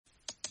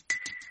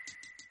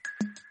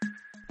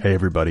Hey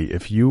everybody,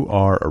 if you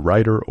are a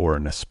writer or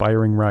an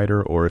aspiring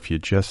writer, or if you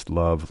just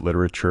love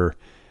literature,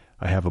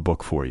 I have a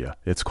book for you.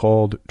 It's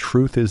called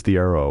Truth is the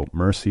Arrow,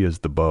 Mercy is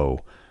the Bow,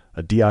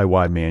 a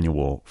DIY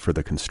manual for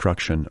the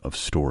construction of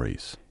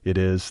stories. It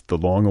is the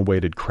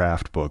long-awaited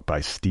craft book by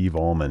Steve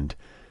Almond,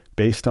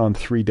 based on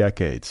 3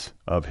 decades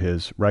of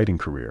his writing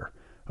career,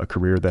 a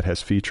career that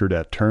has featured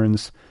at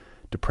turns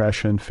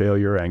depression,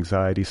 failure,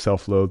 anxiety,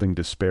 self-loathing,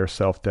 despair,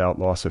 self-doubt,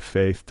 loss of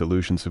faith,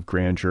 delusions of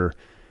grandeur,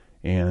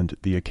 and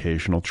the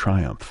occasional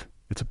triumph.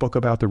 It's a book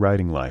about the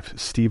writing life.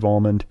 Steve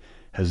Almond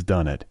has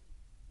done it.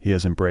 He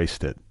has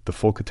embraced it, the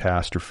full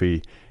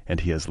catastrophe, and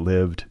he has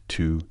lived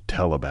to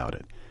tell about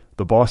it.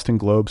 The Boston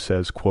Globe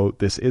says, quote,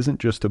 "This isn't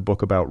just a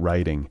book about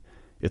writing,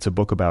 it's a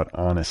book about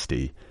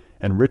honesty."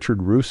 And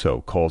Richard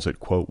Russo calls it,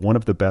 quote, "one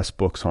of the best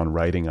books on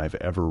writing I've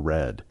ever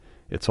read.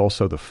 It's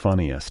also the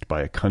funniest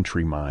by a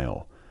country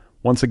mile."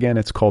 Once again,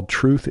 it's called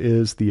Truth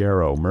is the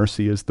Arrow,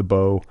 Mercy is the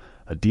Bow,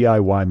 a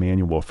DIY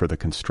manual for the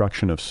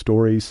construction of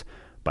stories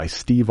by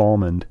Steve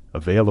Almond,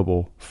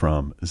 available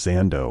from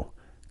Zando.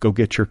 Go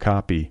get your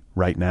copy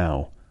right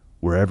now,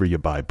 wherever you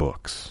buy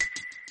books.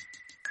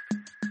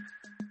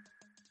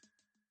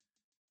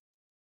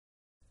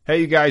 Hey,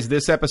 you guys,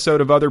 this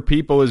episode of Other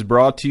People is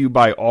brought to you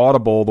by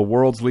Audible, the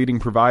world's leading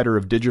provider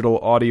of digital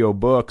audio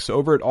books.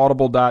 Over at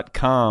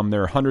audible.com,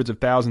 there are hundreds of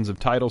thousands of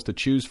titles to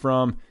choose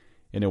from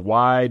in a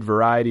wide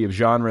variety of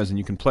genres, and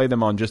you can play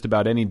them on just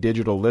about any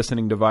digital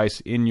listening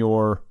device in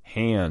your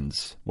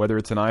hands, whether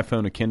it's an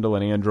iPhone, a Kindle,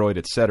 an Android,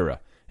 etc.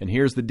 And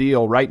here's the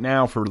deal. Right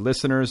now, for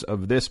listeners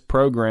of this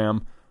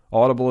program,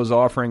 Audible is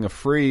offering a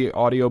free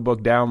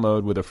audiobook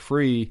download with a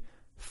free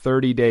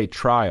 30-day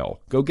trial.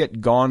 Go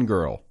get Gone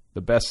Girl,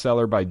 the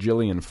bestseller by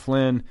Gillian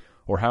Flynn,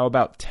 or how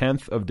about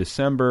 10th of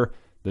December,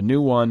 the new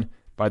one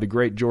by the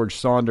great George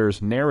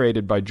Saunders,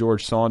 narrated by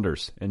George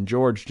Saunders. And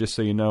George, just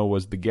so you know,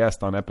 was the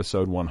guest on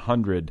episode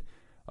 100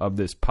 of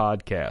this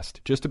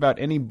podcast. Just about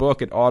any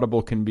book at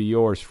Audible can be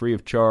yours free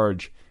of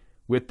charge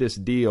with this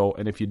deal.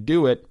 And if you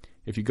do it,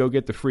 if you go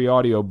get the free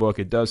audiobook,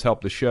 it does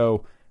help the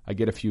show. I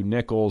get a few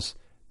nickels.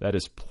 That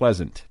is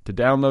pleasant. To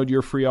download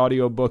your free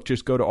audiobook,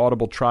 just go to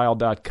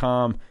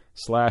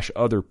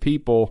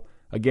audibletrial.com/otherpeople.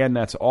 Again,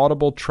 that's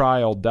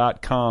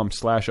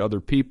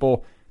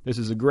audibletrial.com/otherpeople. This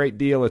is a great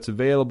deal. It's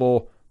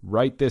available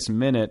right this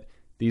minute.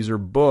 These are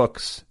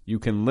books. You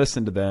can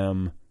listen to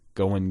them.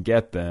 Go and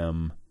get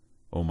them.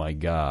 Oh my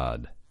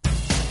God.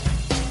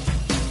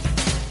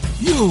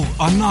 You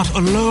are not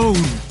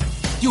alone.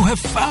 You have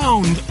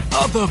found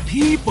other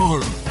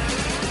people.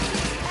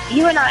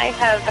 You and I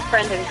have a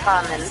friend in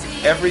common.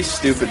 Every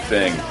stupid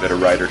thing that a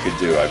writer could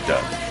do, I've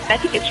done. I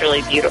think it's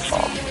really beautiful.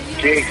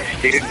 Jesus,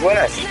 dude, what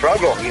a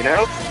struggle, you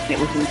know? It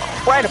was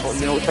incredible.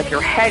 You know, it was like your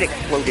head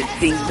exploded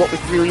seeing what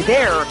was really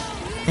there.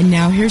 And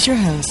now here's your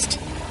host,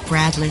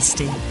 Brad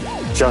Listy.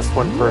 Just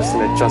one person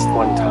at just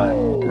one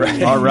time.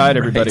 Right. All right,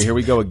 everybody, here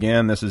we go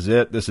again. This is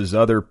it. This is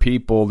Other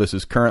People. This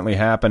is currently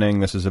happening.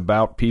 This is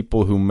about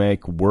people who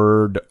make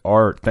word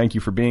art. Thank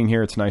you for being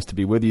here. It's nice to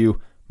be with you.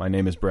 My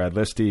name is Brad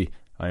Listy.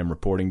 I am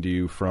reporting to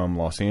you from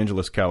Los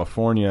Angeles,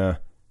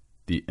 California,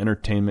 the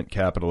entertainment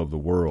capital of the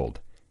world.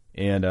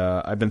 And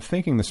I've been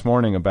thinking this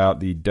morning about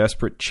the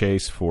desperate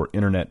chase for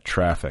internet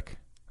traffic.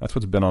 That's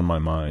what's been on my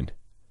mind.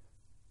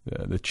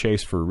 The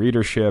chase for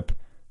readership,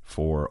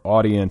 for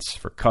audience,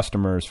 for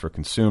customers, for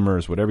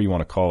consumers, whatever you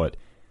want to call it.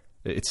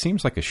 It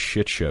seems like a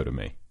shit show to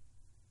me.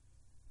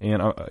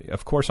 And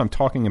of course, I'm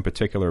talking in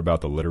particular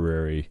about the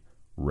literary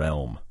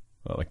realm,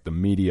 like the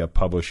media,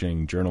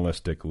 publishing,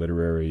 journalistic,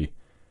 literary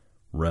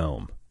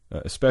realm,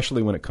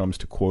 especially when it comes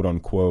to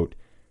quote-unquote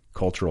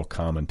cultural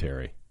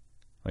commentary.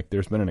 Like,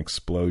 there's been an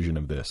explosion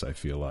of this, I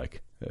feel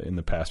like, in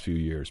the past few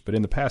years, but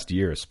in the past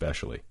year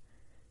especially.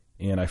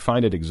 And I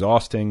find it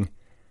exhausting.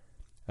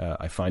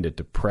 I find it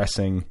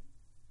depressing.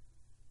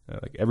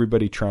 Like,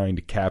 everybody trying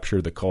to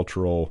capture the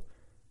cultural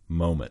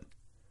moment.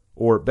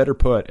 Or, better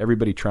put,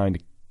 everybody trying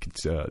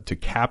to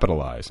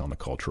capitalize on the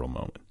cultural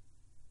moment.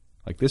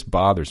 Like, this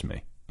bothers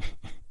me.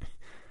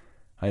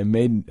 I am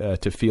made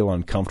to feel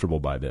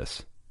uncomfortable by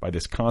this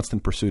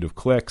constant pursuit of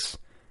clicks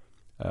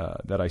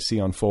that I see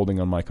unfolding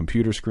on my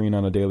computer screen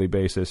on a daily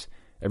basis.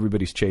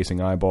 Everybody's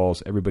chasing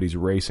eyeballs. Everybody's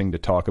racing to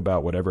talk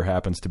about whatever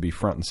happens to be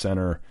front and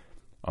center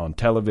on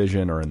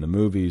television or in the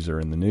movies or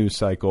in the news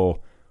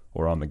cycle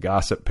or on the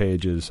gossip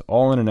pages,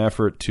 all in an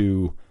effort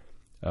to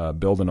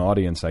build an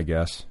audience, I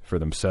guess, for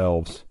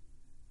themselves.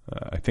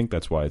 I think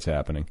that's why it's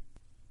happening.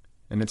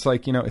 And it's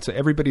like,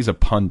 everybody's a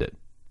pundit.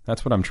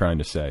 That's what I'm trying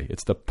to say.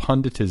 It's the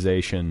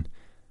punditization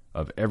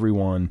of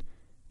everyone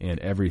and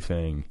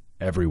everything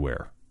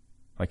everywhere.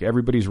 Like,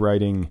 everybody's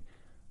writing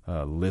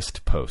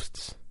list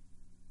posts.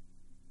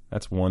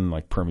 That's one,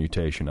 like,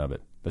 permutation of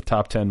it. The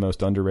top 10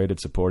 most underrated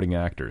supporting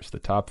actors. The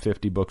top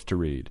 50 books to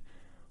read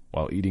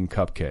while eating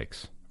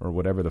cupcakes or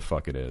whatever the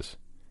fuck it is.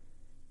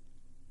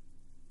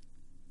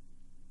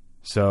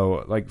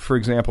 So, like, for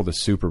example, the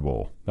Super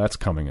Bowl. That's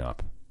coming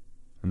up.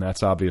 And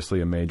that's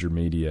obviously a major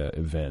media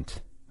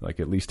event,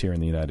 like, at least here in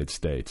the United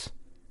States.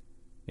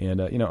 And,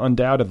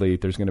 undoubtedly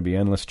there's going to be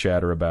endless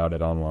chatter about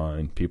it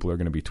online. People are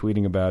going to be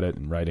tweeting about it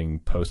and writing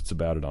posts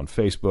about it on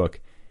Facebook.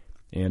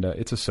 And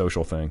it's a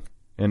social thing.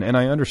 And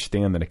I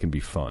understand that it can be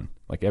fun.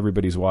 Like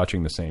everybody's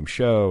watching the same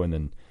show and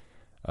then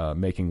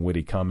making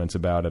witty comments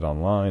about it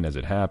online as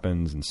it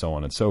happens and so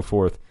on and so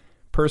forth.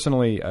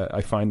 Personally,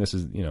 I find this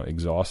is,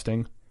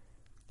 exhausting.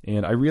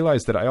 And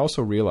I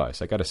also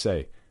realize, I got to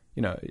say,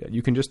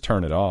 you can just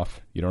turn it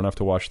off. You don't have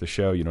to watch the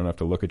show. You don't have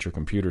to look at your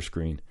computer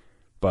screen.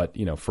 But,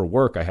 for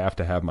work, I have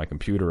to have my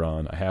computer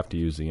on. I have to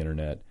use the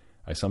internet.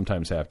 I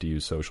sometimes have to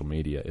use social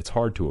media. It's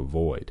hard to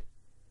avoid.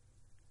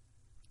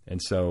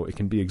 And so it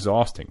can be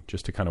exhausting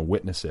just to kind of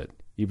witness it,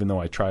 even though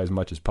I try as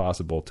much as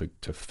possible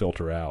to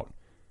filter out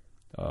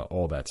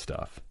all that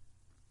stuff.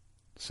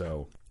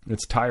 So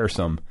it's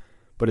tiresome,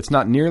 but it's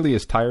not nearly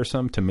as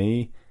tiresome to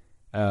me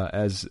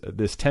as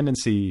this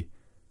tendency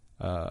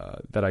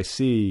that I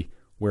see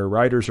where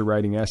writers are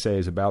writing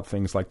essays about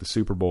things like the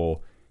Super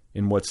Bowl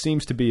in what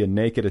seems to be a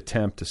naked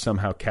attempt to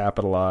somehow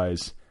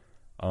capitalize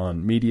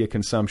on media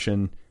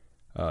consumption,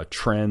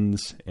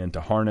 trends, and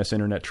to harness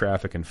internet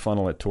traffic and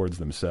funnel it towards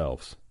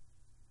themselves.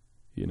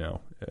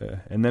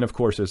 And then of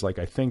course, as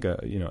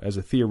as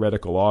a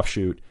theoretical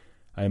offshoot,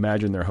 I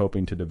imagine they're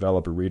hoping to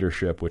develop a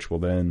readership which will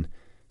then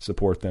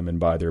support them and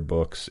buy their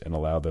books and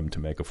allow them to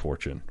make a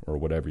fortune or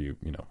whatever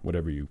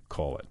you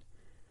call it.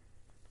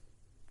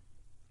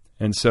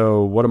 And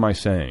so what am I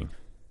saying?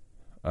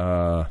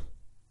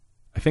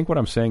 I think what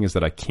I'm saying is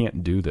that I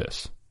can't do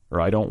this,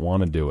 or I don't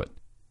want to do it.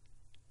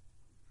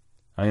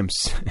 I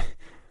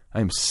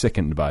am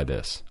sickened by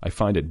this. I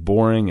find it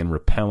boring and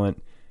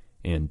repellent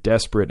and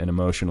desperate and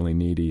emotionally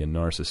needy and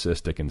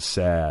narcissistic and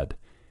sad,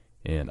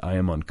 and I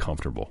am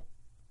uncomfortable.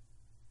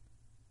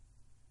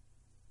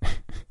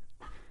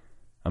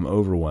 I'm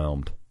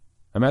overwhelmed.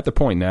 I'm at the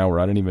point now where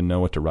I don't even know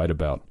what to write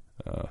about,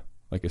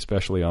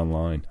 especially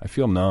online. I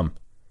feel numb,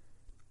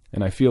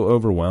 and I feel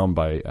overwhelmed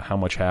by how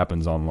much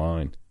happens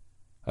online.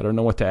 I don't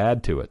know what to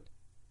add to it.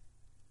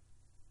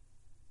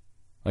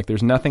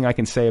 There's nothing I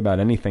can say about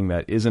anything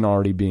that isn't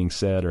already being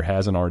said or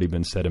hasn't already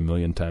been said a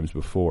million times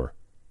before.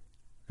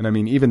 And I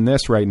mean, even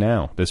this right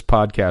now, this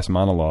podcast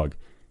monologue,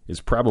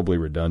 is probably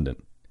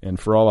redundant. And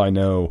for all I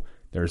know,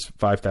 there's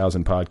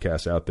 5,000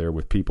 podcasts out there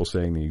with people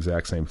saying the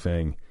exact same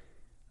thing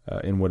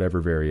in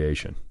whatever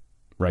variation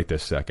right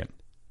this second.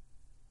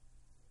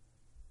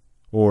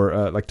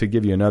 Or to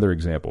give you another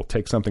example,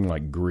 take something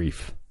like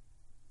grief.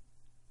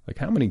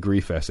 How many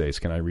grief essays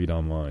can I read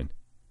online?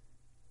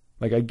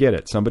 I get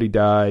it. Somebody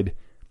died.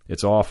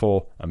 It's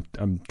awful.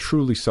 I'm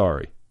truly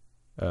sorry.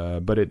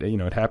 But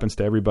it happens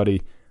to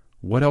everybody.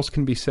 What else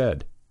can be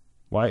said?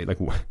 Why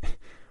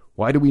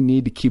do we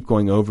need to keep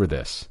going over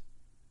this?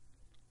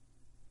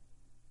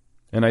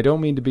 And I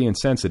don't mean to be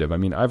insensitive. I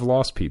mean, I've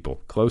lost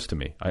people close to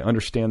me. I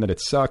understand that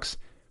it sucks,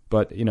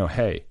 but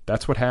hey,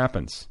 that's what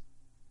happens.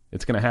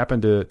 It's going to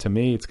happen to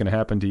me. It's going to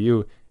happen to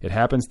you. It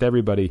happens to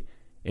everybody.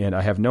 And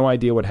I have no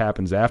idea what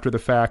happens after the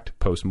fact,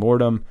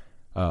 post-mortem.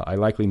 I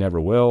likely never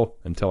will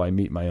until I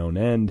meet my own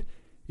end.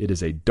 It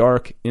is a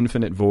dark,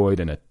 infinite void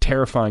and a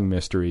terrifying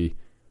mystery.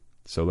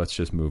 So let's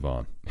just move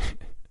on.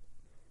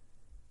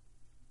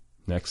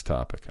 Next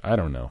topic. I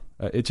don't know.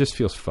 It just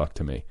feels fucked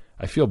to me.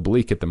 I feel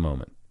bleak at the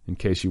moment, in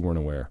case you weren't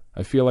aware.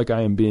 I feel like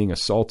I am being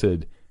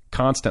assaulted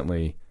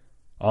constantly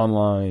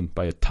online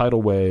by a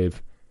tidal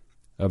wave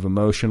of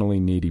emotionally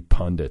needy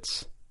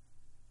pundits.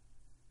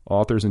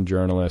 Authors and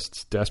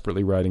journalists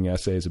desperately writing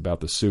essays about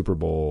the Super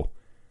Bowl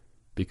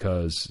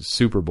because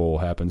Super Bowl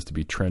happens to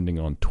be trending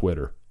on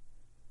Twitter.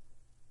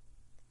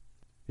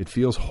 It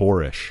feels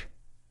whorish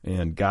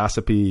and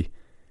gossipy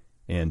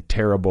and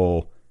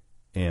terrible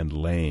and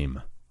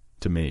lame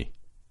to me.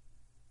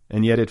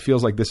 And yet it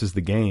feels like this is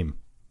the game,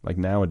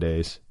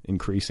 nowadays,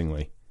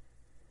 increasingly.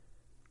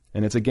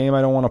 And it's a game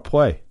I don't want to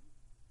play.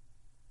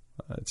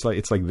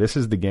 It's like this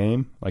is the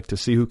game, to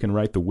see who can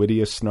write the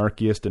wittiest,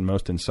 snarkiest, and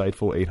most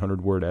insightful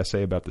 800-word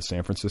essay about the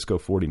San Francisco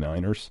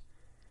 49ers,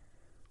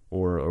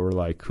 or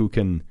who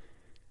can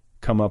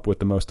come up with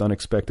the most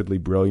unexpectedly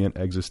brilliant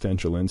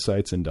existential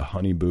insights into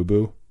Honey Boo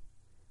Boo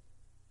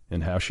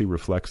and how she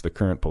reflects the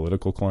current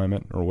political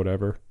climate or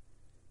whatever.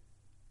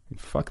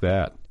 Fuck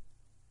that.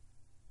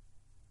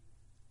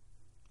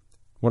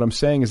 What I'm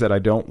saying is that I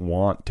don't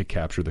want to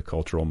capture the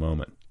cultural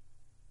moment.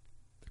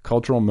 The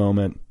cultural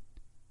moment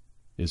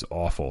is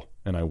awful,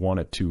 and I want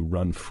it to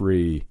run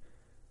free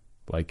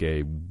like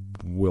a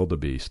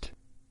wildebeest.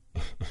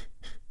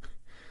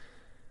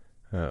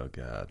 Oh,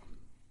 God.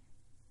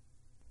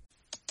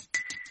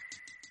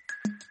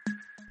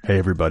 Hey,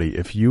 everybody.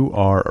 If you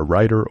are a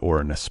writer or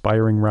an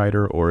aspiring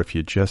writer, or if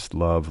you just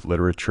love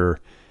literature,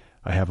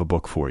 I have a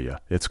book for you.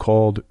 It's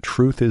called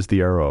Truth is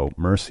the Arrow,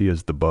 Mercy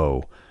is the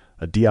Bow,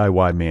 a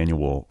DIY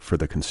manual for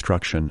the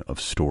construction of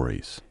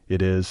stories.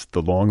 It is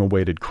the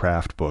long-awaited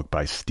craft book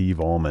by Steve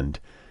Almond,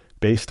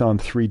 based on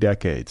 3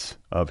 decades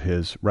of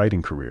his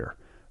writing career,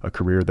 a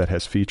career that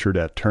has featured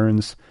at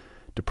turns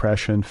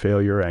depression,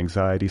 failure,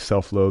 anxiety,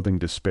 self-loathing,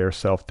 despair,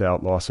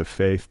 self-doubt, loss of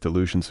faith,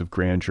 delusions of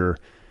grandeur,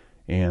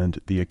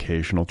 and the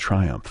occasional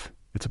triumph.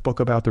 It's a book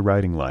about the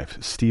writing life.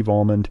 Steve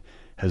Almond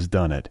has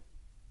done it.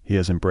 He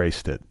has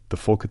embraced it, the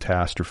full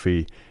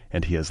catastrophe,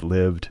 and he has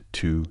lived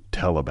to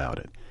tell about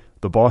it.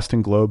 The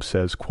Boston Globe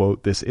says,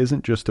 quote, "This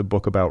isn't just a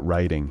book about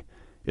writing.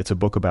 It's a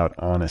book about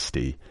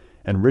honesty."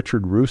 And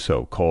Richard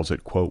Russo calls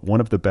it, quote,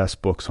 "one of the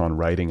best books on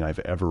writing I've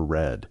ever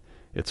read.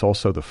 It's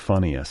also the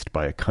funniest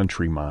by a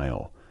country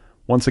mile."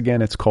 Once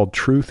again, it's called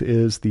Truth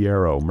is the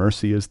Arrow,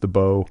 Mercy is the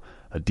Bow,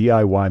 a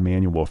DIY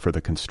manual for the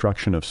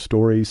construction of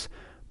stories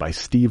by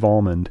Steve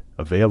Almond,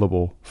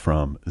 available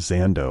from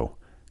Zando.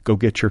 Go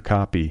get your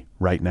copy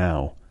right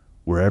now,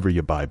 wherever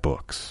you buy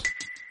books.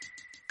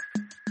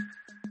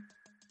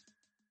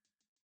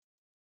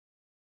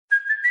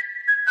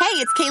 Hey,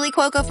 it's Kaylee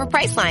Cuoco for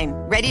Priceline.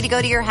 Ready to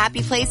go to your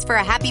happy place for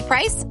a happy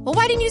price? Well,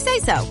 why didn't you say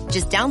so?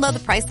 Just download the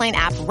Priceline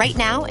app right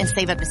now and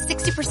save up to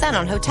 60%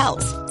 on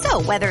hotels.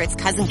 So whether it's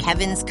Cousin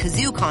Kevin's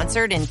Kazoo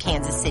Concert in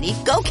Kansas City,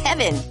 go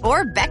Kevin,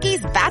 or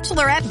Becky's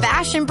Bachelorette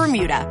Bash in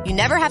Bermuda, you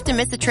never have to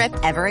miss a trip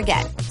ever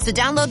again. So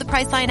download the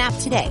Priceline app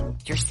today.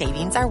 Your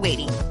savings are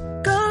waiting.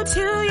 Go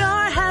to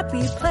your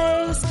happy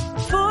place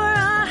for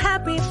a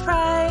happy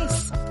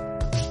price.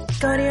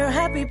 Go to your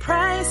happy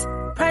price,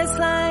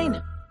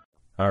 Priceline.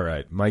 All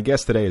right. My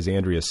guest today is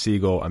Andrea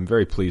Siegel. I'm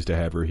very pleased to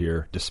have her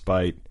here,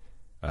 despite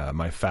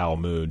my foul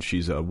mood.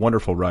 She's a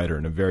wonderful writer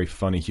and a very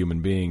funny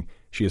human being.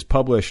 She has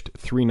published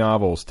 3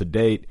 novels to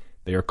date.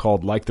 They are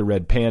called Like the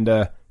Red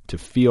Panda, To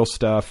Feel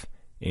Stuff,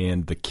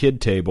 and The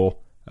Kid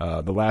Table,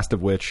 the last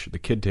of which, The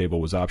Kid Table,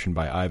 was optioned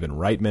by Ivan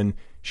Reitman.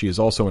 She is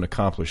also an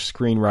accomplished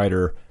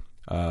screenwriter.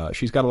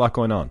 She's got a lot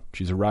going on.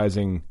 She's a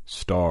rising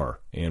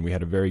star, and we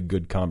had a very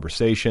good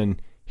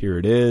conversation. Here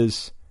it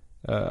is.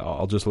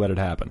 I'll just let it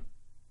happen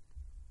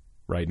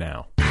right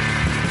now.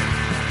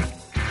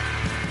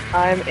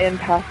 I'm in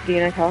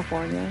Pasadena,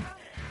 California.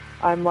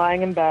 I'm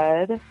lying in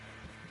bed.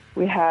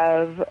 We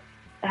have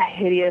a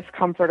hideous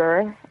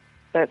comforter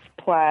that's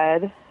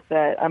plaid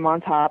that I'm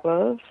on top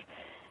of,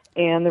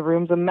 and the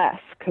room's a mess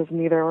because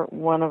neither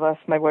one of us,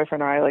 my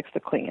boyfriend or I, likes to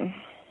clean.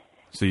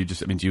 So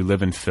do you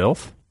live in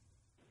filth?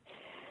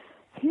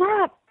 It's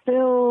not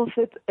filth.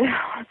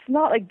 It's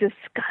not like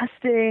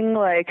disgusting,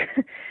 like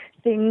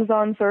things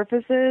on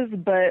surfaces,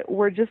 but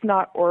we're just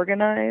not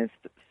organized.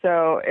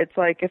 So it's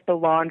like if the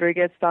laundry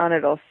gets done,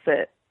 it'll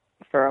sit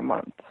for a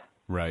month.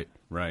 Right.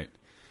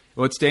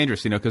 Well, it's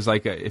dangerous, because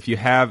like if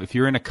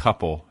you're in a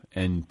couple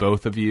and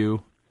both of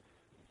you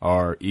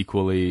are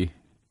equally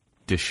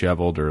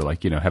disheveled or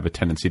like, have a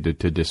tendency to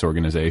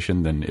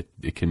disorganization, then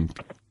it can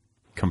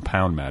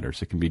compound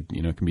matters. It can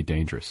be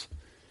dangerous.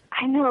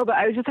 I know, but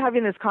I was just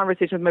having this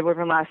conversation with my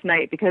boyfriend last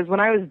night because when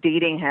I was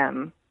dating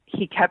him,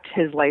 he kept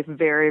his life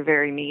very,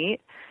 very neat.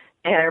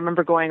 And I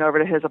remember going over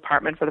to his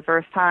apartment for the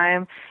first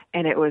time,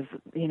 and it was,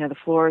 the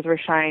floors were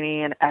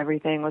shiny and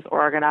everything was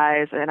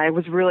organized, and I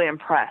was really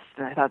impressed.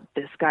 And I thought,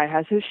 this guy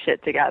has his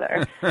shit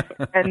together.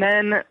 And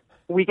then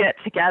we get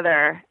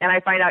together, and I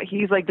find out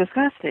he's, like,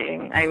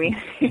 disgusting. I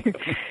mean,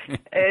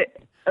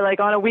 like,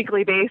 on a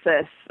weekly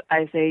basis,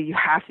 I say, you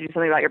have to do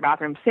something about your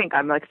bathroom sink.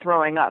 I'm, like,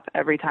 throwing up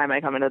every time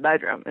I come into the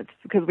bedroom. It's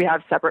because we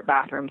have separate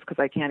bathrooms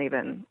because I can't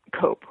even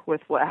cope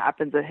with what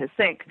happens in his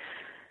sink.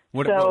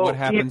 What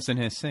happens in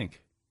his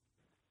sink?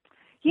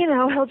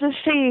 He'll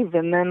just shave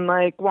and then,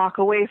 like, walk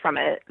away from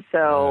it.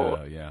 So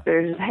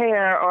there's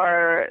hair,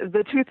 or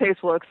the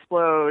toothpaste will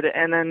explode,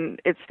 and then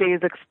it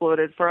stays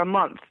exploded for a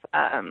month.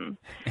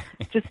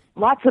 Just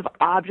lots of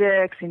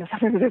objects.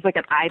 Sometimes there's, like,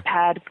 an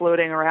iPad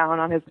floating around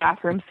on his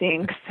bathroom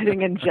sink,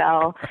 sitting in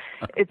gel.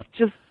 It's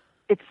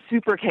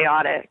super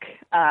chaotic.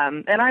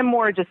 And I'm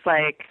more just,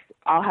 like,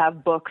 I'll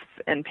have books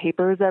and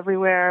papers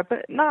everywhere,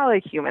 but not,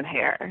 like, human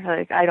hair.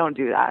 Like, I don't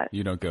do that.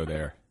 You don't go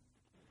there.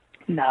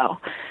 No.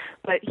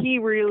 But he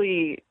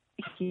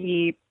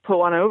put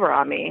one over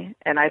on me,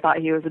 and I thought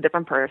he was a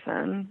different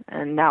person.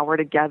 And now we're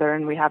together,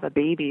 and we have a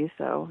baby,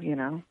 so,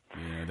 then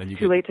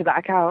too late to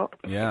back out.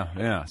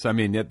 Yeah. So, I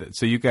mean,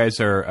 so you guys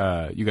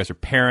are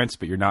parents,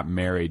 but you're not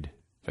married,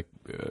 like,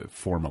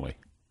 formally.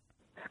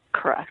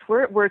 Correct.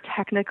 We're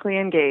technically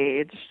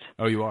engaged.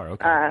 Oh, you are?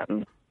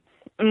 Okay.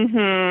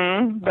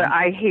 But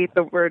I hate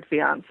the word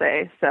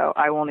fiancé, so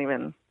I won't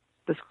even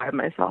describe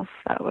myself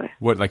that way.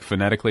 What, like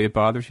phonetically it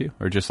bothers you,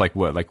 or just like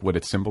what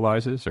it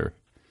symbolizes, or?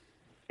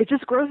 It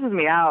just grosses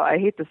me out. I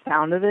hate the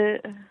sound of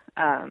it.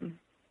 I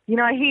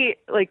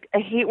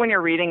hate when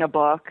you're reading a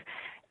book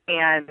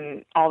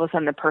and all of a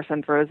sudden the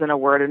person throws in a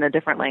word in a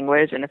different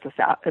language and it's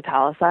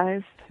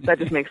italicized. That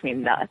just makes me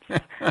nuts.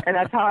 And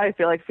that's how I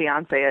feel like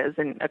fiancé is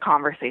in a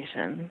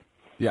conversation.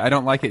 Yeah, I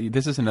don't like it.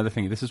 This is another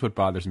thing. This is what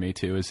bothers me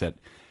too, is that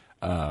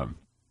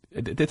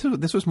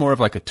this was more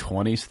of like a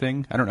 20s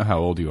thing. I don't know how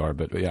old you are,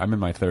 but yeah, I'm in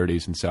my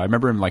 30s, and so I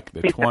remember in like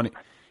the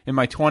in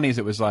my 20s,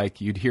 it was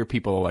like you'd hear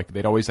people like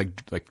they'd always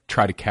like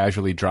try to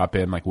casually drop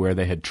in like where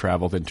they had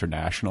traveled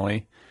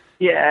internationally.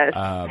 Yes.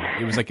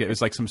 It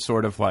was like some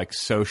sort of like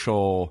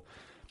social,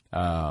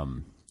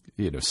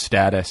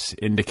 status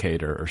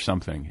indicator or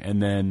something.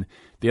 And then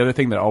the other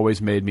thing that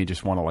always made me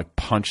just want to like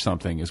punch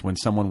something is when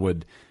someone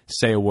would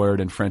say a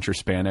word in French or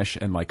Spanish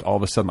and like all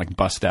of a sudden like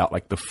bust out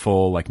like the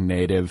full like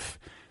native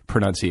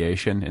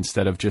pronunciation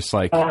instead of just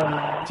like, do you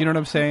know what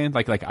I'm saying?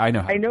 Like I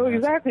know. How I know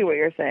exactly what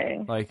you're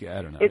saying. Like,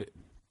 I don't know.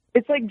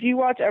 It's like, do you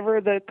watch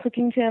ever the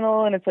cooking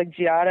channel? And it's like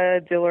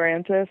Giada De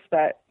Laurentiis,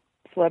 that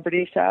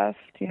celebrity chef.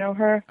 Do you know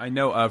her? I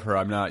know of her.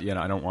 I'm not,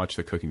 I don't watch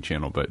the cooking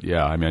channel, but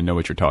yeah, I mean, I know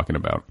what you're talking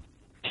about.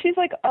 She's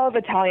like of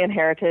Italian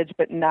heritage,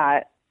 but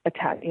not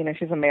Italian.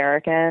 She's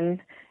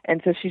American.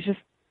 And so she's just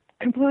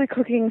completely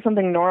cooking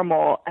something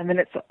normal, and then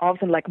it's all of a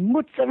sudden like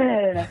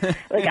mozzarella,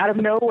 like out of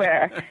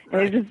nowhere,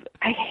 and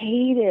I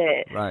hate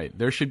it. Right.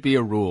 There should be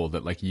a rule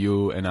that like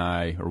you and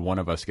I or one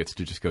of us gets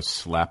to just go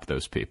slap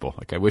those people.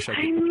 Like I wish I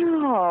could. I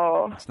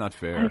know. It's not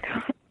fair.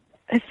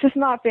 It's just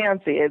not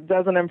fancy. It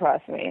doesn't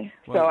impress me.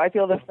 Well, so I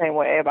feel the same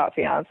way about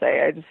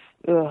Fiancé. I just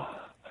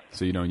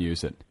So you don't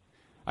use it.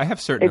 I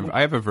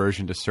have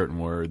aversion to certain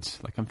words.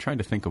 Like I'm trying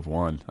to think of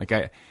one. Like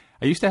I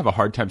used to have a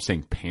hard time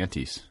saying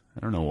panties. I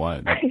don't know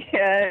why.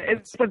 Yeah,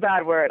 it's a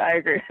bad word. I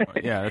agree.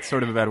 Yeah, that's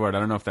sort of a bad word. I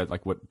don't know if that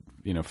like what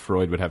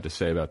Freud would have to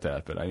say about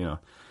that, but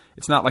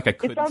it's not like I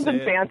couldn't say it.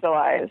 It sounds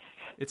infantilized.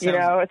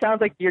 It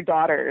sounds like your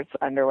daughter's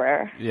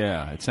underwear.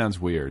 Yeah, it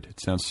sounds weird. It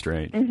sounds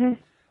strange. Mm-hmm.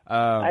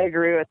 I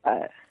agree with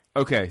that.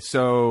 Okay,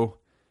 so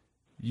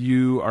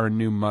you are a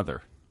new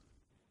mother.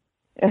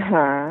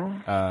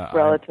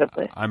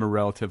 Relatively. I'm a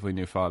relatively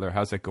new father.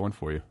 How's that going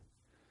for you?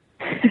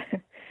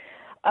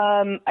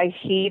 I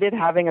hated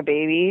having a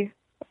baby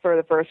for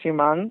the first few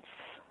months.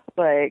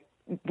 Like,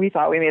 we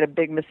thought we made a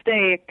big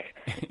mistake,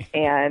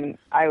 and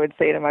I would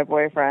say to my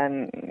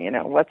boyfriend,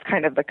 what's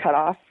kind of the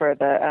cutoff for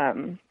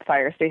the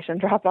fire station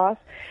drop-off?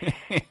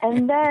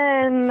 and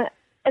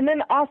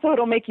then also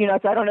it'll make you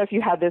nuts. I don't know if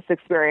you had this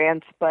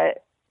experience,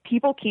 but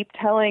people keep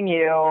telling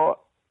you,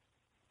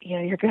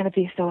 you're going to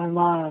be so in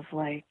love.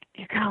 Like,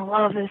 you're going to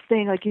love this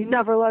thing. Like, you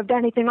never loved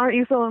anything. Aren't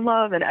you so in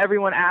love? And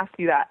everyone asks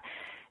you that.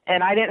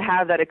 And I didn't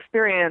have that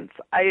experience.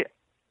 I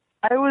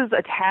was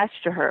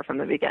attached to her from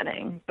the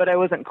beginning, but I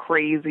wasn't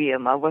crazy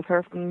in love with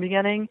her from the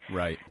beginning.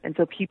 Right. And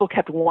so people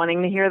kept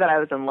wanting to hear that I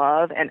was in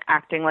love and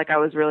acting like I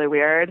was really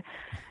weird.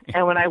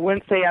 And when I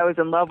wouldn't say I was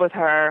in love with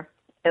her,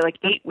 at like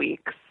 8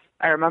 weeks,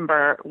 I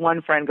remember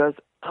one friend goes,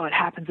 "Oh, it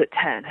happens at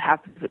 10. It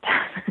happens at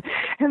 10.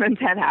 And then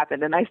 10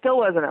 happened, and I still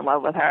wasn't in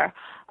love with her.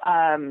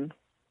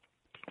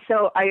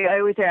 So I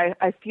always say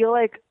I feel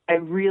like I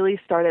really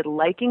started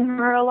liking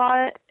her a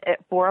lot at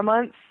 4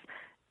 months,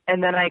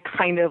 and then I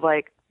kind of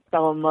like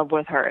fell in love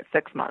with her at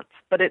 6 months.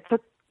 But it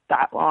took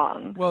that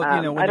long. Well,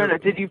 I don't know.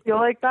 Did you feel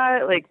like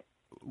that? Like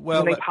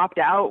when they popped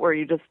out, were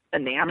you just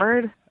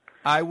enamored?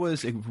 I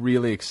was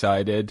really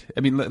excited. I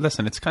mean,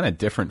 listen, it's kind of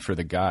different for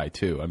the guy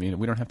too. I mean,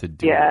 we don't have to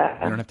do we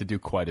don't have to do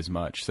quite as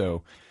much.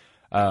 So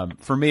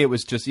for me, it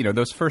was just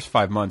those first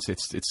 5 months.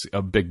 It's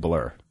a big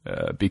blur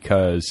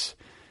because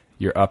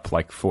you're up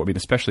like 4. I mean,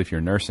 especially if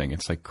you're nursing,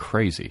 it's like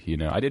crazy.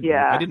 I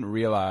didn't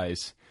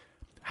realize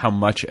how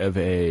much of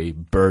a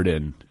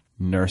burden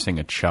nursing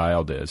a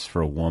child is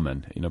for a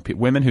woman.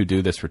 Women who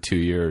do this for 2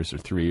 years or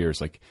 3 years,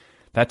 like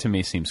that to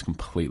me seems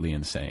completely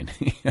insane.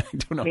 I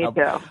don't know. Me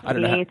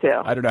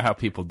too. I don't know how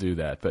people do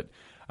that, but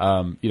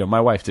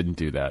my wife didn't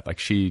do that. Like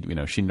she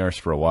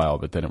nursed for a while,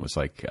 but then it was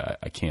like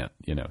I can't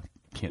do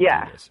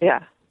this.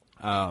 Yeah.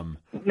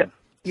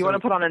 You want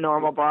to put on a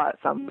normal bra at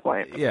some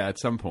point. Yeah, at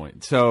some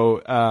point.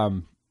 So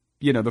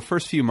the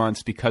first few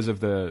months, because of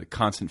the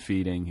constant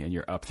feeding, and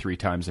you're up 3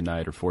 times a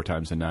night or 4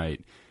 times a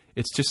night.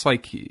 It's just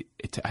like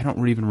I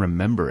don't even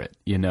remember it,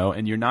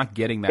 and you're not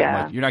getting that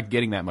much. You're not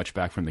getting that much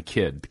back from the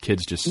kid. The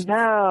kid's just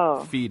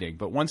feeding.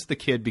 But once the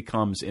kid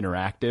becomes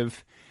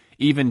interactive,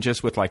 even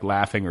just with like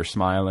laughing or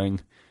smiling,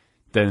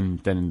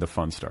 then the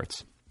fun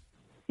starts.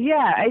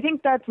 Yeah, I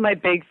think that's my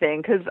big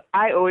thing because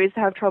I always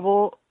have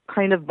trouble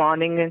kind of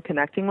bonding and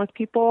connecting with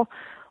people.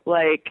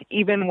 Like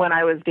even when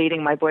I was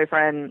dating my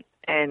boyfriend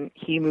and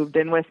he moved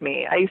in with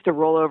me, I used to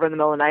roll over in the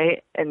middle of the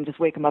night and just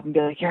wake him up and be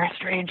like, "You're a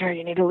stranger,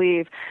 you need to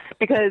leave,"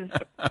 because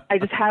I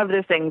just have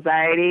this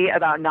anxiety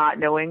about not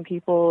knowing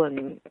people.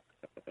 And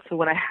so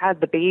when I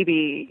had the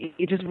baby,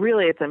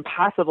 it's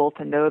impossible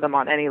to know them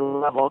on any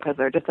level because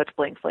they're just such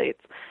blank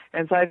slates.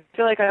 And so I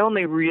feel like I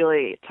only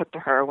really took to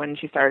her when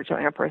she started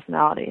showing her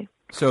personality.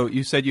 So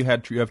you said you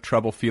have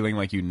trouble feeling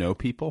like you know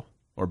people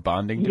or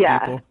bonding to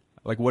people?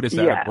 Like, what is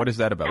that? Yeah. What is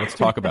that about? Let's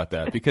talk about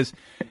that. Because,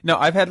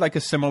 I've had like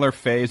a similar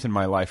phase in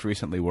my life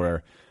recently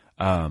where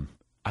I'm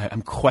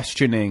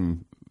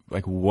questioning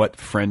like what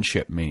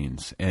friendship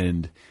means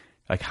and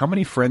like how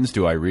many friends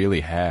do I really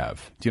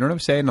have? Do you know what I'm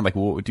saying? I'm like,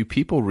 well, do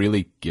people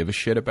really give a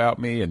shit about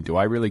me? And do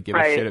I really give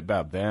a shit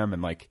about them?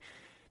 And like,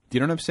 do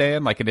you know what I'm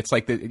saying? Like, and it's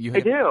like you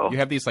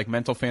have these like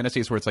mental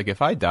fantasies where it's like,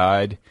 if I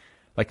died,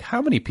 like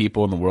how many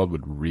people in the world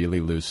would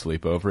really lose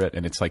sleep over it?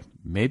 And it's like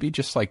maybe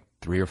just like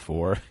 3 or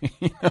 4.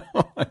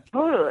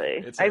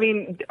 Totally. I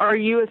mean, are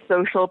you a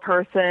social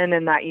person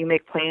in that you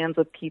make plans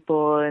with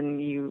people and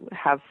you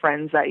have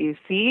friends that you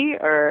see,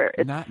 or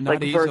it's not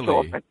like easily.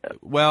 Virtual friendships?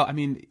 Well, I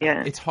mean,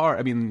 it's hard.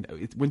 I mean,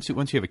 once you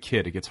have a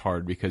kid, it gets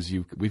hard because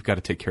we've got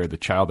to take care of the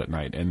child at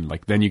night, and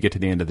like then you get to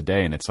the end of the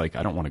day, and it's like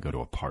I don't want to go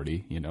to a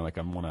party, like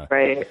I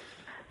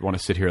want to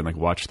sit here and like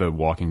watch The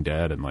Walking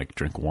Dead and like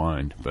drink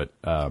wine, but.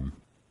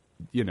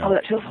 you know. Oh,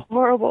 that feels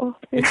horrible.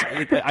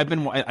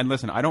 And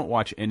listen, I don't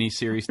watch any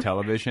series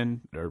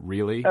television,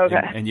 really. Okay.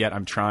 And yet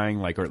I'm trying,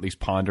 like, or at least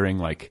pondering,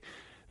 like,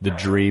 the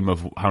dream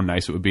of how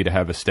nice it would be to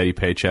have a steady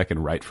paycheck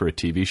and write for a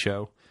TV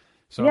show.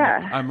 So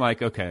yeah. I'm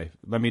like, okay,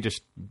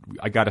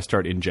 I got to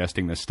start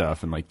ingesting this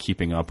stuff and, like,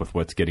 keeping up with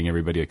what's getting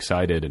everybody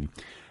excited. And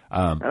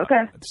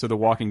okay. So The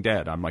Walking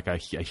Dead, I'm like, I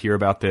hear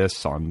about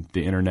this on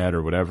the internet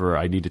or whatever.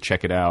 I need to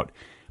check it out.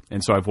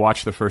 And so I've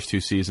watched the first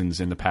 2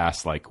 seasons in the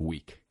past, like,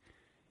 week.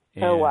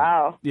 And, oh,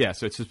 wow. Yeah,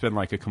 so it's just been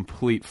like a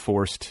complete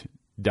forced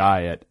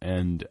diet.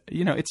 And,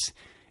 you know,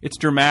 it's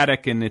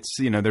dramatic and it's,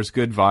 you know, there's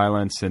good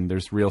violence and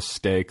there's real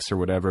stakes or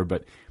whatever.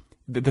 But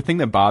the thing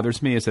that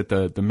bothers me is that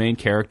the main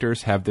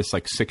characters have this,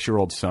 like,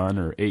 6-year-old son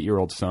or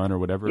 8-year-old son or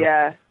whatever.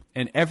 Yeah.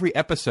 And every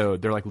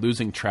episode, they're, like,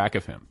 losing track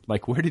of him.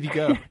 Like, where did he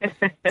go?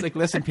 It's like,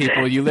 listen,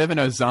 people, you live in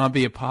a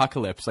zombie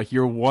apocalypse. Like,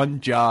 your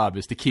one job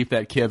is to keep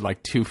that kid,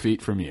 like, 2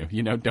 feet from you.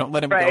 You know, don't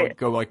let him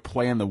go like,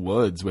 play in the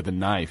woods with a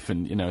knife.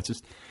 And, you know,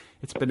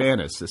 it's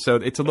bananas. So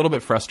it's a little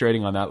bit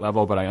frustrating on that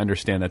level, but I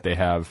understand that they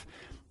have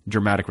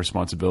dramatic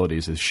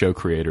responsibilities as show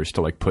creators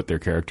to, like, put their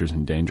characters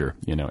in danger,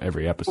 you know,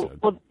 every episode.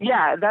 Well,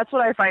 yeah, that's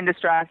what I find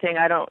distracting.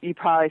 You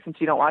probably, since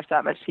you don't watch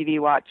that much TV,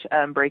 watch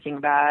Breaking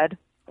Bad.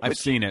 I've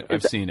seen it.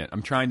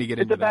 I'm trying to get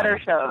into that. It's a better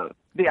show.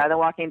 Yeah, The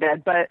Walking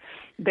Dead. But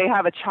they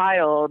have a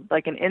child,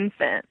 like an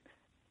infant,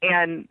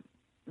 and,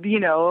 you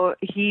know,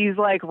 he's,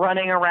 like,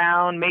 running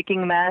around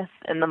making mess,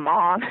 and the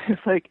mom is,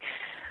 like,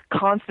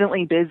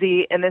 constantly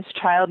busy, and this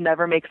child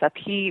never makes a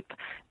peep.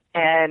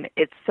 And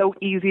it's so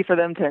easy for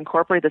them to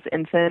incorporate this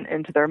infant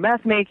into their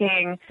meth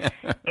making.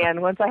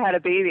 And once I had a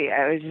baby,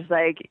 I was just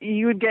like,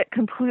 you would get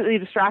completely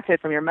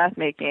distracted from your meth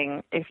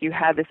making if you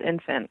had this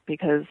infant,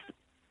 because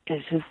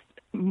it's just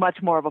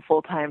much more of a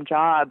full-time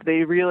job.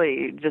 They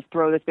really just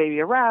throw this baby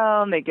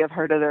around. They give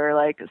her to their,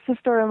 like,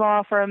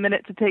 sister-in-law for a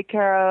minute to take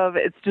care of.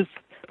 It's just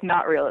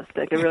not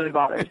realistic. It really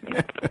bothers me.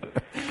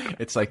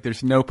 It's like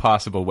there's no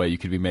possible way you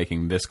could be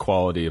making this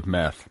quality of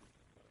meth.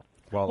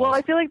 Well,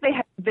 I feel like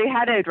they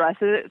had to address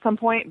it at some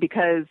point,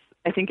 because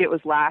I think it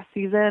was last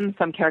season,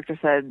 some character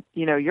said,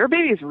 you know, your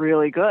baby's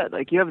really good.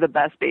 Like, you have the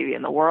best baby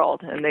in the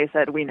world. And they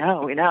said, we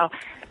know.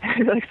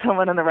 Like,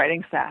 someone on the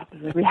writing staff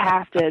was like, we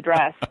have to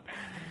address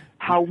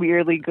how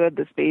weirdly good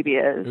this baby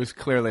is. It was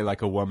clearly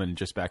like a woman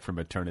just back from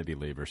maternity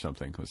leave or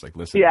something. It was like,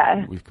 listen,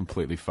 we've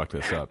completely fucked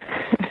this up.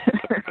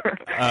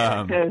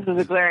 This is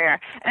a glaring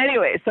error.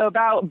 Anyway, so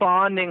about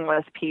bonding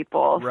with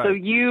people. Right. So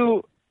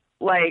you,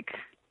 like,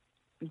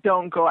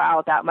 don't go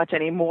out that much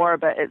anymore,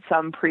 but at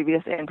some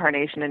previous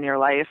incarnation in your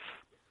life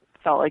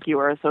felt like you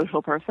were a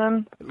social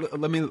person?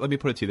 Let me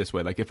put it to you this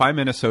way. Like, if I'm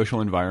in a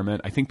social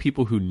environment, I think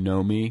people who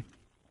know me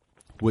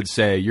would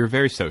say you're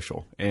very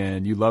social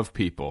and you love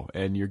people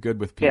and you're good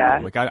with people. Yeah.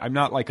 Like, I'm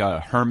not like a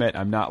hermit.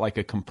 I'm not like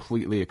a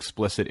completely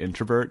explicit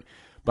introvert,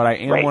 but I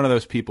am one of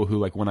those people who,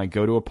 like, when I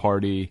go to a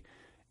party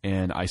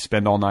and I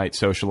spend all night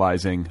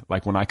socializing,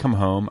 like, when I come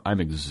home,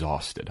 I'm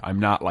exhausted. I'm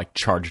not, like,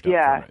 charged up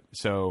from it.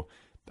 So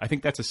I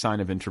think that's a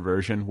sign of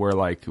introversion, where,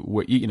 like,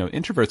 you know,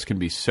 introverts can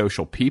be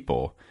social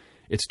people.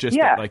 It's just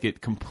that, like, it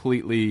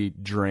completely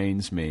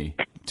drains me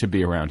to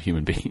be around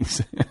human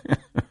beings.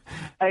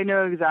 I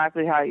know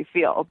exactly how you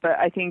feel, but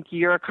I think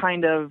you're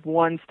kind of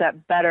one step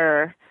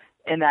better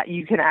in that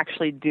you can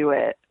actually do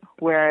it.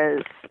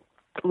 Whereas,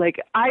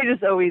 like, I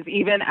just always,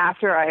 even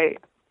after I,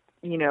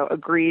 you know,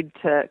 agreed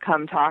to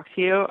come talk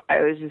to you, I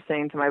was just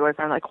saying to my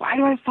boyfriend, like, why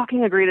do I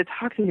fucking agree to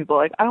talk to people?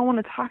 Like, I don't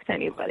want to talk to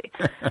anybody.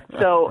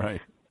 So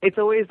it's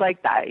always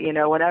like that, you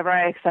know, whenever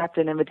I accept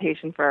an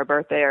invitation for a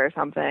birthday or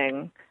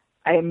something,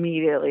 I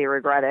immediately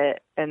regret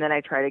it, and then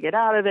I try to get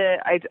out of it.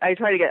 I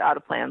try to get out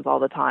of plans all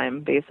the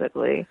time,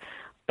 basically.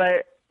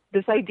 But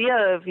this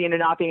idea of, you know,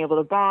 not being able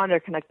to bond or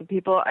connect with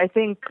people, I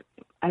think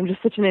I'm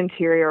just such an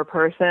interior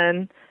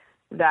person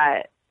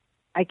that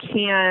I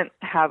can't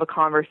have a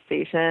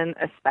conversation,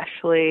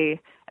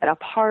 especially at a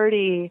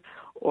party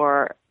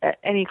or at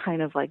any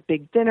kind of, like,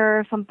 big dinner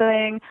or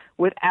something,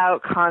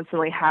 without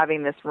constantly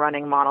having this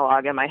running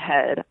monologue in my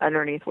head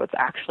underneath what's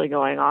actually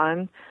going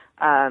on.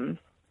 And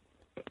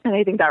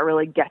I think that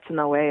really gets in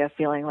the way of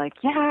feeling like,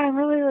 yeah, I'm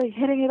really, like,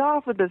 hitting it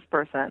off with this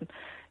person,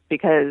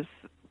 because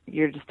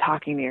you're just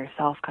talking to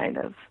yourself, kind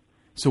of.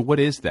 So what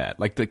is that?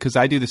 Like, because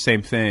I do the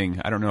same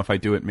thing. I don't know if I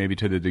do it maybe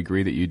to the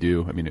degree that you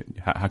do. I mean,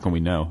 how can we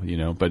know, you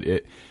know? But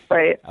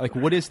like,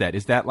 what is that?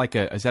 Is that like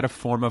is that a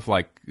form of,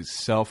 like,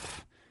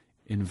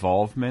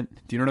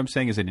 self-involvement? Do you know what I'm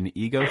saying? Is it an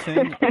ego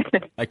thing?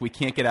 Like, we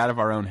can't get out of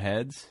our own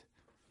heads?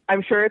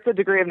 I'm sure it's a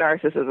degree of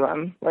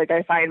narcissism. Like,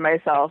 I find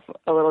myself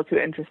a little too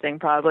interesting,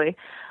 probably.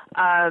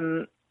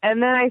 And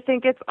then I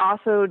think it's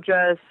also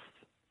just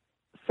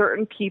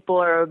certain people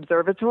are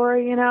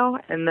observatory, you know,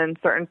 and then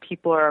certain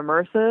people are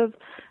immersive.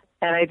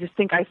 And I just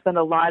think I spend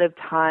a lot of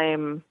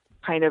time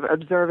kind of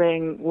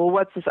observing, well,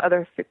 what's this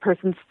other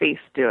person's face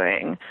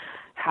doing?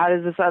 How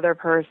does this other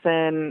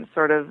person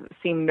sort of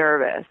seem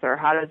nervous? Or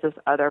how does this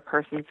other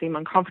person seem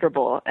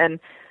uncomfortable? And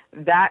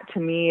that,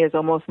 to me, is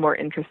almost more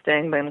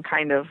interesting than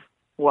kind of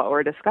what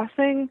we're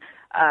discussing.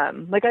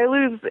 Like I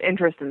lose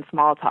interest in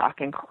small talk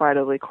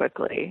incredibly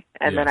quickly,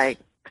 and then I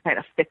kind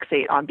of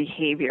fixate on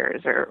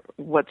behaviors or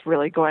what's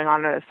really going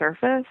on at the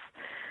surface.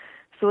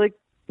 So like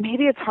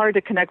maybe it's hard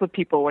to connect with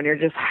people when you're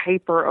just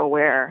hyper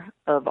aware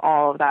of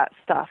all of that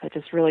stuff. It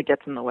just really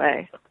gets in the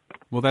way.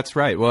 Well, that's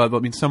right. Well, I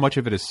mean, so much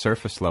of it is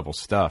surface level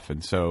stuff,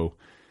 and so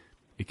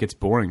it gets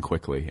boring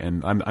quickly.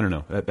 And I don't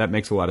know. That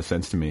makes a lot of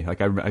sense to me.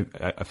 Like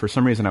I for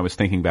some reason, I was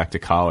thinking back to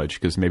college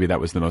because maybe that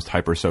was the most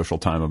hyper social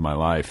time of my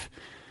life.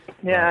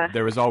 Yeah.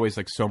 There was always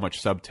like so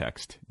much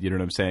subtext. You know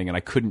what I'm saying? And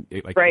I couldn't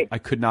I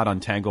could not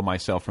untangle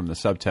myself from the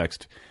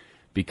subtext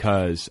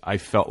because I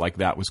felt like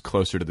that was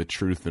closer to the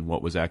truth than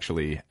what was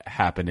actually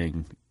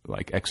happening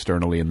like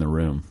externally in the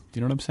room. Do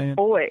you know what I'm saying?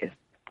 Always.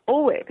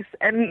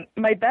 And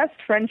my best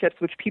friendships,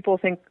 which people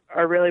think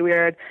are really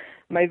weird,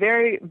 my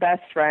very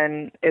best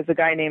friend is a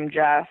guy named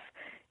Jeff,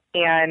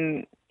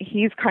 and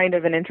he's kind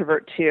of an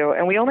introvert too.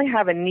 And we only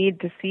have a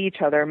need to see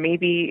each other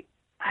maybe,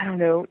 I don't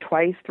know,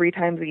 twice, 3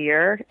 times a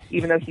year,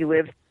 even though he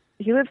lives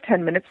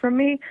 10 minutes from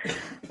me.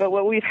 But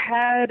what we've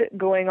had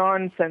going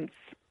on since,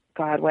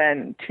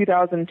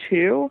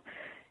 2002,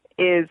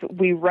 is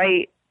we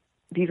write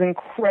these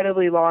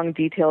incredibly long,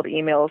 detailed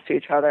emails to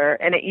each other.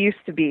 And it used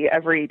to be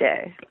every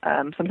day,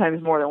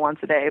 sometimes more than once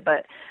a day.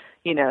 But,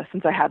 you know,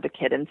 since I had the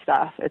kid and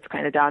stuff, it's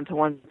kind of down to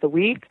once a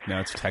week. Now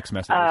it's text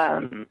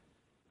messages.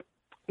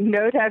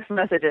 No text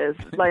messages,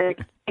 like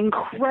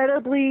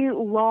incredibly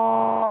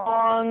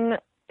long.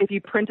 If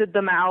you printed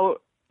them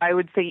out, I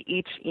would say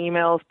each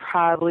email is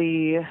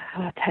probably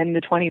 10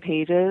 to 20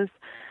 pages.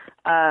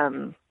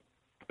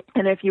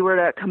 And if you were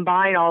to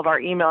combine all of our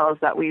emails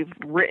that we've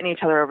written each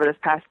other over this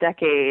past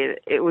decade,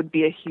 it would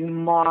be a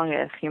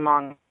humongous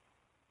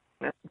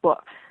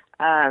book.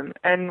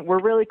 And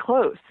we're really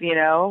close, you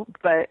know,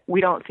 but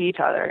we don't see each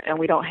other and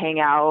we don't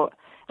hang out.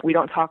 We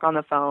don't talk on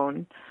the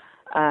phone.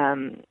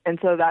 And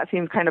so that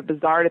seems kind of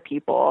bizarre to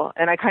people.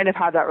 And I kind of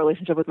have that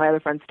relationship with my other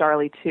friend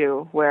Starly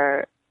too,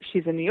 where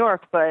she's in New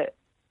York, but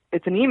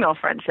it's an email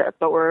friendship,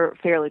 but we're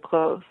fairly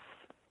close.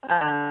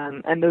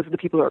 And those are the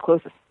people who are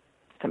closest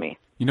to me.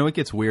 You know what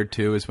gets weird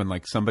too is when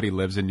like somebody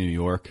lives in New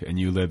York and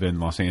you live in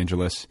Los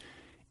Angeles,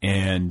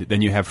 and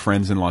then you have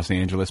friends in Los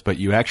Angeles, but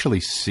you actually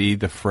see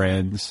the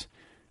friends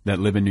that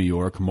live in New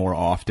York more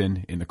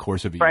often in the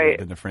course of a year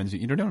than the friends.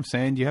 You know what I'm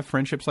saying? Do you have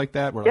friendships like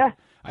that? Where like,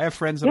 I have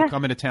friends that will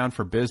come into town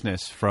for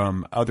business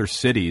from other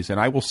cities, and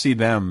I will see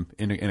them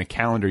in a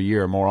calendar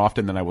year more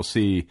often than I will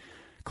see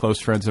close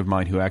friends of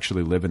mine who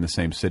actually live in the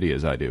same city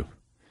as I do.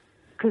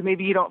 Because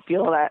maybe you don't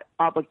feel that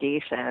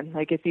obligation.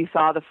 Like if you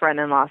saw the friend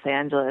in Los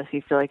Angeles,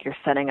 you feel like you're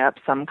setting up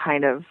some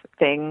kind of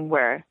thing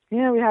where,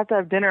 yeah, we have to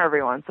have dinner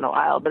every once in a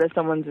while. But if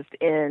someone's just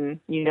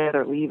in, you know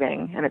they're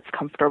leaving and it's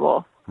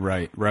comfortable.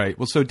 Right.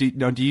 Well, so do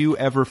you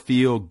ever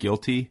feel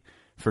guilty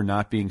for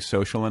not being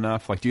social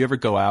enough? Like, do you ever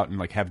go out and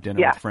like have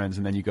dinner with friends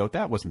and then you go,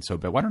 that wasn't so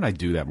bad. Why don't I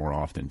do that more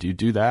often? Do you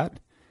do that?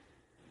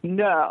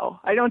 No,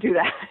 I don't do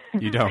that.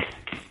 You don't?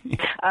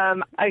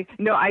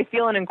 I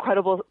feel an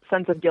incredible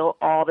sense of guilt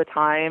all the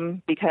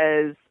time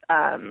because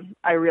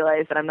I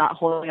realize that I'm not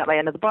holding up my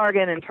end of the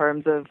bargain in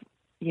terms of,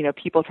 you know,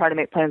 people try to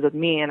make plans with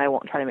me and I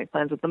won't try to make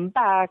plans with them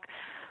back.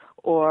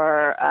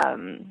 Or,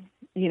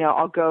 you know,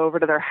 I'll go over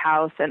to their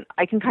house and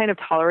I can kind of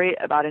tolerate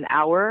about an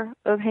hour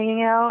of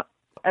hanging out.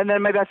 And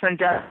then my best friend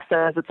Jeff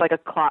says it's like a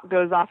clock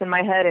goes off in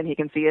my head and he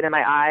can see it in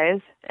my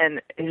eyes.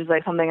 And it's just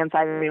like something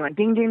inside of me went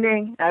ding, ding,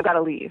 ding. And I've got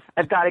to leave.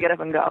 I've got to get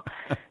up and go.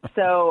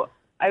 So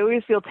I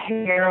always feel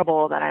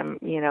terrible that I'm,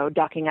 you know,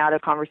 ducking out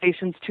of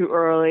conversations too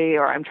early,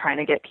 or I'm trying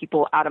to get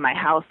people out of my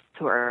house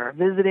who are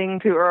visiting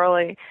too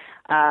early,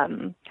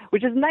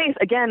 which is nice.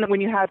 Again,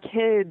 when you have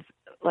kids,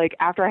 like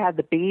after I had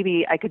the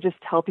baby, I could just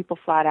tell people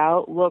flat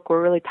out, look,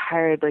 we're really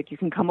tired. Like you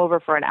can come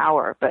over for an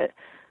hour, but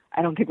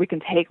I don't think we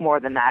can take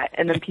more than that.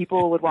 And then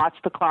people would watch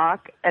the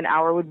clock, an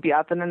hour would be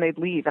up, and then they'd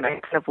leave. And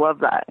I kind of love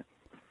that.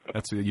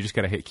 You just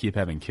got to keep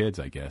having kids,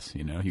 I guess.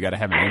 You know, you got to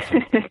have an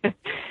infant.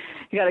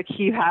 You got to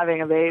keep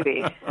having a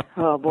baby.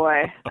 Oh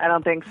boy, I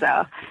don't think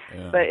so.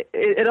 Yeah. But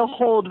it'll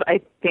hold, I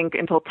think,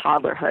 until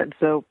toddlerhood.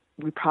 So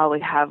we probably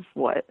have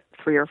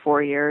 3 or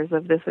 4 years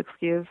of this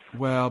excuse.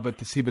 Well,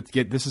 this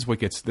is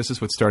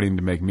what's starting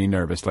to make me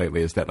nervous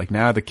lately. Is that like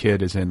now the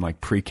kid is in like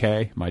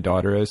pre-K. My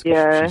daughter is.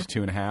 Yeah. She's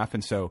 2.5,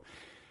 and so.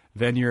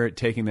 Then you're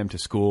taking them to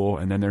school,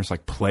 and then there's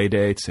like play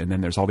dates, and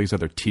then there's all these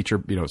other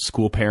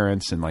school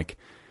parents, and like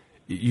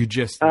you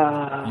just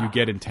you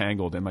get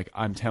entangled. And like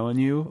I'm telling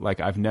you, like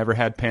I've never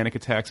had panic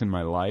attacks in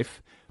my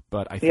life,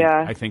 but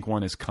I think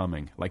one is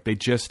coming. Like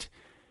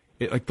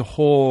like the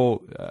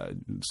whole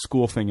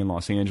school thing in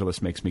Los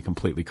Angeles makes me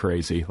completely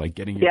crazy. Like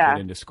getting your kid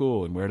into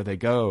school, and where do they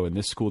go? And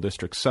this school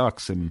district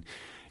sucks, and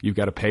you've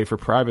got to pay for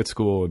private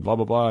school, and blah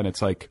blah blah. And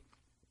it's like.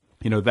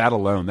 You know,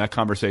 that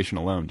conversation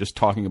alone, just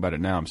talking about it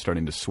now, I'm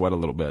starting to sweat a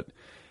little bit.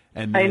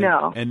 And then, I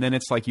know. And then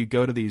it's like you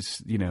go to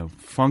these, you know,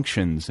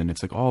 functions and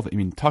it's like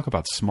talk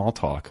about small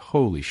talk.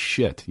 Holy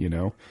shit, you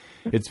know.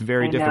 It's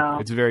very difficult.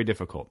 It's very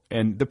difficult.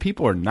 And the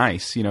people are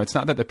nice. You know, it's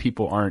not that the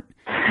people aren't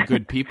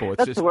good people. It's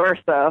That's just worse,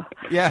 though.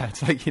 Yeah,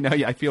 it's like,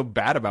 I feel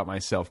bad about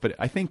myself. But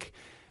I think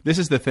this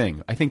is the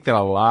thing. I think that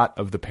a lot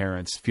of the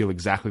parents feel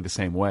exactly the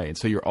same way. And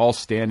so you're all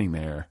standing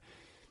there,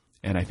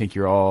 and I think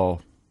you're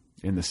all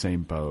in the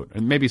same boat.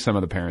 And maybe some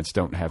of the parents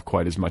don't have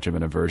quite as much of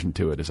an aversion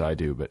to it as I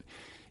do, but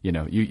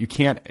you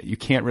can't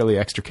really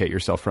extricate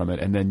yourself from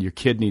it. And then your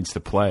kid needs to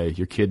play.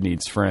 Your kid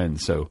needs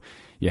friends. So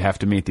you have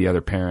to meet the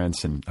other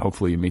parents, and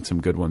hopefully you meet some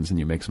good ones and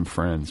you make some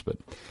friends. But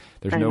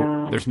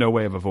there's no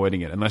way of avoiding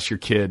it unless your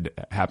kid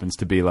happens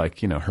to be like,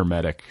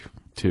 hermetic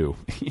too.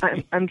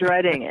 I'm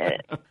dreading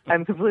it.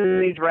 I'm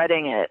completely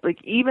dreading it.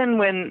 Like, even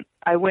when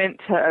I went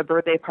to a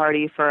birthday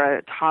party for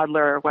a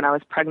toddler when I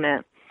was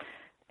pregnant,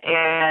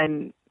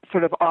 and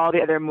sort of all the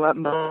other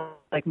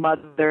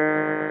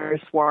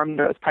mothers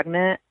swarmed. I was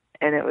pregnant,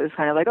 and it was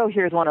kind of like, oh,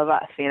 here's one of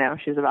us.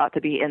 She's about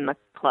to be in the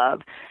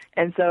club.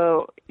 And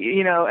so,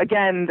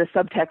 again, the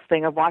subtext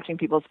thing of watching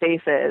people's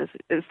faces,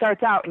 it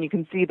starts out and you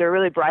can see they're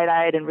really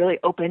bright-eyed and really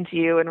open to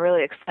you and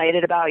really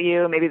excited about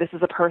you. Maybe this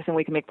is a person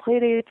we can make play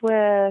dates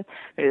with.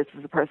 Maybe this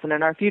is a person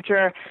in our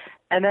future.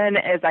 And then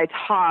as I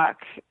talk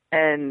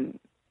and,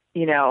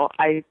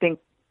 I think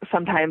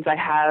sometimes I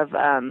have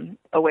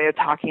a way of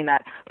talking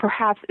that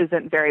perhaps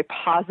isn't very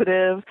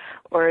positive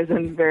or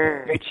isn't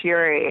very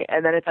cheery.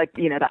 And then it's like,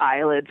 the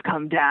eyelids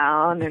come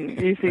down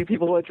and you see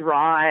people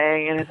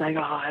withdrawing and it's like,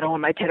 oh, I don't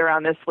want my kid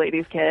around this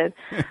lady's kid.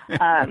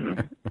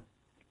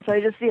 So I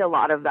just see a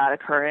lot of that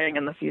occurring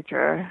in the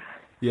future.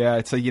 Yeah,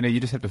 it's like, you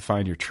just have to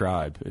find your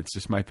tribe. It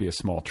just might be a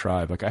small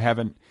tribe. Like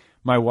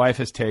my wife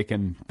has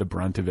taken the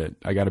brunt of it.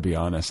 I got to be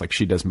honest. Like,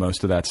 she does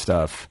most of that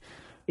stuff.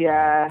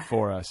 Yeah.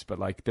 For us, but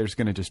like there's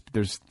gonna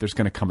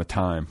come a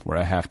time where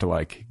I have to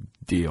like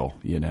deal,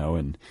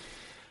 and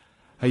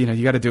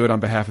you got to do it on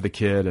behalf of the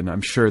kid, and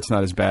I'm sure it's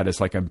not as bad as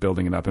like I'm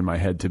building it up in my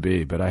head to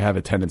be, but I have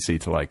a tendency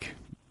to like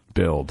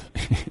build.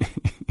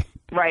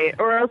 Right,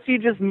 or else you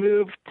just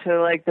move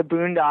to like the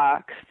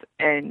boondocks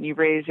and you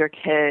raise your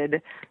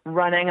kid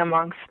running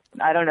amongst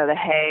the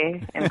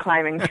hay and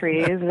climbing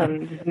trees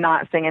and just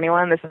not seeing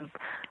anyone. This is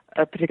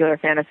a particular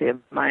fantasy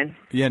of mine.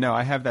 Yeah, no,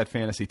 I have that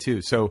fantasy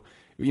too. So.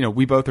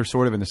 We both are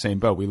sort of in the same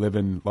boat. We live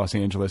in Los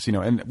Angeles,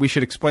 and we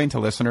should explain to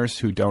listeners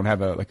who don't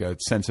have a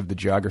sense of the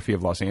geography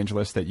of Los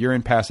Angeles that you're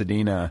in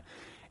Pasadena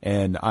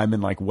and I'm in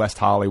like West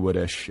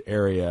Hollywood-ish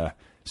area.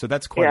 So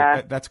that's quite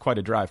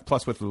a drive.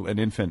 Plus with an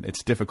infant,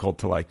 it's difficult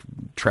to like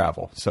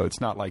travel. So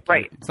it's not like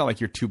it's not like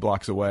you're 2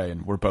 blocks away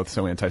and we're both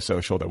so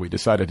antisocial that we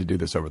decided to do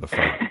this over the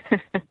phone.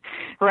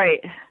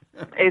 Right.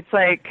 It's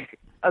like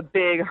a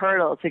big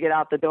hurdle to get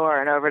out the door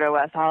and over to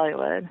West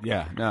Hollywood.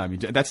 Yeah, no, I mean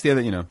that's the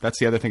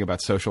other thing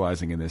about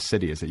socializing in this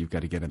city is that you've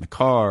got to get in the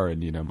car,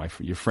 and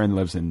your friend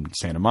lives in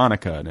Santa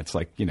Monica, and it's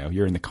like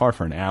you're in the car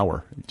for an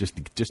hour just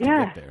to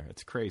get there.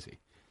 It's crazy.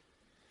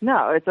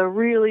 No, it's a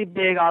really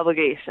big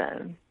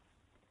obligation.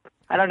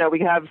 I don't know. We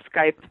could have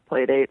Skype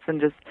play dates and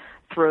just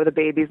throw the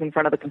babies in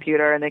front of the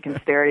computer and they can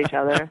stare at each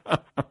other.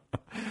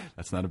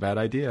 That's not a bad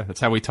idea. That's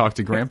how we talk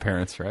to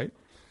grandparents, right?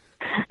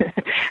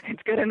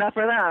 It's good enough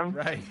for them.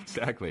 Right,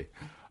 exactly.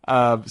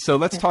 So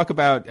let's talk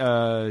about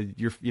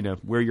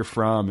where you're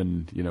from,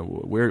 and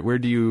where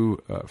do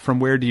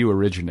you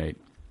originate?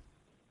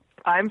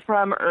 I'm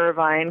from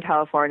Irvine,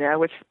 California,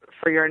 which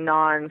for your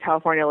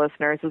non-California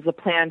listeners is a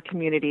planned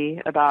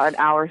community about an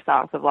hour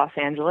south of Los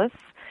Angeles.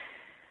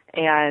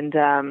 And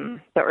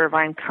the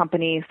Irvine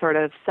company sort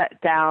of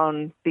set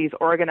down these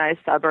organized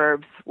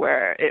suburbs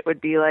where it would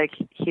be like,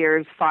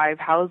 here's 5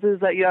 houses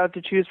that you have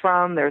to choose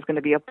from. There's going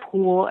to be a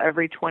pool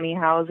every 20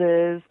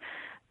 houses.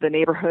 The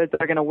neighborhoods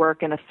are going to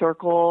work in a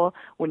circle.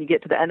 When you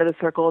get to the end of the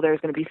circle, there's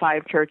going to be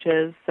 5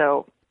 churches.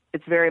 So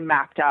it's very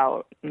mapped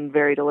out and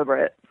very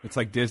deliberate. It's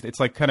like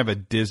It's like kind of a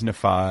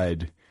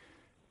Disneyfied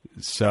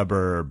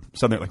suburb,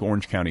 something like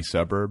Orange County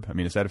suburb. I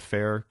mean, is that a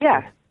fair?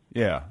 Yeah.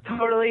 Yeah.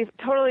 Totally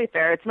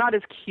fair. It's not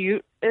as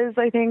cute as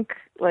I think.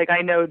 Like,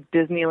 I know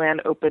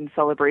Disneyland opened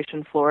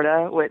Celebration,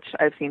 Florida, which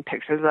I've seen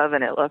pictures of,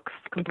 and it looks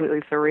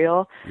completely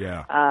surreal.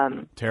 Yeah.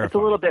 Terrifying. It's a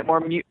little bit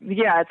more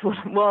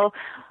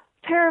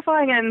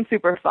terrifying and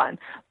super fun.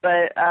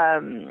 But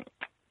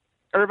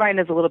Irvine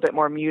is a little bit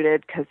more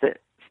muted because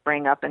it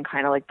sprang up in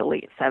kind of like the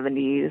late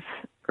 70s,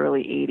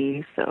 early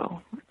 80s.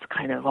 So it's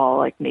kind of all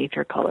like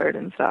nature colored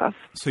and stuff.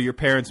 So your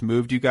parents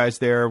moved you guys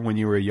there when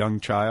you were a young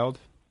child?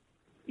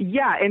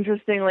 Yeah,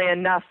 interestingly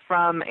enough,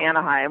 from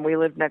Anaheim. We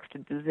lived next to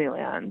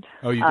Disneyland.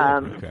 Oh, you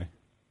did? Okay.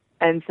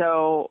 And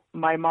so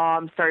my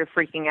mom started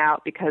freaking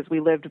out because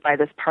we lived by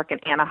this park in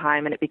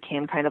Anaheim, and it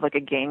became kind of like a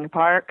gang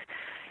park.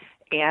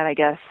 And I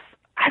guess,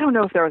 I don't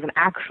know if there was an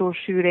actual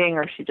shooting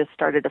or she just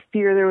started to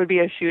fear there would be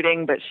a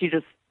shooting, but she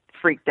just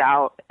freaked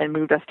out and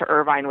moved us to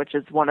Irvine, which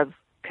is one of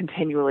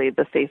continually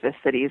the safest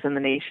cities in the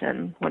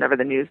nation whenever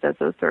the news does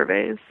those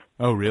surveys.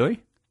 Oh,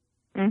 really?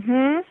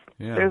 Mm-hmm.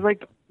 Yeah. There's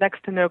like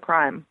next to no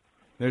crime.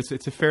 It's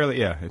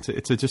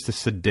just a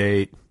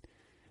sedate.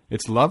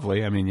 It's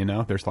lovely. I mean,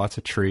 there's lots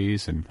of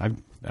trees, and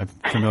I'm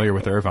familiar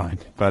with Irvine.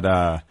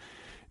 But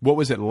what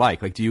was it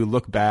like? Like, do you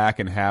look back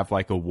and have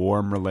like a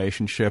warm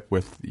relationship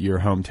with your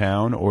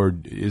hometown, or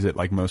is it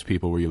like most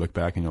people where you look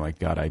back and you're like,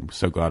 God, I'm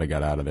so glad I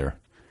got out of there?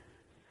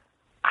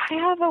 I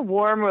have a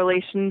warm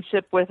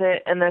relationship with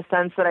it in the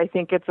sense that I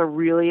think it's a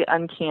really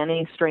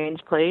uncanny,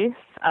 strange place.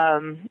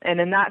 And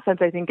in that sense,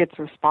 I think it's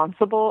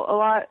responsible a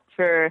lot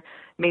for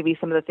maybe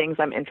some of the things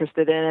I'm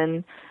interested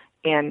in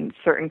and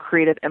certain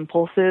creative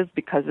impulses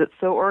because it's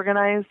so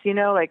organized, you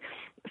know, like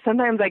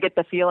sometimes I get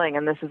the feeling,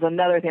 and this is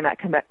another thing that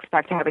connects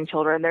back to having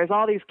children, there's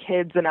all these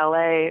kids in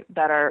LA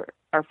that are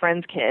our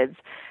friends' kids,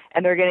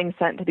 and they're getting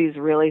sent to these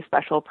really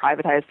special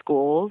privatized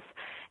schools.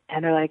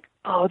 And they're like,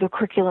 oh, the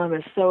curriculum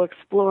is so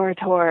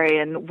exploratory,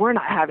 and we're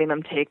not having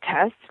them take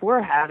tests.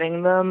 We're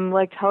having them,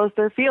 like, tell us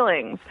their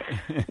feelings,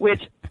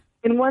 which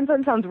in one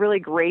sense sounds really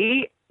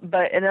great,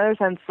 but in another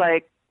sense,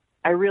 like,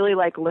 I really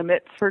like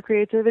limits for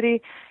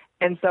creativity.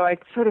 And so I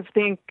sort of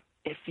think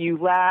if you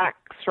lack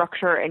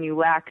structure and you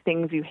lack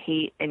things you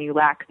hate and you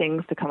lack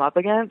things to come up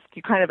against,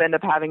 you kind of end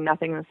up having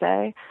nothing to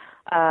say.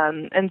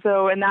 And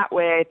so in that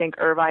way, I think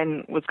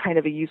Irvine was kind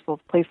of a useful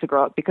place to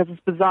grow up because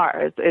it's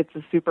bizarre. It's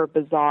a super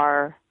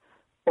bizarre,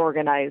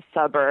 organized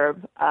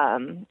suburb,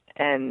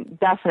 and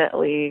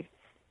definitely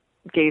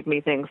gave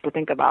me things to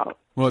think about.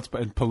 Well, it's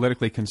a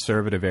politically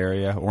conservative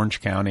area,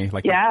 Orange County.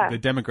 Like the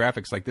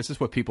demographics, like this is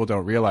what people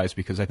don't realize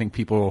because I think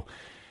people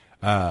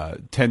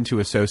tend to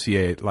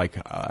associate like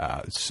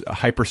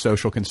hyper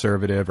social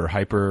conservative or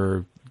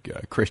hyper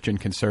Christian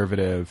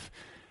conservative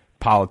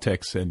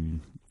politics and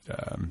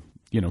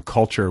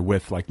culture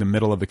with like the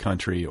middle of the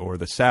country or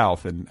the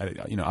South,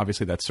 and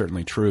obviously that's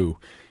certainly true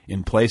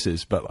in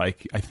places, but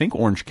like I think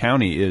Orange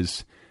County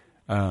is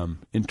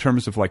in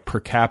terms of like per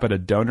capita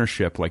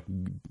donorship, like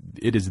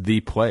it is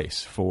the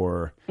place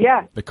for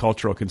the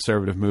cultural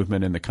conservative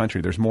movement in the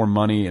country. There's more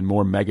money and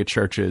more mega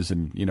churches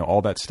and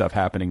all that stuff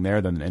happening there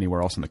than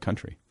anywhere else in the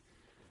country.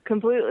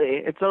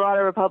 Completely. It's a lot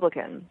of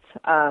Republicans.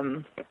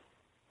 And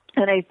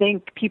I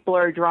think people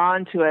are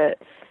drawn to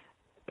it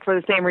for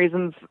the same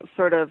reasons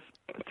sort of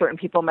certain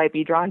people might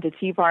be drawn to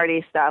Tea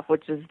Party stuff,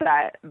 which is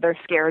that they're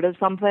scared of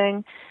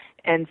something.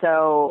 And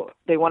so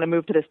they want to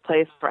move to this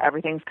place where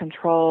everything's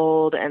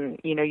controlled and,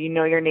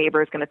 your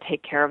neighbor is going to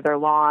take care of their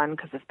lawn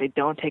because if they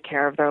don't take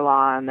care of their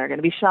lawn, they're going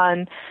to be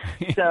shunned.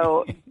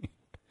 So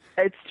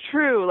it's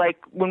true. Like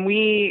when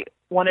we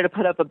wanted to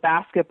put up a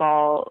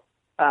basketball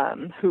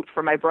hoop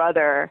for my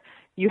brother,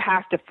 you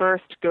have to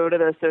first go to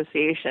the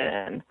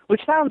association,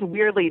 which sounds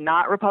weirdly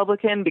not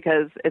Republican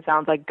because it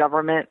sounds like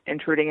government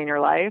intruding in your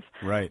life.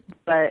 Right.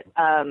 But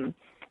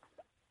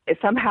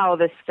somehow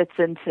this fits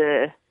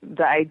into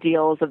the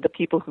ideals of the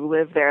people who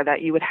live there,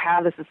 that you would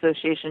have this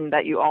association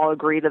that you all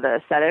agree to the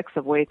aesthetics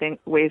of ways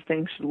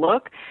things should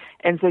look.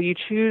 And so you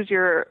choose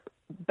your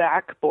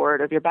backboard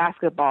of your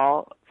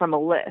basketball from a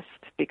list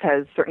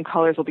because certain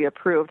colors will be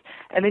approved.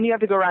 And then you have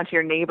to go around to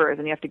your neighbors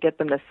and you have to get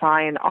them to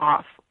sign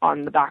off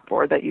on the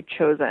backboard that you've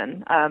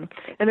chosen. And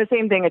the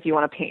same thing if you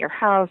want to paint your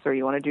house or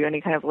you want to do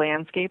any kind of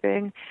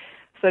landscaping.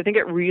 So I think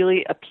it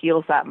really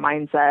appeals that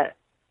mindset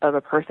of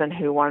a person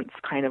who wants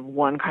kind of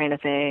one kind of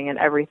thing and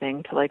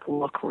everything to like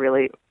look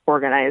really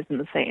organized and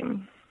the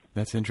same.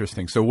 That's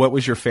interesting. So what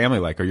was your family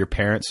like? Are your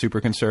parents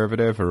super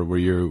conservative or were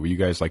you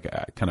guys like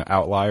kind of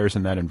outliers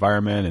in that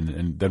environment?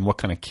 And then what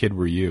kind of kid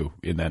were you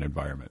in that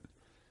environment?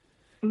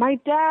 My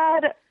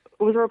dad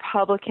was a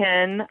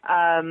Republican,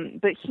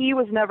 but he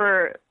was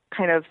never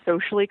kind of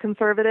socially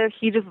conservative.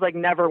 He just like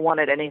never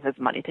wanted any of his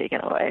money taken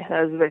away.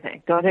 That was the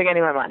thing. Don't take any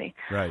of my money.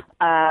 Right.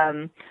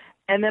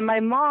 And then my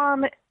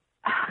mom,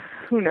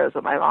 who knows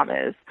what my mom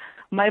is?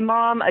 My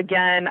mom,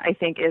 again, I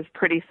think is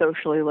pretty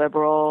socially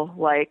liberal,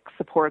 like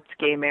supports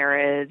gay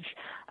marriage,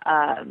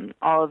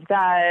 all of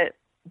that.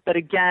 But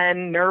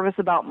again, nervous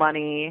about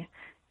money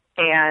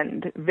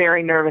and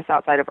very nervous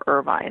outside of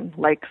Irvine,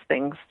 likes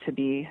things to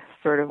be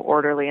sort of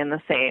orderly and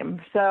the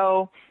same.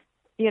 So,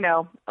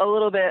 a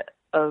little bit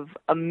of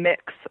a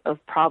mix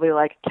of probably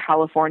like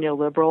California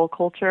liberal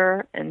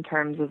culture in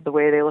terms of the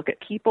way they look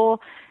at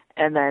people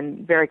and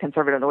then very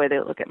conservative in the way they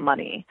look at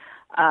money.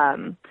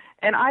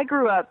 And I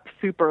grew up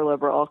super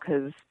liberal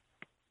because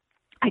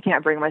I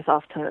can't bring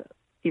myself to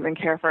even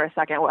care for a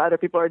second what other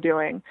people are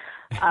doing.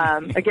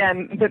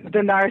 Again, the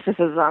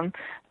narcissism.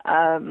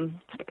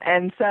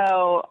 And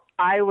so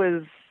I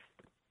was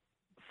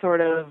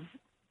sort of,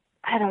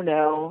 I don't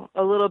know,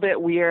 a little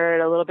bit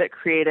weird, a little bit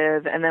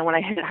creative. And then when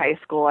I hit high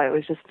school, I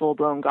was just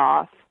full-blown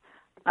goth.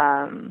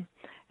 And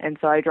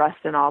so I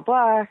dressed in all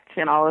black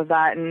and all of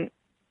that. And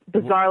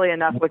bizarrely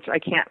enough, which I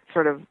can't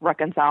sort of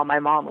reconcile, my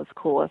mom was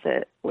cool with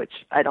it, which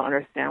I don't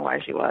understand why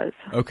she was.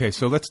 Okay,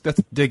 so let's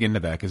dig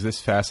into that because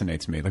this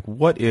fascinates me. Like,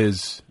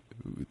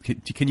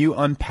 can you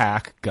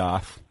unpack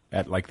goth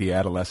at like the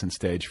adolescent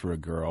stage for a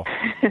girl?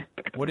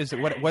 What is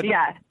it? What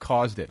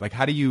caused it? Like,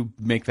 how do you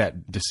make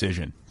that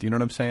decision? Do you know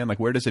what I'm saying? Like,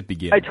 where does it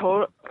begin?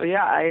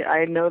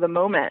 I know the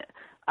moment.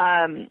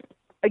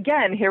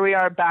 Again, here we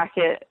are back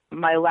at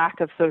my lack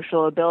of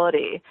social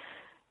ability.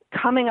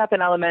 Coming up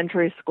in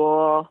elementary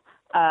school,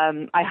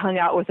 I hung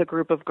out with a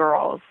group of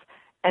girls.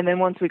 And then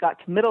once we got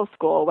to middle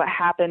school, what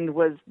happened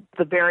was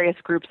the various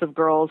groups of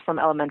girls from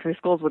elementary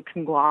schools would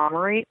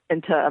conglomerate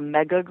into a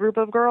mega group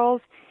of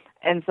girls.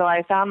 And so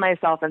I found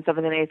myself in 7th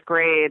and 8th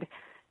grade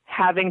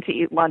having to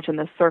eat lunch in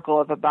this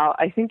circle of about,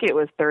 I think it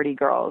was 30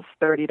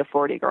 to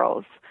 40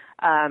 girls.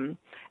 And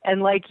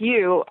like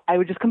you, I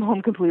would just come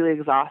home completely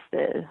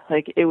exhausted.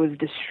 Like, it was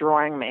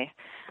destroying me.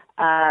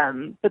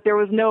 But there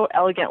was no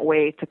elegant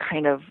way to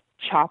kind of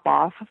chop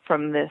off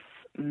from this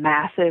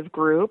massive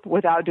group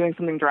without doing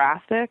something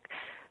drastic.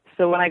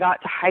 So when I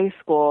got to high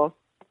school,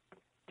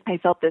 I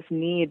felt this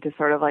need to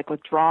sort of like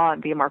withdraw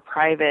and be more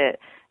private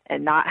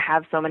and not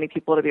have so many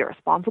people to be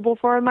responsible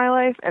for in my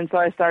life. And so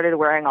I started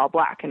wearing all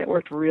black, and it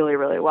worked really,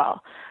 really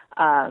well.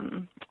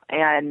 And,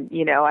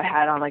 you know, I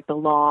had on like the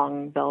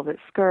long velvet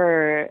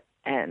skirt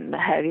and the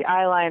heavy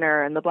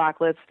eyeliner and the black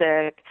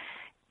lipstick,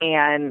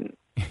 and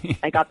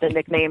I got the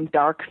nickname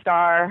Dark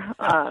Star.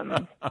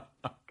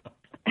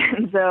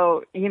 And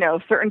so, you know,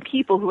 certain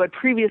people who had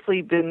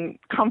previously been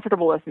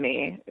comfortable with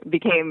me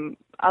became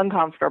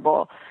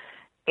uncomfortable.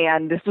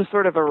 And this was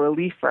sort of a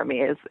relief for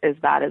me, as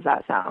bad as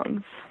that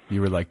sounds.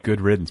 You were like,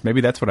 good riddance.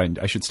 Maybe that's what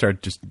I should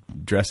start just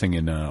dressing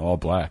in all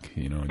black,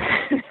 you know.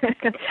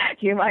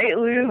 You might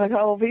lose a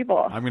couple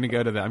people. I'm going to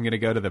go to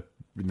the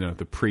you know,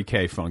 the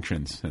pre-K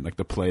functions and like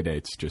the play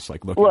dates, just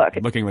like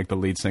looking like the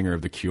lead singer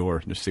of The Cure,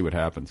 and just see what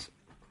happens.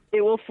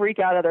 It will freak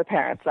out other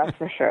parents, that's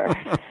for sure.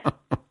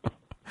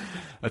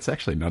 That's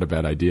actually not a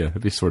bad idea.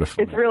 It'd be sort of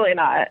fun. It's really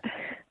not.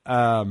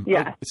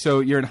 Yeah. So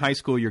you're in high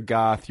school, you're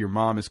goth, your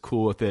mom is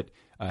cool with it.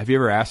 Have you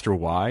ever asked her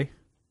why?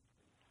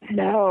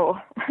 No.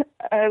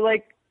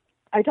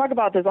 I talk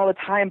about this all the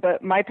time,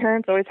 but my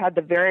parents always had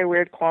the very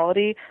weird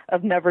quality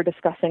of never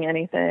discussing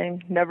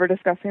anything, never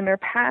discussing their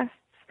pasts,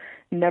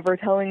 never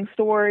telling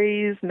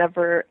stories,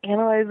 never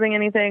analyzing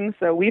anything.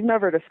 So we've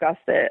never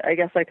discussed it. I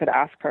guess I could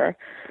ask her.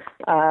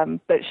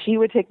 But she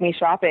would take me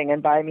shopping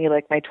and buy me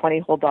like my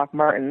 20-hole Doc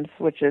Martens,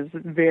 which is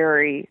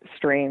very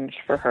strange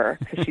for her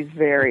because she's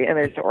very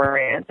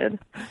image-oriented.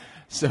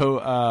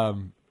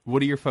 So what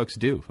do your folks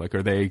do? Like,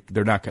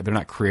 they're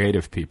not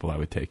creative people, I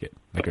would take it.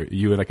 Like, are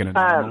you like an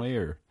anomaly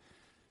or?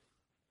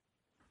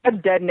 I'm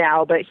dead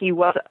now, but he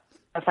was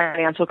a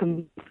financial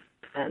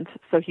consultant,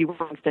 so he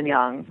worked in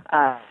Young.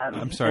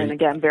 I'm sorry. And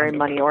again, very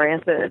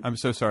money-oriented. I'm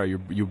so sorry.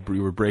 You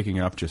were breaking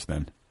up just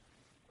then.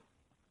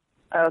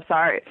 Oh,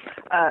 sorry.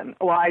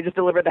 Well, I just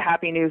delivered the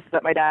happy news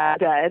that my dad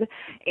died,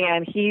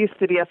 and he used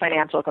to be a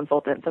financial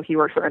consultant, so he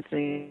worked for Ernst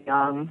 &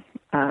 Young.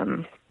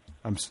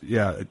 I'm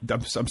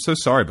so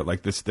sorry, but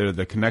like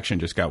the connection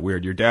just got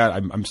weird. Your dad,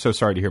 I'm so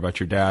sorry to hear about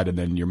your dad, and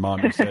then your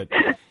mom, you said,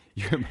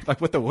 like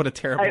what a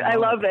terrible. I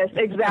love this.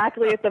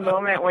 Exactly at the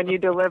moment when you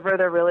deliver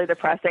the really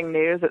depressing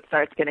news, it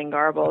starts getting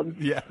garbled.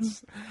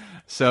 Yes.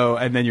 So,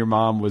 and then your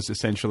mom was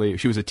essentially,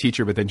 she was a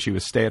teacher, but then she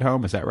was stay at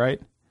home. Is that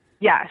right?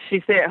 Yeah,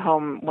 she stayed at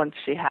home once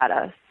she had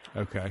us.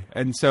 Okay.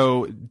 And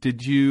so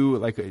did you,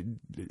 like,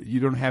 you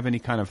don't have any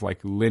kind of like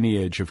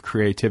lineage of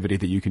creativity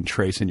that you can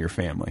trace in your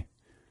family?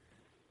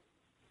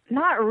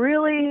 Not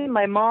really.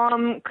 My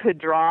mom could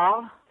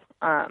draw.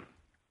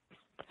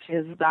 She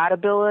has that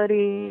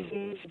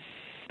ability.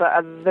 But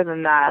other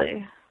than that...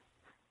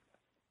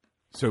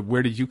 So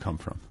where did you come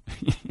from?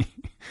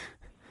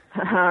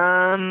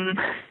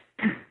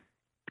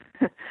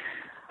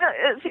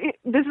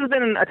 This has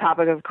been a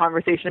topic of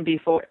conversation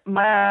before.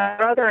 My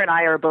brother and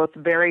I are both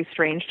very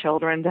strange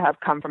children to have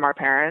come from our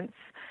parents.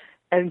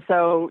 And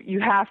so you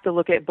have to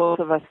look at both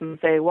of us and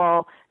say,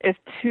 well, if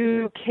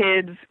two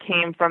kids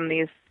came from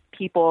these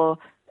people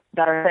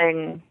that are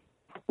saying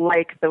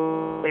like the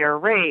way they are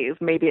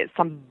raised, maybe it's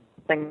something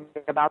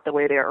about the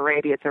way they are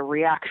raised. Maybe it's a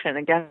reaction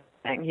against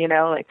things, you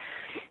know, like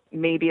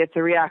maybe it's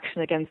a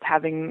reaction against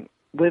having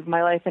lived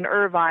my life in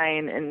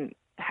Irvine and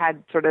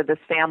had sort of this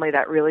family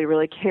that really,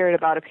 really cared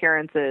about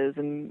appearances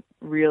and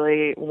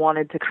really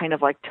wanted to kind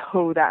of like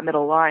toe that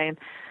middle line.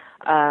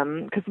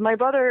 Because my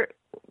brother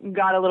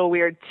got a little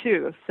weird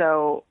too.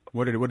 So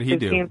what did he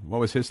do? What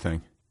was his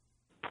thing?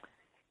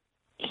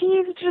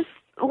 He's just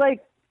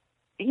like,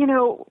 you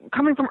know,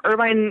 coming from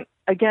Irvine,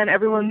 again,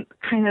 everyone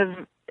kind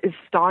of is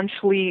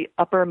staunchly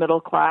upper middle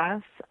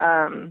class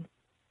and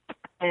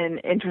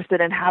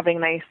interested in having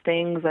nice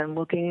things and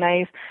looking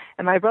nice.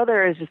 And my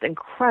brother is just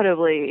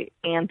incredibly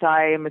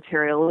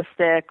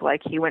anti-materialistic.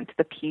 Like, he went to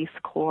the Peace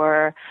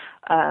Corps.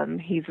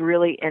 He's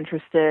really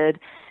interested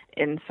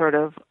in sort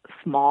of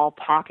small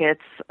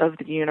pockets of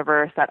the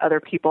universe that other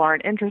people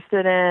aren't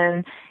interested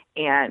in.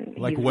 And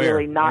like he's where?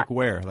 really not. Like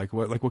where?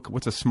 Like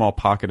what's a small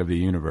pocket of the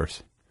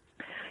universe?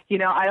 You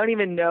know, I don't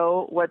even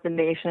know what the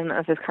nation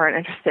of his current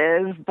interest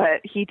is,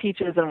 but he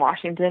teaches in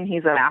Washington.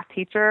 He's a math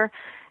teacher.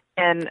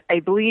 And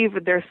I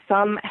believe there's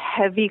some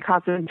heavy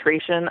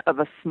concentration of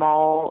a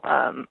small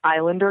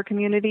islander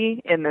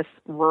community in this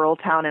rural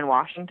town in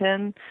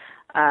Washington.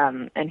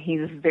 And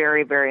he's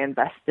very, very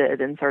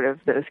invested in sort of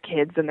those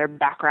kids and their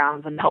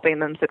backgrounds and helping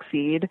them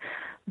succeed.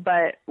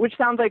 But which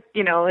sounds like,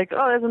 you know, like,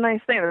 oh, that's a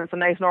nice thing. That's a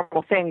nice,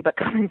 normal thing. But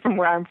coming from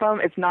where I'm from,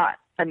 it's not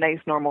a nice,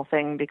 normal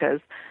thing because,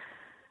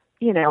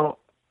 you know,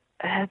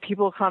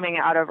 people coming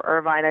out of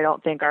Irvine, I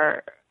don't think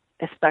are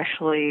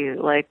especially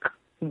like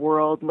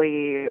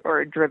worldly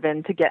or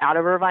driven to get out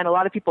of Irvine. A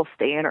lot of people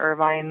stay in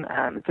Irvine.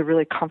 It's a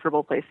really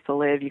comfortable place to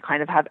live. You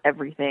kind of have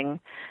everything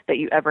that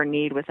you ever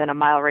need within a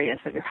mile radius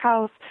of your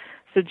house.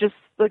 So just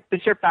like the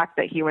sheer fact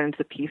that he went into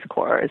the Peace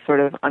Corps is sort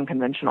of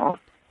unconventional.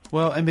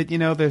 Well, I mean,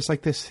 there's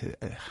like this,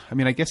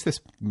 I guess this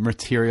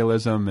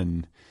materialism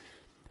and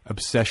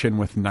obsession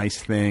with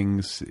nice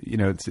things,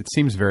 it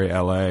seems very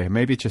LA.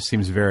 Maybe it just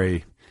seems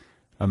very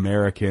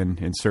American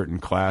in certain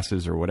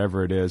classes or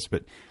whatever it is.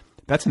 But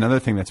that's another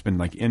thing that's been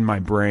like in my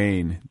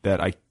brain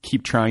that I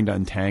keep trying to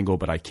untangle,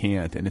 but I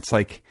can't. And it's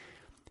like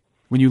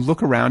when you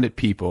look around at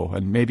people,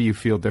 and maybe you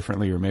feel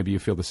differently or maybe you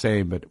feel the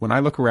same, but when I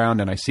look around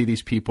and I see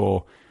these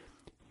people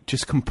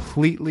just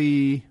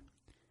completely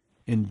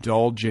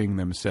indulging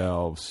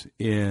themselves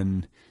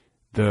in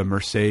the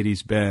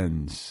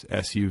Mercedes-Benz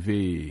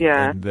SUV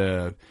and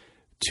the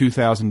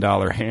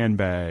 $2,000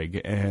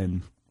 handbag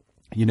and,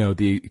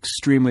 the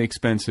extremely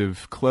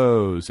expensive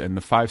clothes and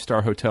the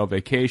 5-star hotel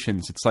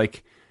vacations. It's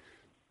like,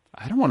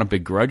 I don't want to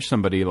begrudge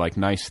somebody like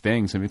nice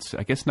things. I mean,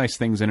 I guess nice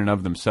things in and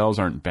of themselves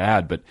aren't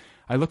bad, but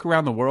I look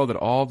around the world at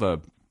all the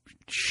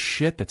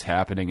shit that's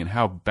happening and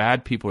how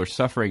bad people are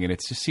suffering, and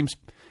it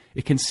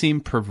can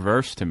seem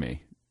perverse to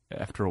me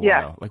after a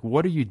while. Like,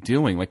 what are you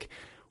doing? Like,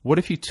 what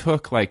if you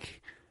took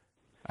like,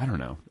 I don't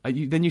know.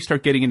 Then you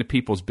start getting into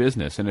people's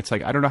business, and it's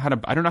like I don't know how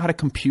to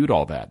compute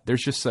all that.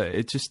 There's just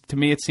to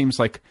me it seems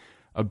like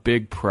a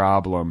big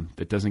problem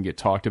that doesn't get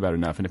talked about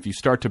enough. And if you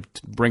start to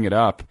bring it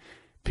up,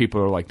 people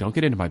are like, "Don't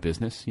get into my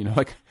business."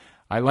 Like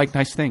I like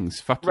nice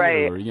things. Fuck you.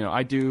 Or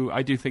I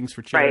do things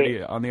for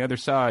charity on the other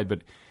side.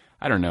 But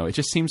I don't know. It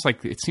just seems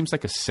like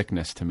a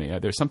sickness to me.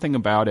 There's something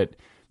about it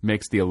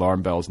makes the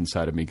alarm bells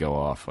inside of me go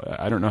off.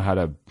 I don't know how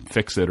to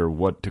fix it or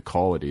what to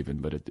call it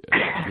even, but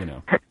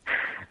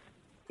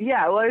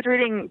Yeah, well, I was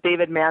reading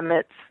David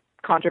Mamet's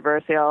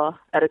controversial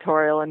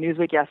editorial in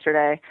Newsweek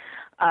yesterday,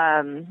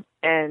 and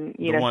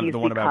the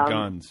one about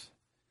guns.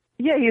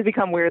 Yeah, he's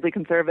become weirdly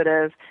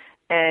conservative,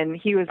 and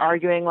he was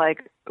arguing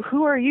like,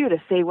 who are you to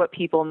say what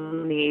people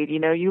need?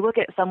 You look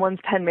at someone's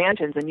 10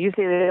 mansions and you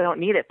say they don't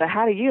need it, but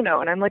how do you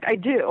know? And I'm like, I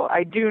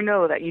do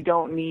know that you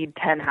don't need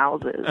 10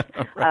 houses.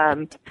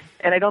 Right.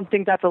 And I don't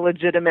think that's a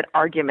legitimate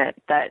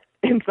argument that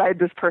inside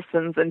this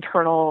person's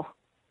internal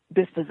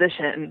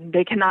disposition,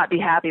 they cannot be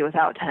happy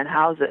without 10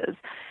 houses.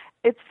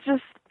 It's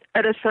just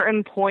at a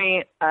certain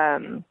point,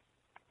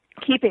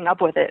 keeping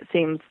up with it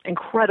seems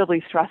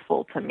incredibly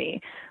stressful to me.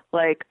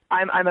 Like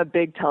I'm a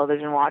big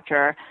television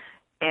watcher,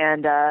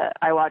 and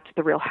I watched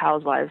the Real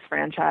Housewives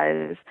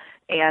franchise.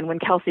 And when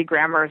Kelsey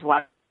Grammer's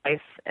wife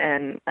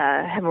and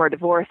him were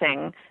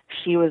divorcing,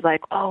 she was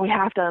like, "Oh, we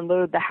have to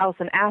unload the house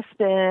in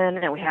Aspen,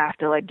 and we have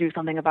to like do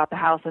something about the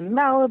house in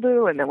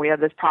Malibu, and then we have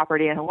this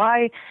property in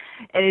Hawaii."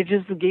 And it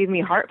just gave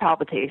me heart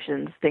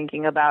palpitations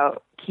thinking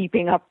about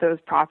keeping up those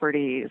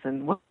properties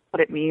and what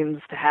it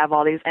means to have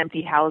all these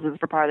empty houses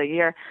for part of the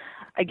year.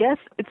 I guess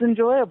it's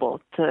enjoyable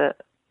to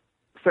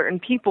certain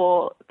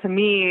people. To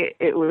me,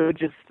 it would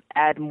just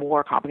add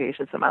more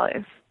complications to my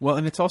life. Well,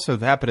 and it's also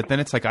that, but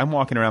then it's like I'm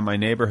walking around my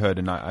neighborhood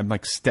and I'm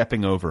like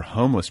stepping over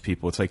homeless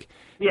people. It's like,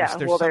 there's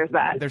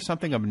that. There's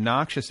something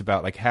obnoxious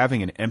about like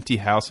having an empty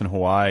house in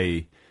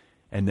Hawaii,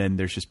 and then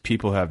there's just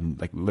people having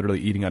like literally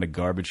eating out of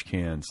garbage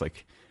cans.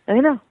 Like, I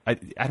know. I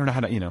don't know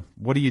how to,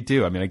 what do you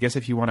do? I mean, I guess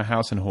if you want a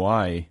house in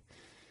Hawaii,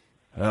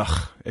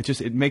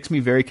 it makes me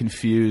very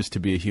confused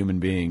to be a human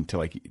being to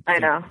like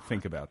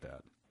think about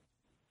that.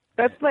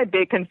 That's my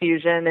big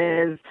confusion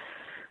is,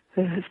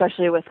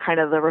 especially with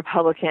kind of the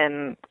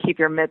Republican keep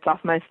your mitts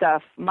off my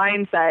stuff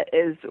mindset,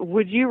 is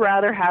would you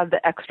rather have the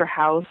extra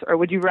house or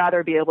would you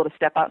rather be able to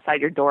step outside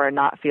your door and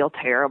not feel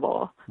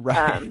terrible?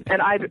 Right.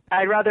 And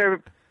I'd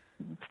rather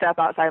step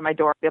outside my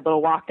door, be able to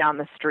walk down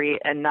the street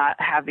and not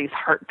have these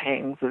heart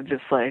pangs of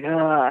just like,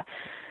 ugh.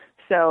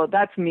 So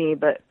that's me,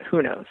 but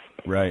who knows?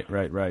 Right.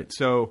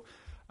 So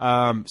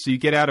you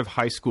get out of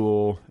high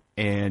school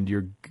and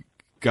you're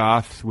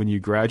goth when you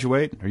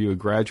graduate. Are you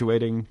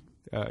graduating?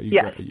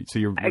 Yes.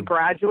 I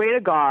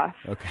graduated goth.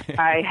 Okay.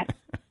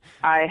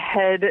 I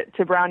head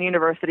to Brown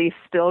University,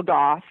 still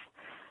goth.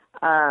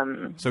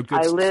 So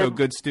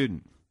good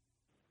student.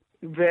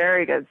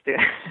 Very good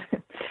student.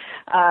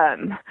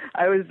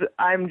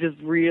 I'm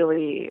just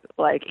really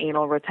like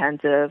anal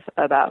retentive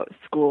about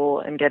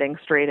school and getting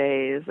straight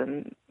A's,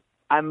 and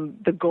I'm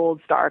the gold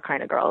star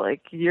kind of girl.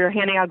 Like, you're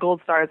handing out gold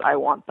stars, I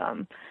want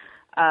them.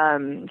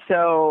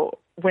 So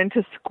went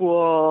to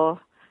school.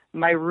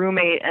 My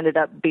roommate ended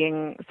up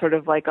being sort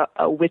of like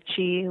a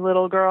witchy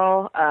little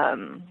girl,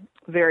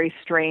 very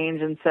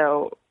strange. And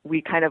so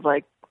we kind of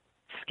like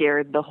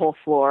scared the whole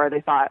floor.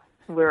 They thought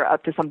we were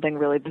up to something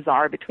really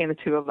bizarre between the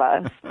two of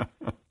us.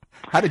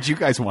 How did you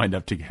guys wind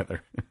up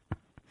together?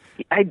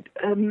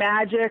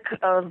 Magic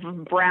of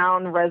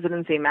Brown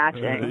residency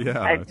matching.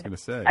 I was going to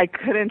say. I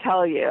couldn't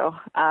tell you.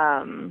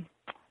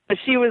 But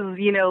she was,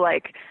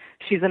 like,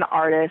 she's an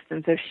artist,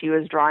 and so she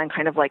was drawing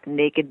kind of like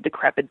naked,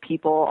 decrepit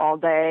people all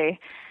day.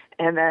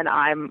 And then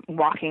I'm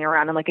walking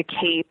around in like a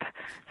cape.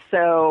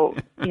 So,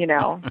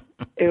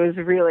 it was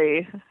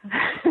really,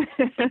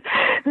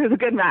 it was a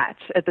good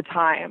match at the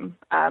time.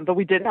 But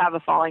we did have a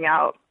falling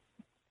out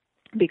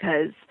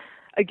because,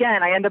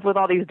 again, I end up with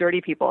all these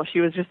dirty people. She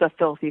was just a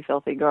filthy,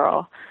 filthy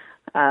girl.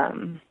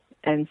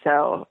 And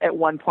so at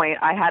one point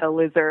I had a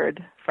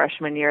lizard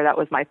freshman year that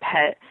was my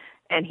pet,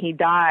 and he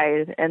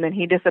died, and then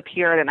he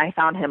disappeared, and I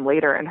found him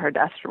later in her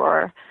desk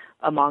drawer,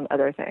 among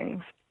other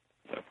things.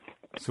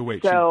 So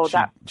wait, so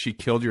she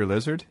killed your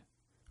lizard?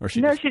 Or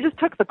she just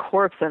took the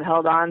corpse and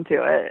held on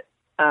to it.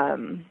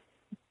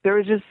 There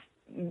was just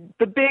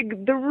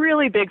the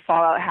really big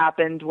fallout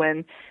happened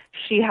when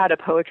she had a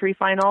poetry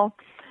final,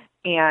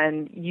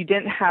 and you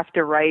didn't have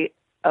to write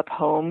a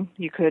poem.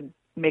 You could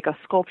make a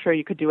sculpture.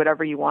 You could do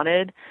whatever you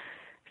wanted.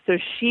 So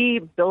she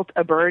built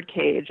a bird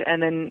cage,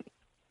 and then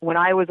when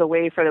I was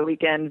away for the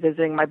weekend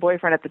visiting my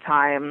boyfriend at the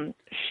time,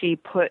 she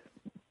put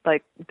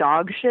like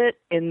dog shit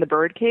in the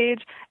bird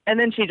cage, and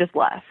then she just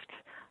left,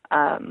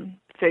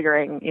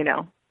 figuring,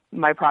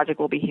 my project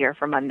will be here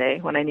for Monday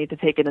when I need to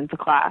take it into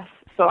class.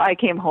 So I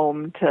came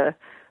home to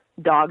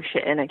dog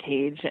shit in a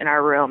cage in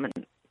our room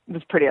and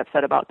was pretty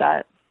upset about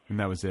that.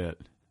 And that was it?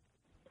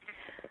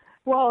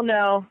 Well,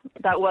 no,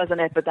 that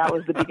wasn't it, but that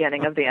was the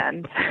beginning of the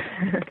end.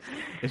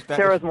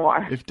 There was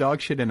more. If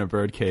dog shit in a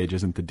bird cage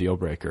isn't the deal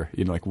breaker,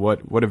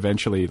 what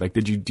eventually, like,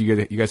 you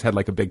guys had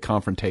like a big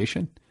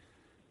confrontation?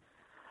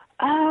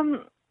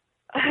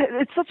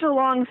 It's such a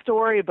long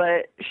story,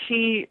 but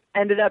she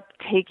ended up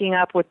taking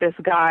up with this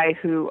guy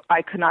who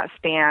I could not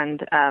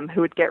stand, who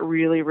would get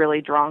really,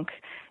 really drunk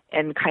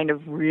and kind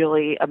of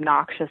really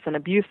obnoxious and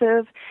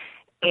abusive.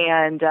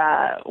 And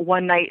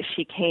one night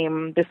she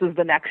came, this was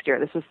the next year,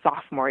 this was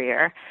sophomore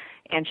year,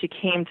 and she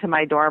came to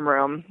my dorm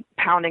room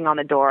pounding on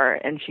the door,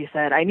 and she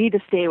said, "I need to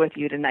stay with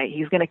you tonight.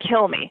 He's going to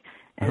kill me."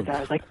 And so I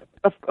was like,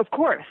 of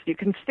course, you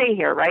can stay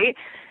here, right?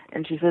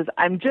 And she says,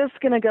 "I'm just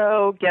going to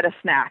go get a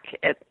snack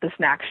at the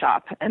snack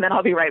shop, and then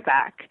I'll be right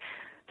back."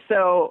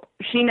 So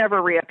she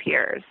never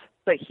reappears,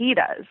 but he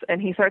does.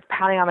 And he starts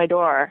pounding on my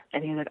door,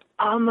 and he's like,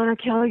 "I'm going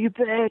to kill you,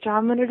 bitch.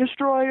 I'm going to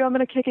destroy you. I'm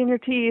going to kick in your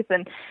teeth."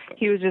 And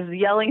he was just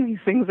yelling these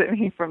things at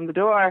me from the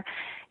door,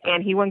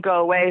 and he wouldn't go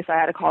away, so I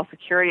had to call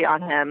security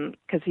on him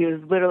because he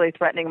was literally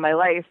threatening my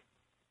life.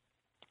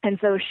 And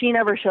so she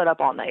never showed up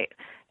all night,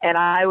 and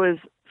I was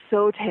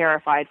so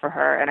terrified for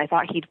her, and I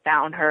thought he'd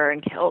found her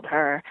and killed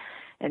her,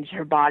 and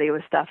her body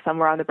was stuffed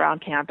somewhere on the Brown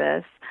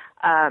campus.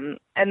 And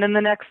then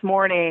the next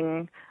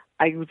morning,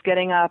 I was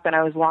getting up and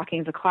I was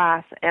walking to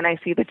class, and I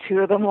see the two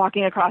of them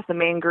walking across the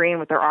main green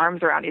with their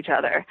arms around each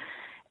other.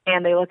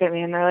 And they look at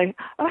me and they're like,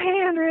 "Oh,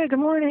 hey, Andrea, good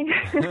morning."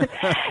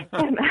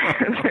 And I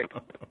was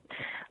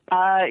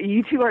like,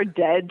 "You two are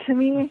dead to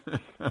me."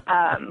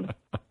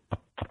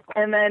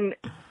 And then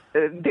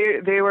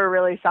they were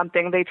really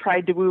something. They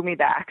tried to woo me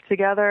back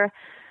together.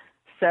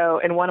 So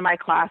in one of my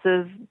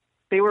classes,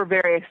 they were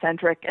very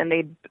eccentric, and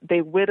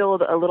they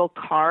whittled a little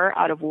car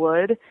out of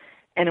wood.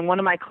 And in one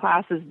of my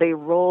classes, they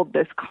rolled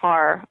this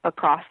car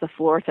across the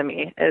floor to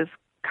me as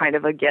kind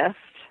of a gift.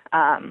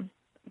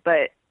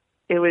 But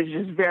it was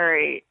just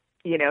very,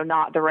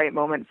 not the right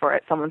moment for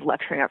it. Someone's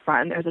lecturing up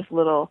front. There's this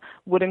little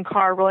wooden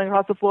car rolling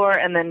across the floor.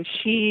 And then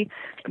she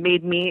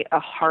made me a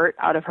heart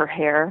out of her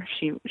hair.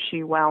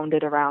 She wound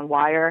it around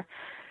wire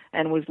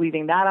and was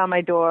leaving that on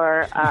my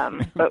door.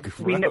 But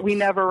we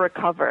never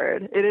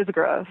recovered. It is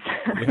gross.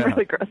 Yeah. I'm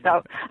really grossed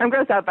out. I'm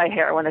grossed out by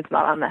hair when it's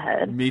not on the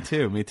head. Me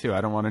too.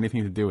 I don't want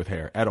anything to do with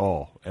hair at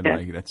all. And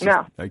that's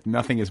just, like,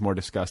 nothing is more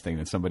disgusting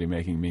than somebody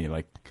making me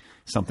like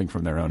something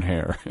from their own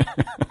hair.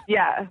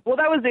 Yeah. Well,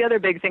 that was the other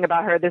big thing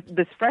about her.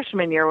 This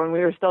freshman year, when we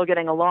were still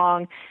getting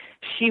along,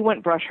 she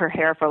wouldn't brush her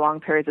hair for long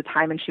periods of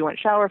time, and she wouldn't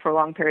shower for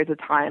long periods of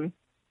time.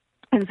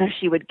 And so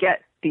she would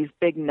get these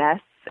big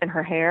nests in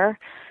her hair.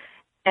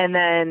 And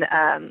then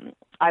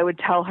I would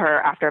tell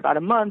her after about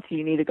a month,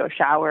 "You need to go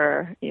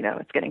shower.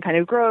 It's getting kind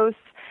of gross."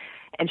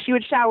 And she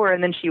would shower,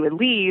 and then she would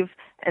leave,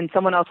 and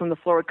someone else from the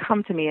floor would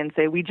come to me and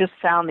say, "We just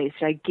found these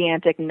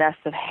gigantic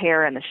nests of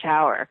hair in the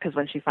shower," because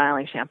when she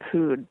finally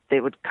shampooed, they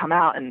would come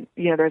out, and,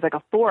 there's like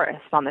a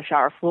forest on the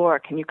shower floor.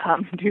 "Can you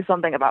come do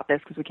something about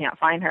this, because we can't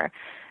find her?"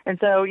 And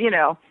so,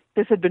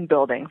 this had been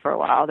building for a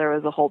while. There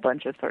was a whole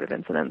bunch of sort of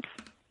incidents.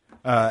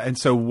 And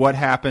so what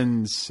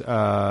happens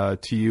to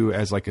you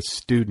as like a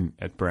student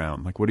at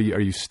Brown? Like, are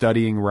you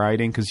studying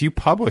writing? Because you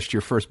published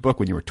your first book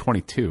when you were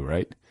 22,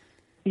 right?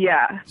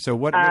 Yeah. So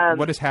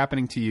what is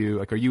happening to you?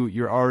 Like,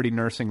 you're already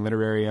nursing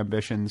literary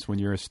ambitions when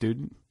you're a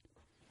student?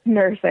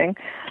 Nursing.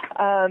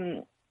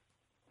 Kind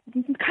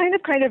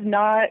of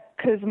not,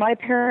 because my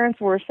parents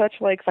were such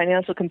like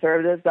financial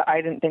conservatives that I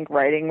didn't think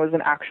writing was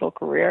an actual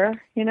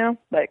career,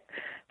 like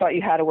thought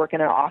you had to work in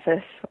an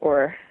office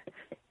or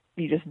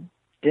you just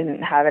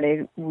didn't have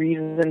any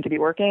reason to be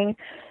working.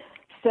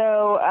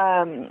 So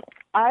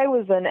I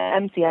was an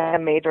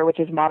MCM major, which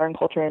is modern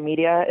culture and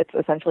media. It's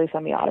essentially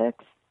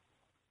semiotics.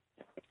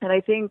 And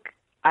I think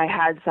I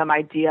had some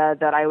idea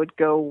that I would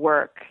go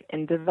work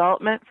in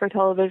development for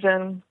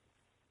television,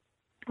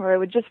 or I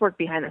would just work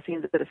behind the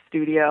scenes at a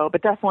studio,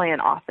 but definitely an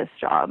office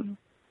job.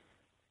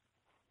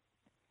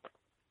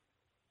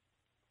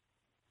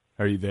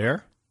 Are you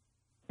there?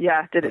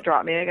 Yeah, did it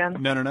drop me again?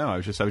 No. I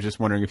was just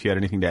wondering if you had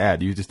anything to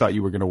add. You just thought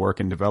you were going to work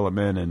in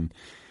development and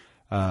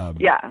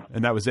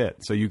and that was it.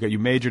 So you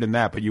majored in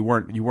that, but you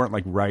weren't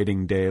like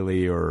writing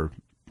daily or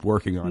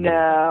working on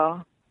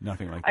it.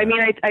 Nothing like that. I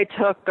mean, I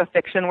took a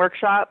fiction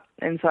workshop,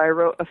 and so I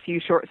wrote a few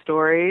short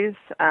stories,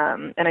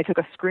 and I took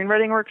a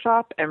screenwriting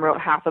workshop and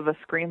wrote half of a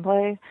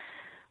screenplay,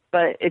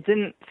 but it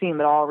didn't seem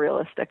at all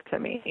realistic to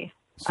me.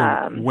 So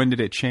when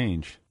did it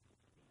change?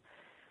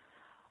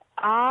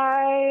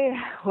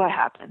 What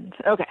happened?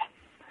 Okay.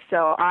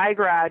 So I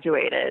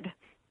graduated,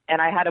 and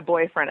I had a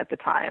boyfriend at the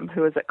time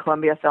who was at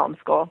Columbia Film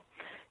School,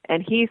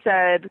 and he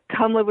said,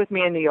 come live with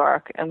me in New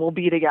York, and we'll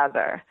be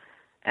together.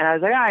 And I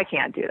was like, I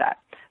can't do that.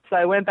 So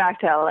I went back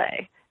to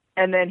L.A.,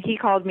 and then he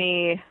called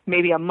me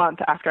maybe a month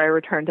after I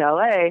returned to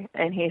L.A.,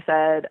 and he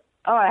said,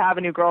 oh, I have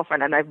a new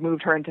girlfriend, and I've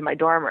moved her into my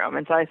dorm room.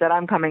 And so I said,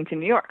 I'm coming to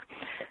New York.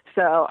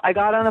 So I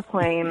got on a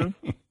plane,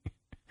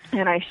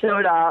 and I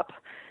showed up,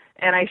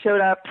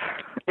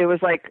 it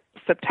was like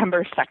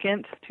September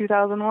 2nd,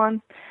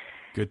 2001.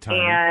 Good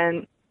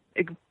timing.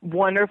 And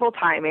wonderful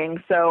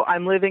timing. So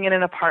I'm living in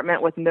an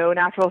apartment with no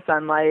natural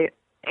sunlight,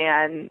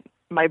 and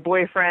my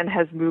boyfriend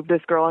has moved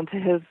this girl into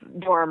his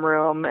dorm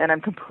room, and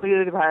I'm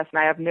completely depressed,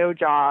 and I have no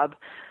job.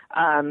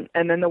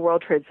 And then the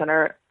World Trade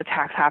Center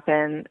attacks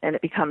happen, and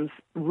it becomes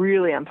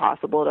really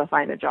impossible to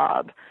find a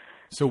job.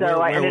 So where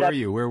were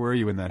you? Where were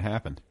you when that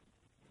happened?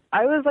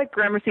 I was like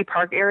Gramercy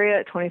Park area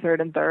at 23rd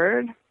and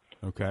 3rd.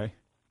 Okay.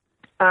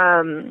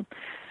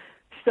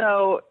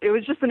 So it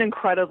was just an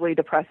incredibly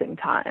depressing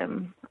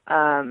time.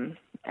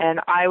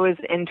 And I was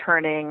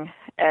interning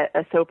at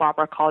a soap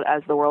opera called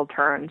As the World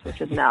Turns, which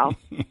has now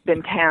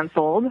been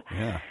canceled.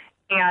 Yeah.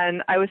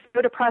 And I was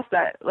so depressed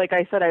that, like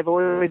I said, I've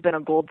always been a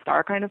gold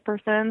star kind of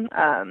person.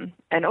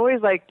 And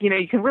always like,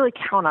 you can really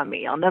count on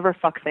me. I'll never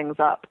fuck things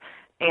up.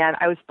 And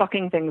I was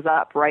fucking things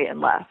up right and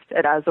left.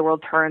 And As the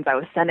World Turns, I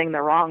was sending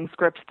the wrong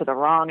scripts to the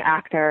wrong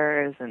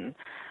actors, and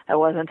I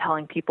wasn't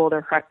telling people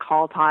their correct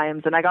call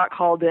times. And I got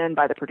called in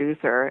by the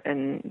producer,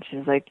 and she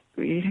was like,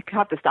 you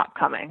have to stop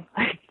coming.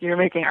 Like, you're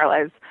making our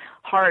lives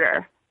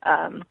harder.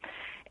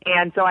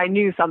 And so I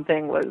knew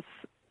something was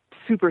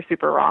super,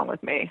 super wrong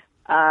with me.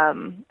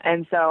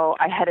 And so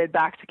I headed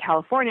back to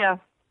California.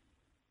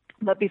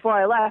 But before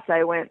I left,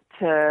 I went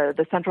to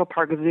the Central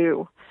Park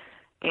Zoo,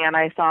 and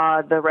I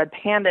saw the red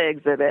panda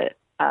exhibit.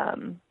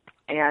 And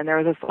there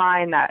was a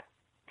sign that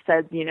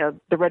said,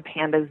 the red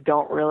pandas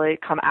don't really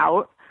come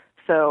out.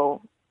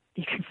 So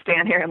you can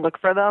stand here and look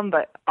for them,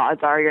 but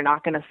odds are you're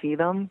not going to see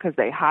them because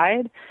they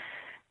hide.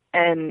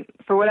 And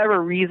for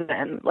whatever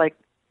reason, like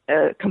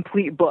a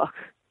complete book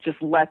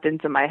just leapt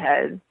into my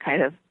head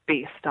kind of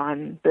based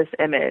on this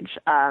image.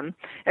 And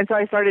so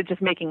I started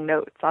just making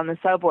notes on the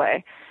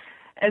subway.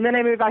 And then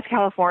I moved back to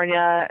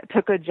California,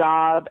 took a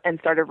job, and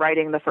started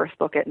writing the first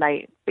book at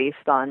night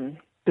based on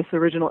this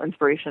original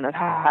inspiration of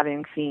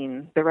having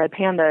seen the red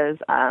pandas.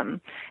 And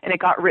it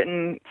got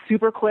written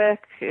super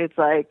quick. It's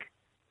like,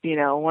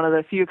 one of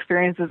the few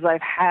experiences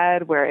I've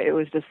had where it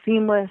was just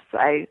seamless.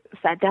 I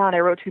sat down, I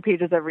wrote 2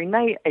 pages every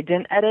night. I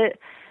didn't edit.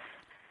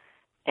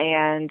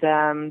 And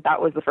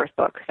that was the first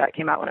book that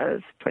came out when I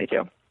was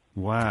 22.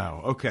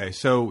 Wow. Okay.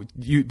 So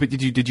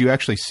did you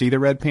actually see the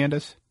red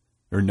pandas?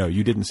 Or no,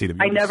 you didn't see them?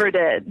 I never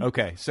did.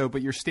 Okay. So,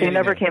 but you're standing They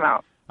never there. came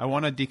out. I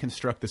want to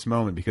deconstruct this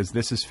moment because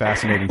this is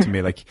fascinating to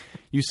me. Like,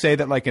 you say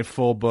that like a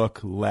full book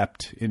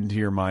leapt into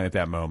your mind at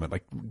that moment.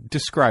 Like,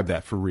 describe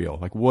that for real.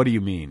 Like, what do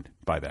you mean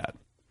by that?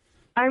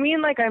 I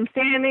mean, like, I'm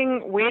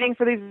standing, waiting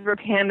for these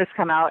pandas to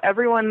come out.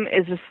 Everyone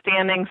is just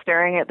standing,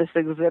 staring at this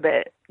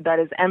exhibit that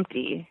is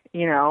empty.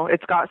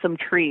 It's got some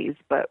trees,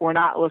 but we're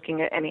not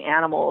looking at any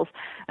animals.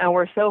 And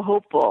we're so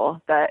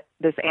hopeful that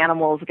this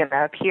animal is going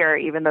to appear,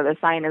 even though the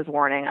sign is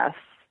warning us,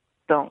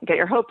 don't get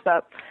your hopes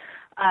up.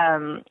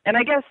 And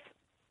I guess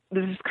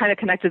this is kind of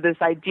connected to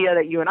this idea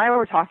that you and I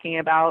were talking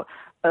about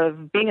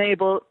of being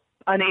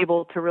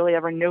unable to really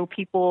ever know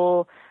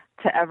people,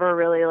 to ever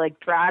really like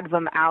drag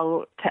them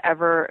out, to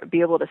ever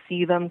be able to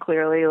see them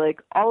clearly.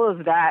 Like, all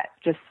of that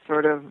just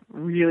sort of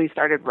really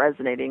started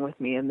resonating with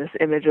me in this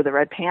image of the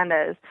red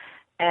pandas.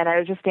 And I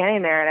was just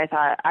standing there and I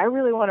thought, I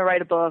really want to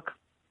write a book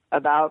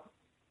about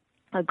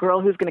a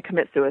girl who's going to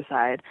commit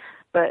suicide,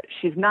 but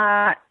she's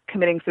not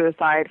committing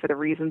suicide for the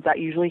reasons that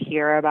you usually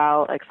hear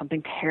about, like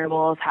something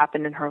terrible has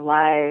happened in her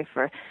life,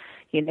 or,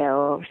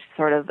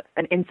 sort of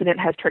an incident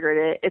has triggered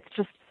it. It's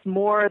just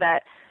more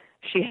that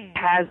she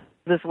has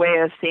this way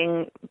of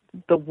seeing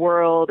the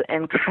world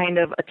in kind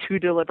of a too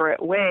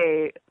deliberate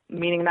way,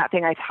 meaning that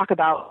thing I talk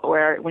about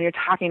where when you're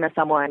talking to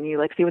someone, you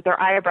like see what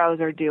their eyebrows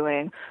are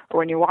doing, or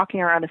when you're walking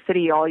around a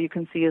city, all you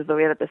can see is the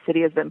way that the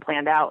city has been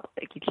planned out.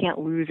 Like, you can't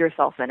lose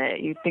yourself in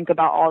it. You think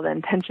about all the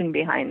intention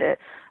behind it.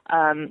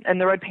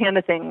 And the red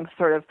panda thing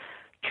sort of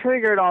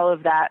triggered all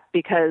of that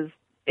because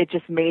it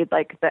just made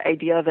like the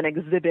idea of an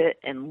exhibit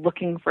and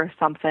looking for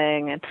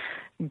something and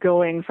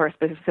going for a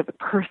specific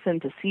person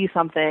to see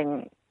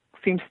something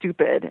seemed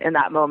stupid in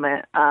that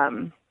moment,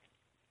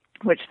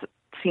 which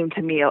seemed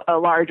to me a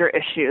larger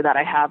issue that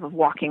I have of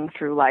walking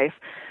through life.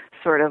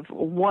 sort of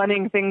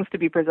wanting things to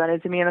be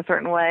presented to me in a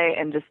certain way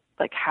and just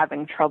like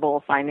having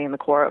trouble finding the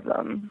core of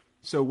them.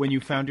 So when you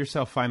found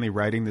yourself finally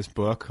writing this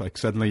book, like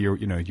suddenly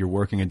you're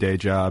working a day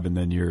job and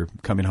then you're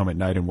coming home at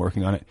night and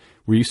working on it,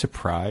 were you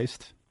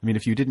surprised? I mean,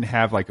 if you didn't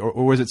have like,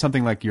 or was it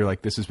something like you're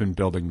like, this has been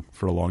building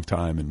for a long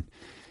time and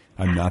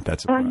I'm not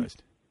that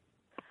surprised?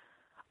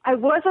 I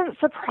wasn't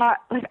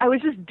surprised. Like, I was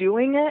just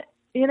doing it,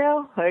 you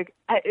know, like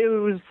it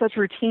was such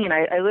routine.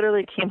 I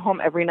literally came home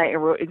every night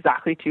and wrote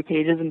exactly 2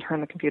 pages and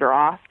turned the computer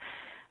off.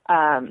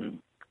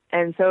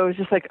 And so it was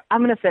just like,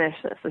 I'm going to finish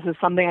this. This is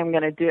something I'm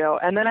going to do.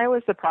 And then I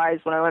was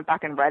surprised when I went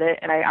back and read it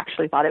and I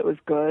actually thought it was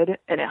good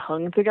and it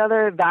hung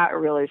together. That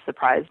really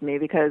surprised me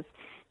because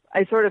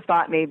I sort of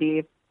thought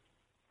maybe,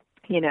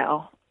 you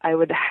know, I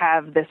would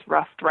have this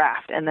rough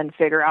draft and then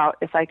figure out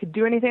if I could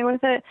do anything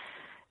with it.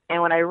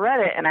 And when I read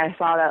it and I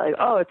saw that, like,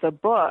 oh, it's a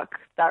book,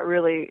 that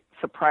really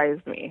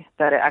surprised me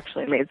that it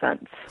actually made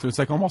sense. So it's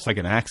like almost like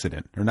an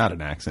accident, or not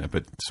an accident,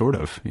 but sort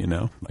of, you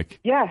know, like.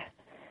 Yeah,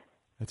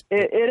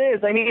 it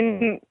is. I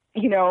mean,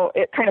 you know,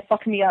 it kind of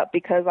fucked me up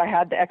because I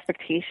had the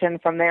expectation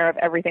from there of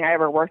everything I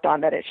ever worked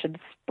on that it should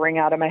spring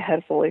out of my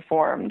head fully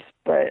formed.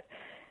 But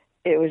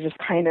it was just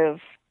kind of,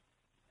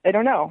 I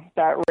don't know,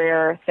 that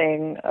rare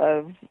thing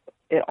of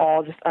it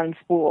all just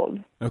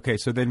unspooled. Okay,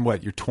 so then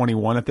what? You're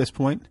 21 at this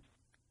point?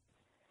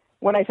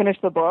 When I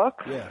finished the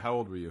book? Yeah, how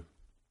old were you?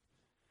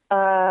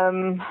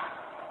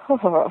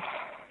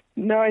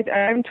 No,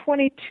 I'm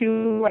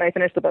 22 when I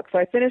finished the book. So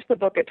I finished the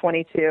book at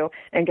 22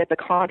 and get the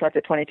contract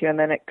at 22, and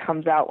then it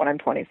comes out when I'm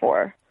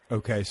 24.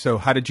 Okay, so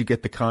how did you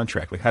get the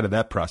contract? Like, how did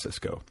that process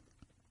go?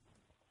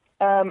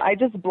 I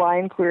just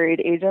blind queried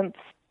agents.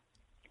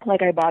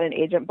 Like, I bought an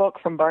agent book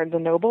from Barnes &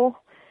 Noble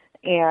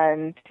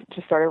and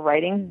just started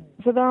writing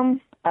to them.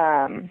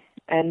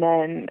 And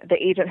then the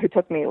agent who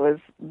took me was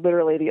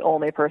literally the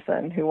only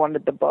person who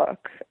wanted the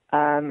book.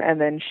 And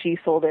then she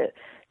sold it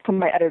to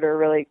my editor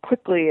really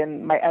quickly,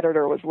 and my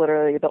editor was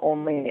literally the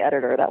only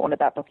editor that wanted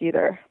that book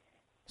either.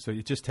 So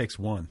it just takes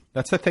one.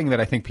 That's the thing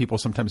that I think people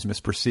sometimes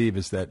misperceive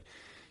is that,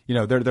 you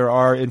know, there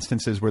are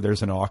instances where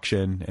there's an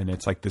auction and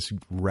it's like this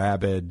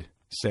rabid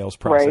sales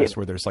process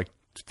where there's like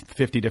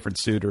 50 different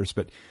suitors,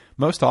 but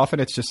most often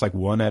it's just like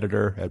one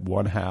editor at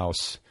one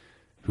house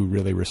who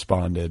really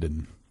responded,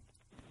 and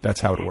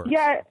that's how it works.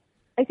 Yeah,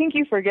 I think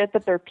you forget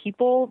that they're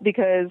people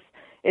because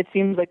it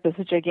seems like this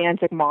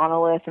gigantic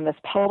monolith and this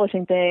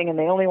publishing thing, and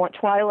they only want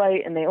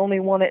Twilight, and they only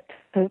want it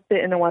to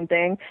fit into one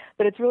thing.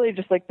 But it's really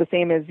just like the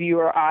same as you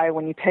or I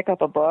when you pick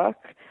up a book.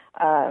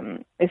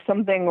 If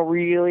something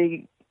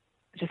really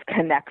just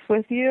connects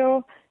with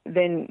you,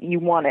 then you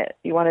want it.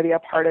 You want to be a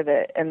part of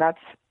it. And that's,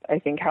 I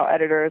think, how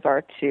editors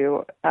are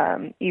too.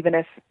 Even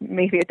if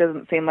maybe it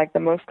doesn't seem like the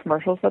most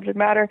commercial subject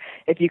matter,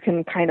 if you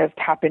can kind of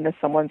tap into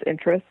someone's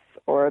interests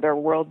or their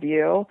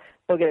worldview,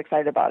 they'll get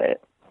excited about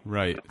it.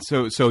 Right.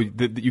 So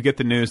you get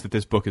the news that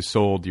this book is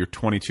sold. You're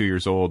 22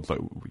 years old. Like,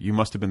 you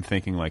must have been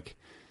thinking like,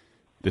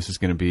 this is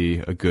going to be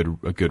a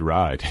good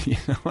ride. You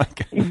know,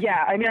 like.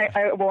 Yeah. I mean,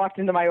 I walked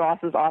into my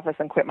boss's office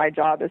and quit my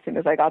job as soon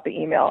as I got the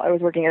email. I was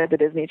working at the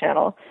Disney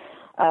Channel.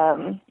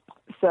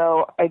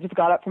 So I just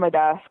got up from my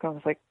desk and I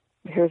was like,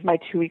 here's my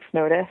 2 weeks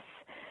notice,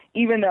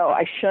 even though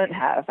I shouldn't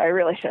have. I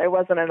really should. It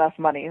wasn't enough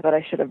money that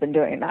I should have been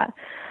doing that.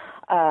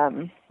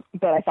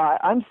 But I thought,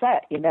 I'm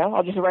set, you know,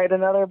 I'll just write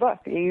another book.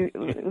 This is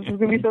going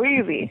to be so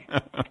easy.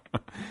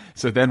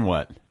 So then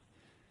what?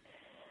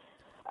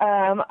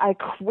 I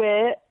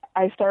quit.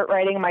 I start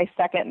writing my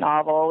second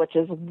novel, which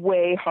is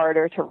way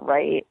harder to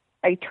write.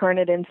 I turn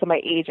it into my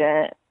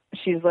agent.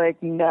 She's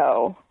like,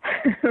 no,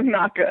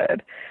 not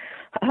good.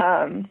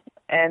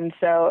 And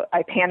so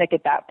I panic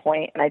at that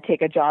point, and I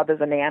take a job as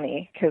a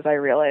nanny because I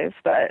realize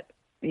that,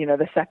 you know,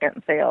 the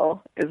second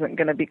sale isn't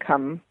going to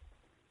come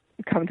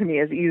to me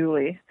as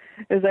easily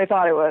as I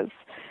thought it was.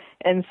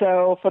 And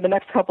so for the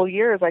next couple of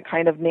years, I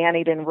kind of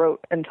nannied and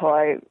wrote until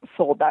I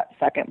sold that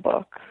second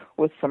book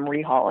with some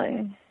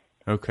rehauling.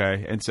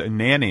 Okay. And so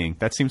nannying,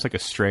 that seems like a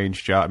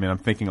strange job. I mean, I'm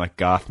thinking like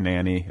goth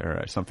nanny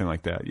or something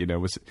like that, you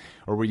know,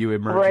 were you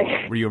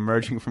emerging, were you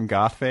emerging from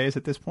goth phase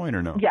at this point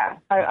or no? Yeah,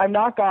 I'm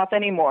not goth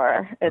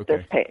anymore at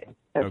this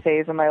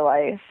phase of my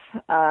life.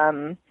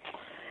 And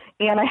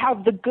I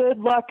have the good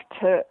luck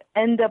to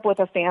end up with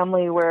a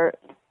family where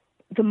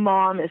the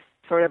mom is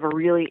sort of a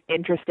really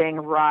interesting,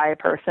 wry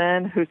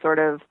person who sort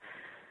of,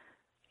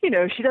 you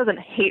know, she doesn't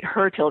hate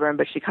her children,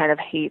 but she kind of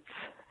hates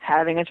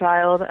having a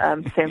child.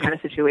 Same kind of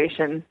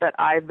situation that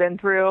I've been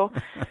through.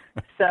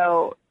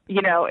 So,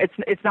 you know,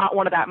 it's not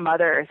one of that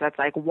mothers that's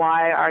like,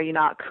 why are you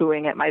not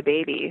cooing at my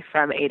baby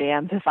from 8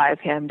 a.m. to 5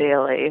 p.m.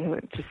 daily?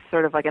 Just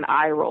sort of like an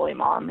eye-rolling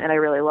mom, and I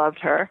really loved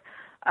her.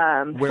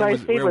 Where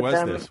was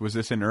this? Was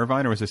this in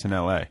Irvine or was this in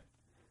L.A.?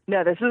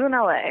 No, this is in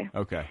L.A.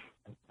 Okay.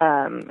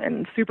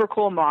 And super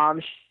cool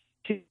mom.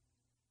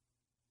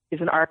 She's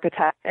an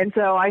architect. And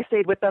so I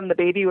stayed with them. The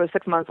baby was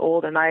 6 months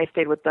old, and I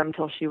stayed with them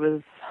till she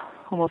was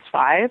almost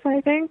 5, I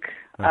think.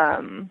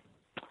 Okay.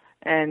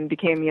 And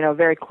became, you know,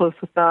 very close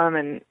with them.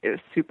 And it was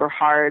super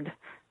hard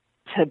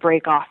to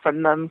break off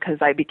from them because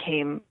I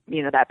became,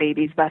 you know, that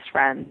baby's best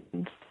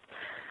friend.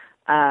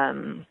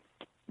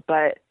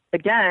 But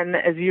again,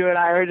 as you and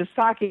I were just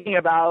talking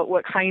about,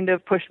 what kind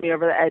of pushed me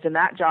over the edge in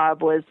that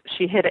job was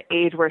she hit an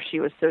age where she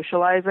was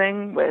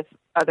socializing with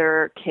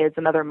other kids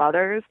and other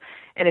mothers,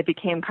 and it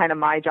became kind of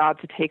my job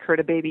to take her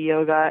to baby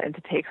yoga and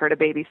to take her to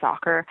baby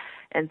soccer.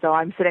 And so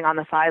I'm sitting on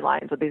the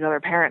sidelines with these other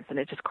parents, and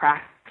it just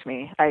cracked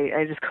me.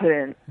 I just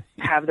couldn't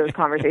have those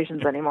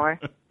conversations anymore.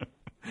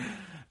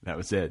 That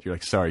was it. You're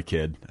like, sorry,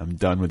 kid, I'm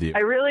done with you. I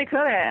really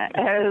couldn't.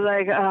 I was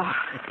like,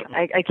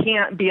 I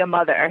can't be a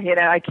mother. You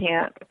know, I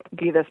can't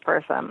be this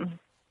person.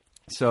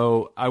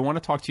 So I want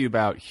to talk to you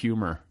about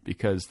humor,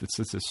 because this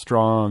is a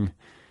strong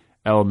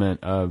element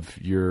of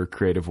your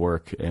creative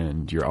work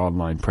and your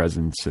online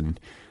presence. And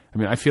I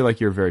mean, I feel like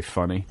you're very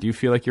funny. Do you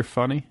feel like you're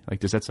funny? Like,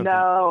 does that something?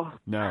 No.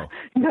 No,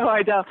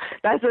 I don't.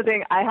 That's the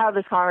thing. I have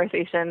this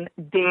conversation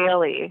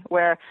daily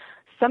where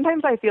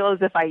sometimes I feel as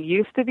if I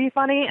used to be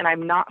funny and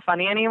I'm not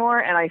funny anymore,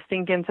 and I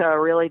sink into a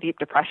really deep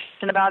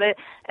depression about it.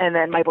 And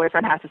then my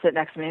boyfriend has to sit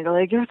next to me and go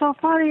like, "You're so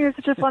funny. You're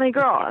such a funny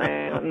girl."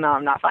 And no,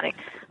 I'm not funny.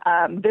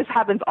 This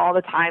happens all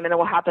the time, and it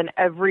will happen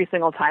every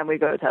single time we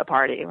go to a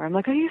party where I'm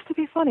like, "I used to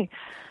be funny."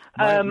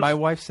 My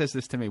wife says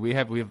this to me. We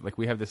have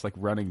this like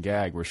running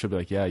gag where she'll be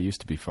like, "Yeah, I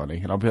used to be funny,"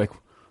 and I'll be like,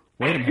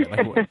 "Wait a minute,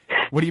 like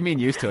what do you mean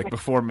used to? Like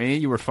before me,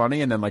 you were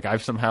funny, and then like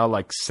I've somehow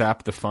like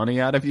sapped the funny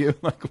out of you?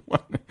 Like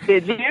what?"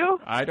 Did you?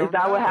 I don't. Is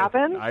that know. what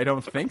happened? I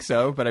don't think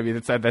so, but I mean,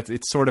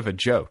 it's sort of a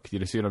joke. You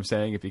know, see what I'm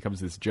saying? It becomes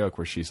this joke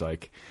where she's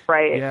like,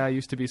 "Right, yeah, I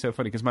used to be so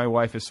funny," because my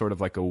wife is sort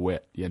of like a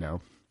wit, you know.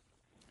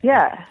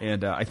 Yeah.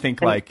 And I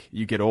think like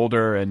you get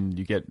older and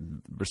you get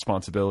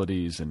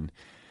responsibilities, and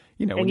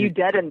you know. And you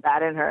deadened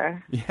that in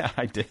her. Yeah,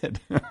 I did.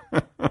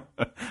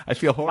 I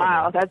feel horrible.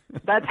 Wow,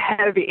 that's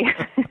heavy.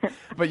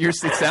 But it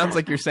sounds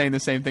like you're saying the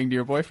same thing to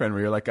your boyfriend,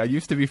 where you're like, "I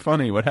used to be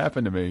funny. What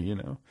happened to me?" You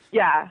know?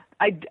 Yeah,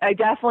 I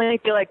definitely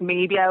feel like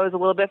maybe I was a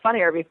little bit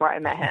funnier before I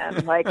met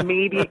him. Like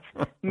maybe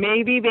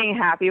being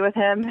happy with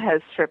him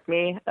has stripped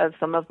me of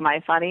some of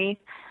my funny.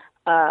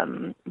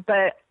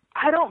 But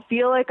I don't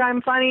feel like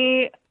I'm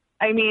funny.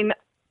 I mean,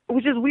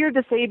 which is weird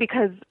to say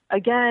because,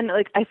 again,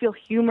 like I feel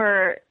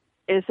humor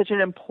is such an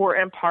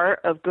important part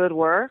of good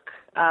work,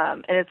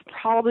 and it's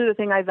probably the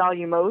thing I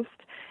value most.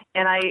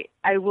 And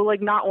I will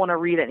like not want to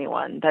read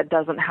anyone that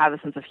doesn't have a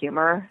sense of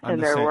humor in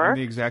their work. I'm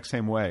the exact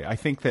same way. I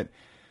think that.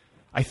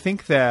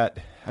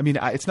 I mean,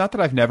 it's not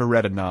that I've never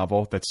read a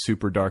novel that's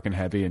super dark and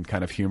heavy and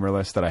kind of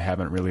humorless that I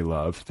haven't really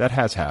loved. That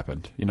has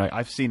happened. You know,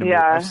 I've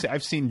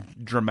seen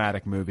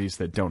dramatic movies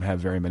that don't have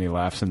very many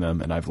laughs in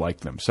them, and I've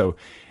liked them. So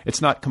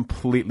it's not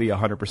completely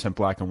 100%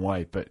 black and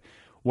white. But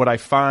what I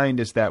find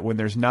is that when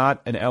there's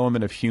not an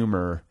element of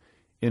humor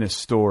in a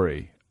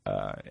story,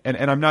 and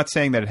I'm not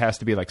saying that it has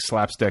to be like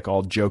slapstick,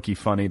 all jokey,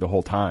 funny the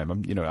whole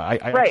time.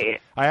 I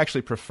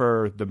actually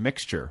prefer the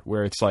mixture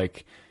where it's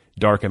like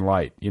dark and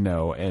light, you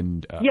know,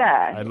 and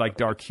I like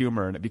dark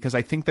humor in it because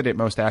I think that it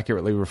most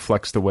accurately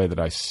reflects the way that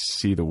I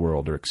see the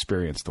world or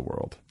experience the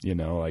world, you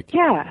know, like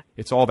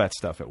it's all that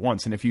stuff at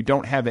once. And if you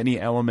don't have any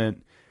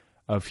element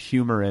of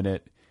humor in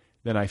it,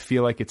 then I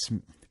feel like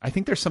I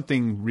think there's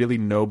something really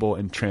noble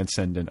and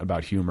transcendent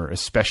about humor,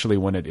 especially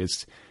when it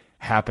is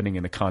happening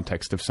in the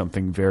context of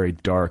something very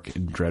dark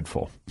and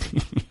dreadful.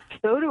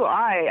 So do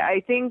I.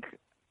 I think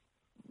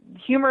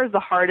humor is the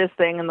hardest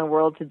thing in the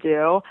world to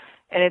do.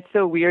 And it's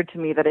so weird to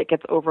me that it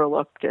gets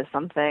overlooked as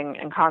something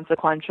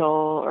inconsequential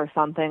or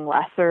something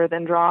lesser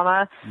than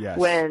drama. Yes.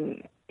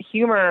 When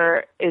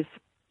humor is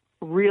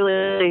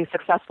really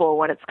successful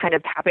when it's kind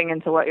of tapping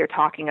into what you're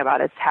talking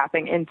about. It's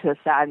tapping into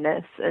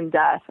sadness and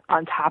death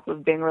on top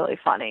of being really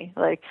funny.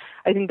 Like,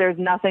 I think there's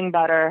nothing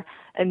better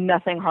and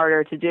nothing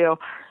harder to do.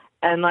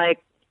 And, like,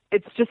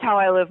 it's just how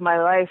I live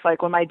my life.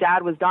 Like, when my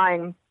dad was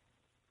dying,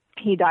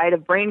 he died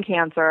of brain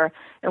cancer,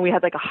 and we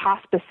had, like, a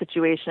hospice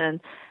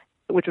situation,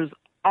 which was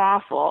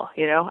awful.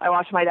 You know, I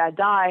watched my dad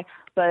die,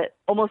 but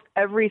almost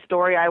every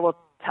story I will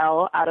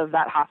tell out of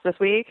that hospice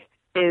week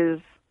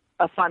is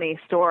a funny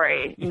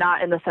story,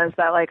 not in the sense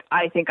that like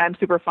I think I'm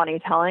super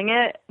funny telling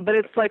it, but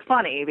it's like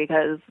funny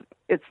because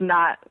it's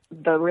not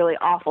the really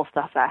awful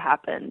stuff that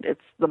happened.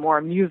 It's the more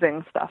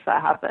amusing stuff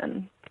that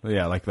happened.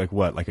 Yeah, like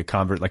what? Like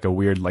like a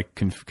weird like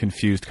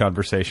confused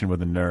conversation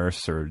with a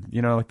nurse, or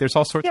you know, like there's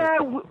all sorts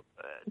of.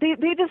 They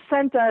just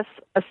sent us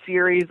a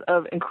series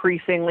of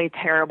increasingly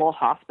terrible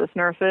hospice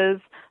nurses,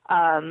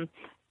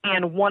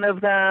 and one of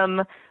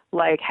them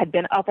like had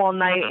been up all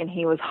night and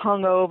he was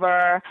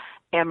hungover,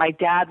 and my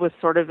dad was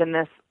sort of in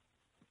this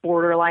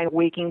borderline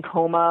waking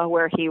coma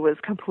where he was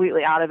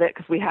completely out of it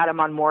because we had him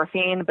on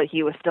morphine, but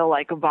he was still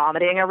like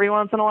vomiting every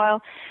once in a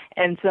while,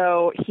 and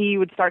so he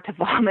would start to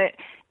vomit.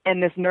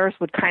 And this nurse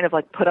would kind of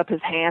like put up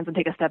his hands and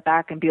take a step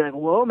back and be like,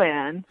 "Whoa,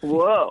 man,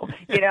 whoa,"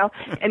 you know.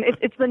 And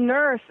it's the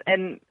nurse,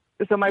 and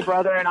so my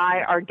brother and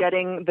I are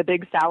getting the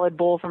big salad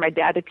bowl for my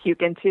dad to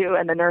puke into,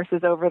 and the nurse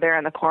is over there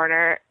in the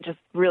corner, just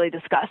really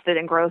disgusted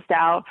and grossed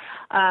out.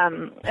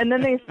 And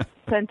then they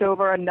sent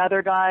over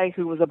another guy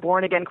who was a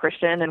born-again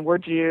Christian, and we're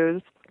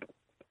Jews.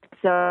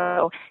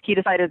 So he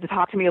decided to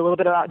talk to me a little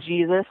bit about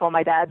Jesus while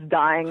my dad's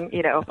dying,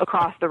 you know,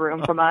 across the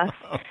room from us.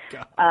 Oh,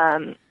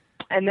 God.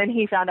 And then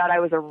he found out I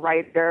was a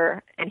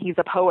writer and he's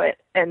a poet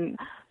and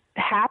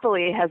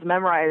happily has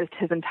memorized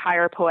his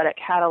entire poetic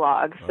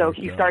catalog. So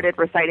he started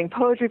reciting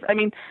poetry. I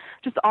mean,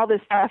 just all this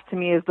stuff to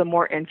me is the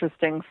more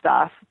interesting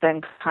stuff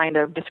than kind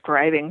of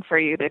describing for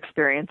you the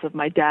experience of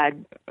my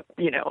dad,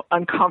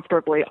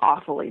 uncomfortably,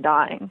 awfully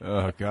dying.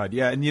 Oh, God.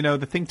 Yeah. And,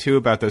 the thing, too,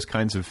 about those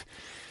kinds of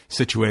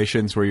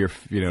situations where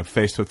you're,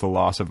 faced with the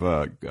loss of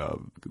a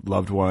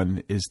loved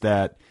one is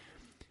that,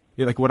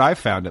 like what I've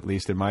found, at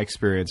least in my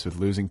experience with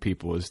losing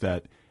people, is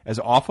that as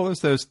awful as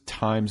those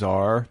times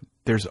are,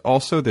 there's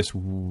also this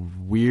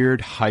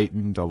weird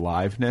heightened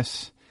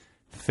aliveness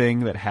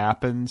thing that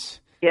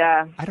happens.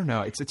 Yeah. I don't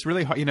know. It's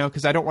really hard,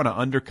 because I don't want to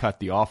undercut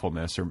the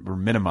awfulness or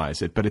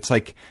minimize it. But it's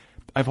like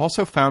I've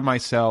also found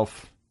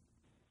myself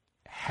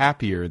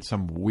happier in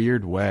some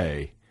weird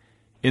way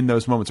in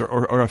those moments,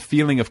 or a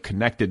feeling of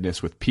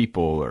connectedness with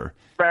people, or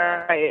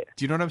right.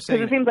 Do you know what I'm saying?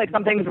 Because it seems like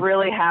something's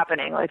really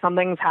happening, like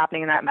something's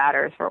happening that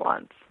matters for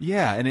once.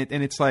 Yeah, and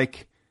it's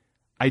like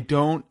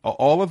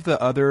all of the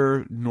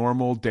other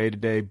normal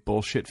day-to-day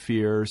bullshit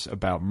fears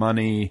about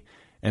money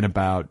and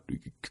about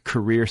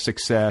career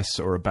success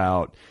or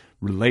about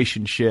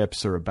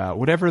relationships or about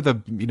whatever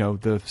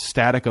the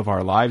static of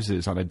our lives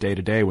is on a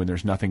day-to-day when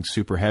there's nothing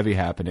super heavy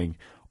happening.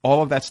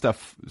 All of that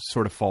stuff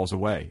sort of falls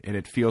away, and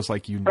it feels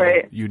like you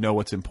know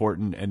what's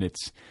important, and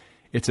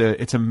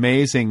it's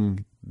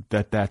amazing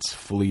that that's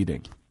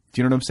fleeting. Do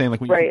you know what I'm saying?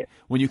 Like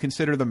when you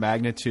consider the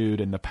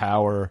magnitude and the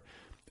power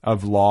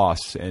of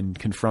loss and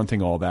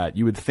confronting all that,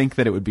 you would think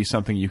that it would be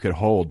something you could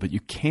hold, but you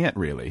can't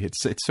really.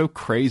 It's so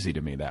crazy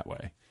to me that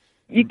way.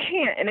 You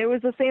can't, and it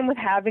was the same with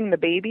having the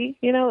baby.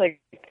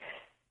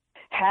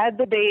 Had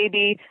the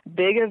baby,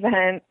 big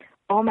event.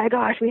 Oh my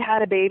gosh, we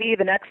had a baby.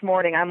 The next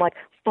morning, I'm like,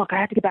 fuck, I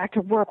have to get back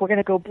to work. We're going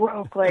to go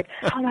broke. Like,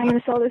 how am I going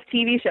to sell this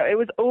TV show? It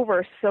was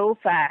over so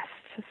fast,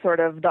 sort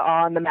of the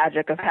awe and the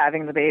magic of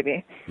having the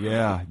baby.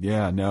 Yeah.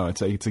 No,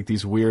 it's like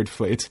these weird,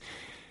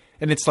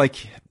 and it's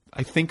like,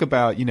 I think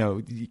about,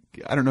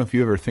 I don't know if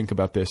you ever think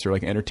about this or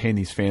like entertain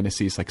these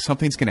fantasies, like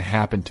something's going to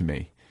happen to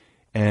me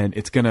and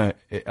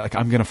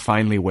I'm going to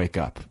finally wake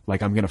up.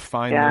 Like I'm going to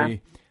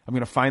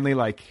finally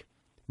like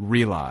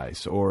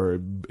realize or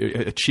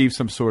achieve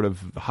some sort of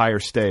higher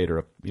state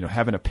or,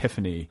 have an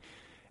epiphany,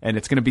 and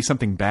it's going to be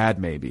something bad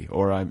maybe,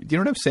 or do you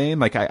know what I'm saying?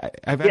 Like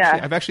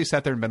I've actually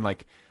sat there and been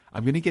like,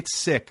 I'm going to get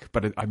sick,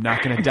 but I'm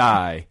not going to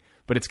die,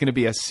 but it's going to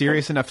be a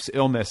serious enough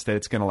illness that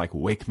it's going to like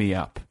wake me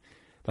up.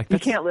 Like you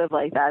can't live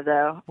like that,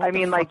 though. I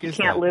mean, like you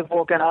can't live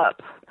woken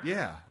up.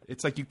 Yeah,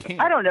 it's like you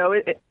can't. I don't know.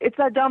 It's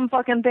that dumb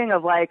fucking thing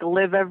of like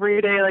live every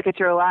day like it's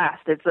your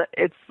last.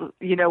 It's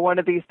one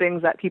of these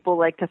things that people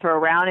like to throw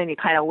around, and you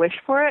kind of wish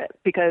for it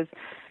because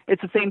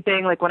it's the same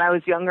thing. Like when I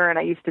was younger and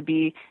I used to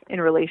be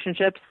in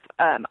relationships,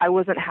 I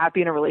wasn't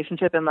happy in a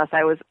relationship unless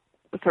I was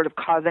sort of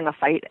causing a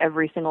fight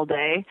every single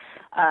day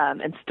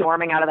and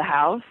storming out of the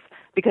house,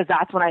 because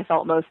that's when I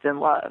felt most in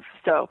love.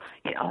 So,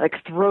 like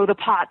throw the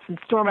pots and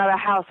storm out of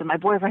the house, and my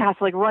boyfriend has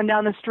to like run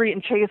down the street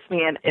and chase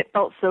me, and it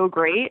felt so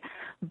great.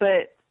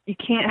 But you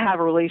can't have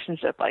a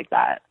relationship like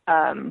that.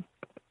 And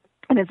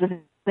it's the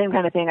same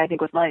kind of thing, I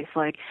think, with life.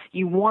 Like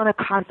you want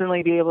to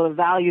constantly be able to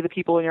value the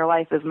people in your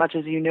life as much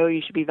as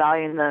you should be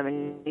valuing them,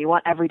 and you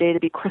want every day to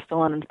be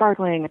crystalline and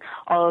sparkling and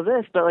all of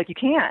this, but like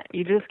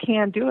you just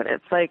can't do it.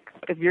 It's like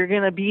if you're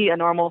going to be a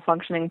normal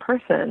functioning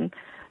person,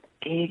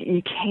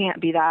 you can't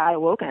be that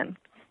awoken.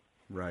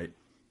 Right.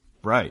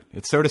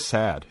 It's sort of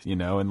sad,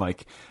 and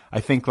like, I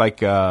think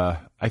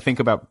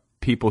about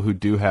people who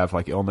do have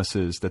like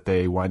illnesses that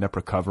they wind up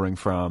recovering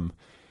from,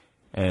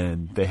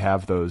 and they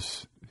have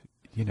those,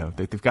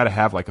 they've got to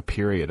have like a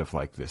period of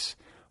like this,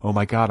 oh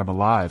my God, I'm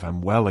alive,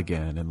 I'm well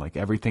again, and like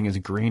everything is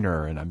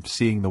greener, and I'm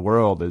seeing the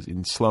world as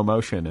in slow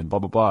motion, and blah,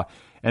 blah, blah.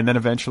 And then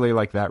eventually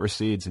like that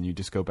recedes, and you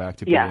just go back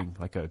to being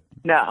like a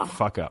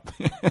fuck up.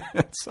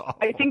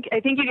 I think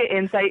you get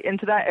insight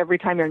into that every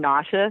time you're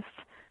nauseous.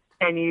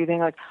 And you think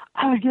like,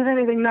 I would give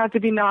anything not to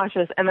be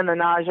nauseous. And then the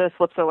nausea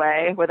slips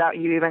away without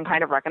you even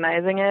kind of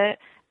recognizing it.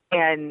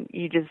 And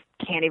you just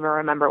can't even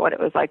remember what it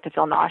was like to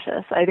feel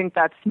nauseous. I think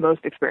that's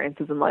most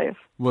experiences in life.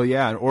 Well,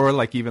 yeah. Or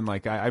like even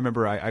like I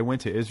remember I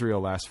went to Israel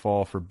last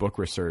fall for book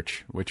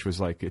research, which was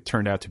like, it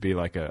turned out to be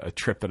like a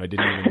trip that I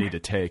didn't even need to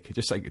take.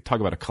 Just like talk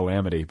about a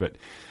calamity. But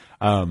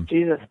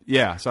Jesus.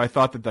 Yeah. So I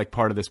thought that like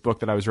part of this book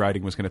that I was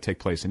writing was going to take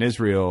place in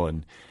Israel,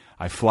 and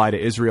I fly to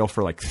Israel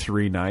for like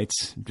 3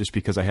 nights just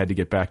because I had to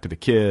get back to the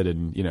kid,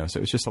 and so it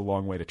was just a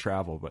long way to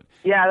travel. But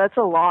yeah, that's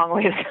a long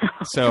way to go.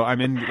 So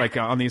I'm in like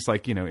on these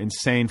like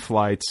insane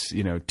flights,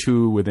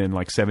 2 within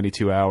like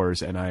 72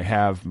 hours, and I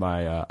have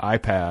my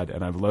iPad,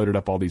 and I've loaded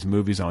up all these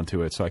movies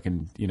onto it so I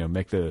can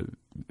make the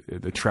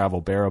travel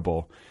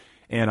bearable.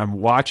 And I'm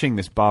watching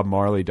this Bob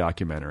Marley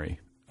documentary.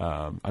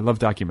 I love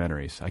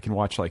documentaries. I can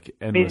watch like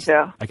endless. Me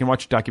too. I can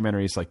watch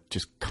documentaries like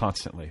just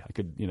constantly. I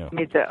could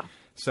Me too.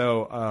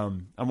 So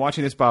I'm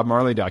watching this Bob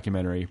Marley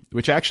documentary,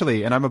 which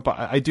actually, and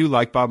I do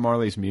like Bob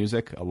Marley's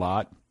music a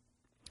lot.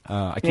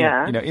 I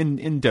can't,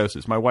 in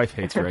doses. My wife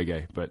hates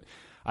reggae, but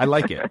I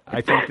like it.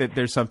 I think that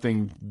there's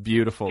something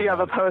beautiful. Do you have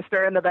a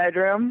poster in the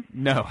bedroom?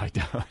 No, I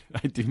don't.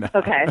 I do not.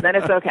 Okay, then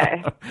it's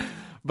okay.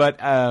 But,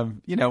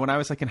 when I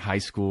was like in high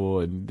school,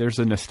 and there's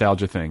a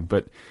nostalgia thing,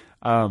 but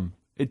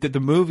the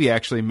movie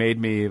actually made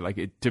me, like,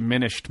 it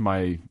diminished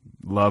my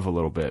love a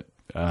little bit,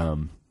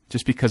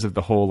 just because of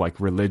the whole like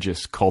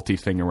religious culty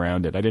thing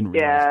around it. I didn't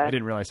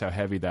realize how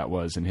heavy that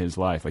was in his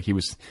life. Like he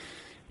was,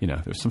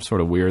 there's some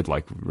sort of weird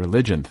like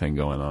religion thing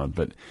going on.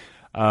 But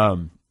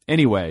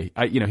anyway,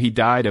 he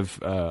died of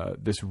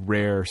this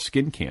rare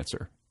skin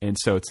cancer, and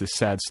so it's this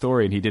sad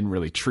story, and he didn't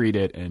really treat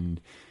it,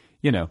 and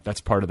that's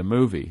part of the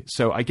movie.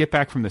 So I get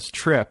back from this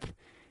trip,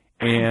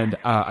 and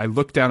I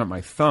look down at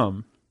my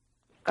thumb.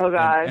 Oh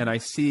God! And I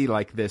see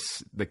like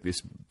this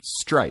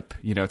stripe.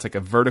 It's like a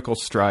vertical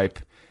stripe.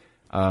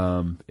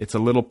 It's a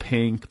little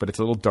pink, but it's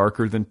a little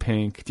darker than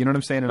pink. Do you know what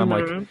I'm saying? And I'm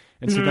like,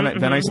 and so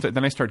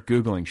then I start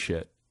Googling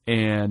shit,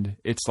 and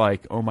it's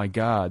like, oh my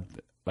God,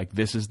 like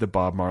this is the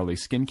Bob Marley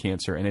skin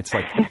cancer. And it's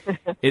like,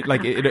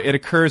 it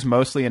occurs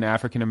mostly in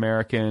African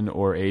American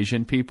or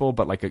Asian people,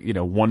 but like,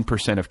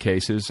 1% of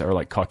cases are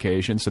like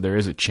Caucasian. So there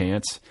is a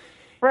chance.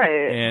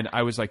 Right. And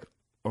I was like,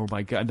 oh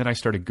my God. And then I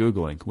started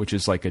Googling, which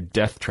is like a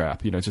death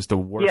trap. It's just the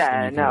worst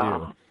thing you can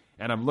do.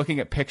 And I'm looking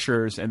at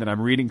pictures, and then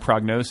I'm reading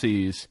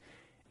prognoses.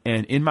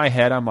 And in my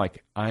head, I'm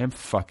like, I am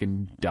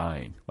fucking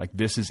dying. Like,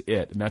 this is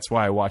it. And that's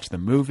why I watched the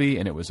movie,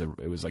 and it was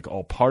like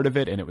all part of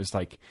it. And it was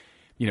like,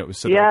 it was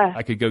so that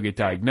I could go get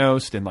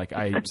diagnosed. And like,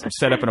 I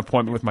set up an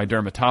appointment with my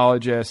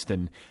dermatologist,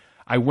 and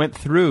I went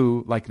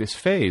through like this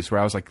phase where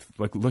I was like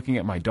looking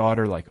at my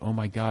daughter, like, oh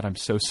my God, I'm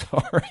so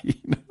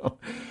sorry.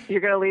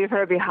 You're going to leave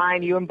her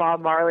behind, you and Bob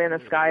Marley in the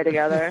sky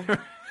together.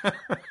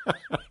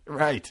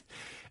 Right.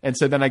 And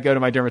so then I go to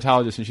my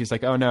dermatologist, and she's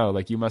like, "Oh no,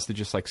 like you must have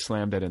just like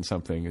slammed it in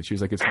something." And she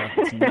was like, "It's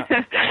not."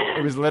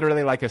 It was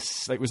literally like a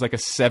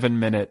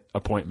 7-minute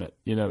appointment.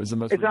 It was the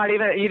most. It's not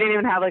even. You didn't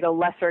even have like a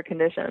lesser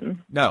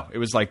condition. No, it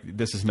was like,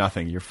 this is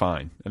nothing. You're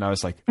fine. And I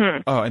was like,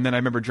 oh. And then I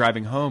remember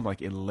driving home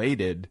like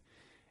elated,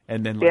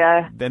 and then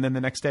then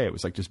the next day it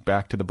was like just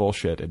back to the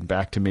bullshit, and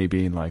back to me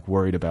being like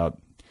worried about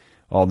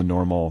all the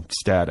normal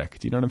static.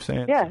 Do you know what I'm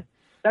saying? Yeah.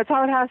 That's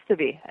how it has to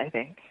be, I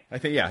think.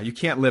 You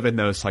can't live in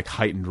those like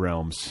heightened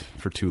realms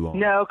for too long.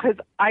 No, because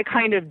I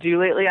kind of do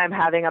lately. I'm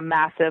having a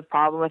massive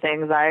problem with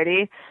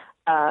anxiety,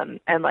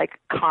 and like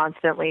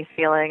constantly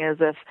feeling as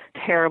if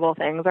terrible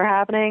things are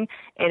happening,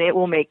 and it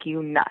will make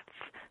you nuts.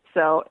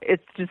 So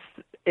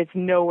it's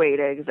no way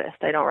to exist.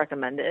 I don't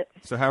recommend it.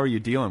 So how are you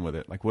dealing with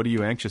it? Like, what are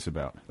you anxious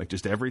about? Like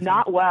just everything?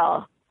 Not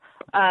well.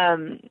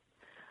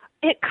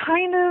 It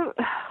kind of...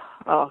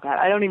 Oh, God,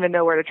 I don't even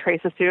know where to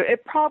trace this to.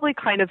 It probably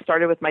kind of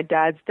started with my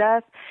dad's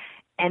death,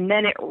 and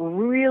then it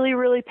really,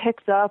 really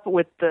picked up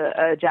with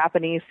the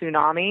Japanese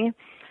tsunami.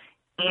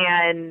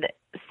 And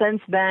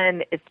since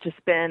then, it's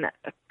just been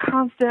a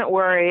constant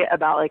worry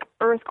about, like,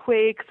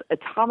 earthquakes,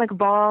 atomic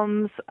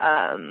bombs,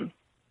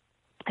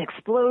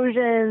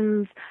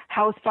 explosions,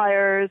 house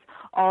fires,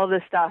 all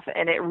this stuff.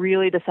 And it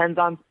really descends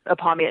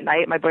upon me at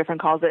night. My boyfriend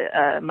calls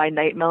it my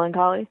night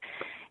melancholy.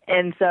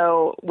 And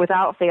so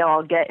without fail,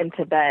 I'll get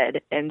into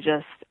bed and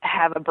just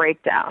have a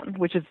breakdown,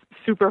 which is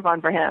super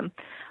fun for him.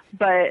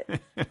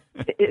 But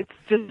it's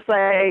just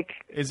like,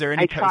 is there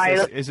any,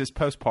 is this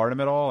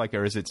postpartum at all? Like,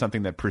 or is it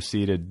something that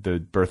preceded the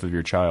birth of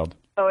your child?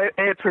 Oh,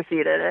 it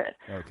preceded it.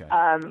 Okay.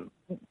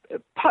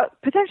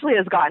 Potentially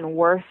has gotten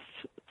worse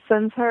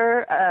since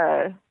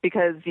her,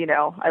 because,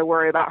 I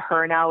worry about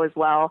her now as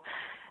well.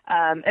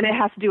 And it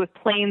has to do with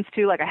planes,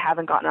 too. Like, I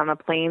haven't gotten on a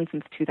plane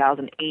since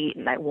 2008,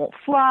 and I won't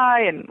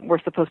fly. And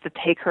we're supposed to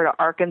take her to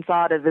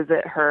Arkansas to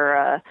visit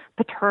her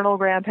paternal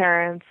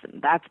grandparents.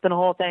 And that's been a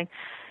whole thing.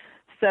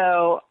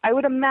 So I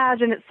would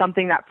imagine it's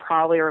something that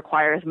probably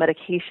requires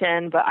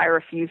medication, but I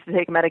refuse to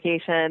take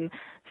medication.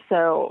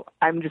 So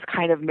I'm just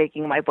kind of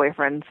making my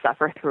boyfriend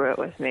suffer through it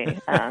with me,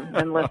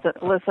 and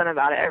listen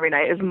about it every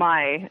night is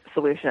my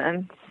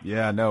solution.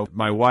 Yeah, no,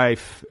 my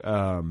wife...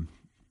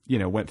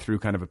 went through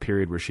kind of a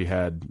period where she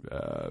had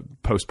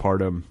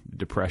postpartum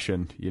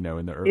depression, in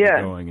the early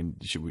going, and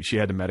she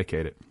had to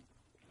medicate it.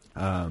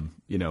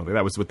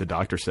 That was what the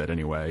doctor said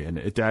anyway, and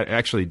it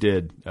actually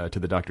did, to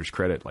the doctor's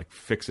credit, like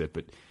fix it.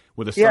 But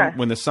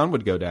when the sun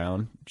would go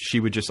down, she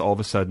would just all of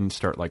a sudden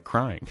start like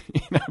crying.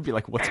 I'd be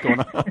like, "What's going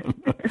on?"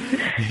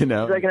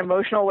 It's like an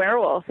emotional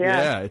werewolf.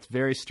 Yeah, it's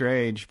very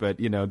strange, but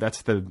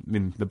that's the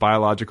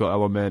biological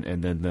element,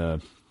 and then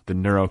the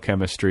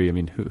neurochemistry. I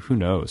mean, who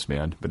knows,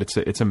 man? But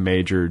it's a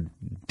major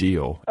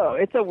deal. Oh,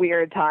 it's a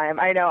weird time.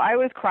 I know. I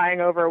was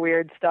crying over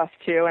weird stuff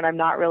too, and I'm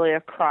not really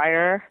a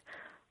crier.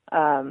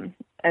 And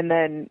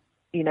then,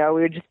 we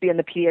would just be in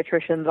the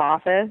pediatrician's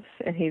office,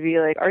 and he'd be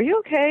like, "Are you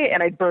okay?"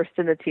 And I'd burst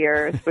into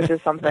tears, which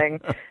is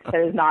something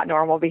that is not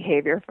normal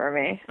behavior for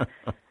me.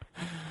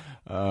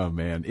 Oh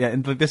man. Yeah.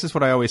 And this is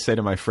what I always say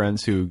to my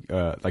friends who,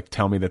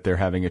 tell me that they're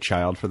having a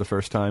child for the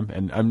first time.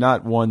 And I'm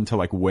not one to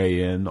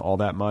weigh in all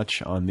that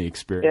much on the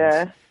experience.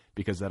 Yeah.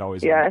 because that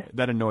always Yes.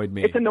 that annoyed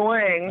me. It's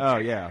annoying. Oh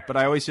yeah, but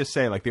I always just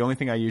say like the only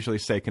thing I usually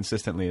say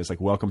consistently is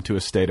like welcome to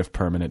a state of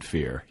permanent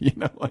fear. You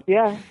know, like,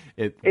 yeah,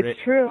 it's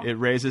true. It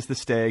raises the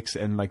stakes,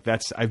 and like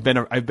that's I've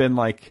been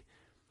like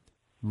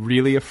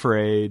really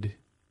afraid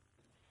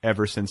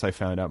ever since I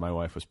found out my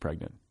wife was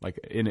pregnant, like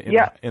in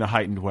a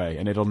heightened way,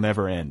 and it'll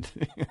never end.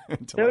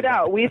 No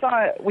doubt. We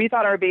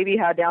thought our baby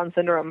had Down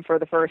syndrome for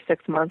the first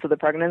 6 months of the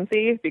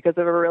pregnancy because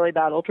of a really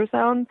bad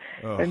ultrasound.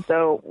 Oh. And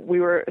so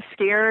we were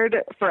scared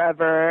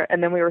forever,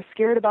 and then we were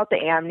scared about the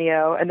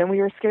amnio, and then we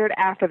were scared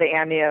after the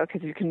amnio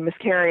because you can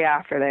miscarry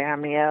after the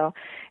amnio.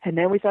 And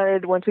then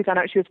once we found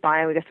out she was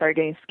fine, we just started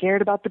getting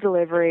scared about the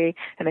delivery,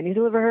 and then you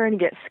deliver her and you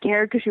get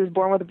scared because she was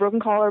born with a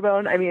broken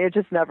collarbone. I mean, it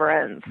just never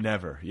ends.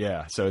 Never.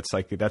 Yeah. So it's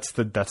like that's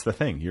the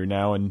thing. You're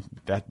now in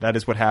that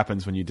is what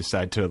happens when you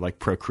decide to like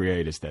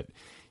procreate, is that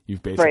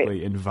you've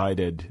basically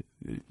invited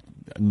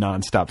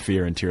nonstop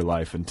fear into your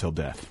life until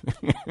death.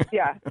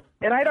 Yeah.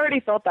 And I'd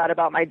already felt that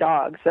about my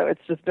dog, so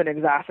it's just been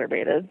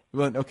exacerbated.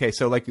 Well, okay,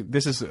 so like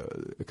this is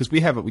because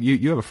you have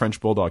a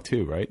French bulldog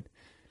too, right?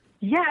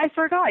 Yeah, I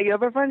forgot. You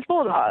have a French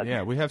bulldog.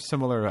 Yeah, we have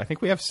similar. I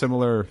think we have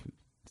similar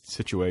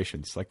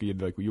situations. Like you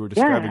were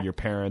describing your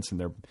parents and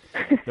their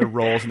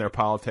roles and their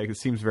politics. It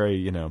seems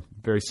very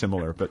very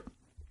similar. But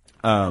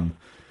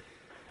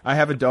I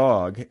have a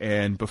dog,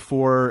 and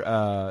before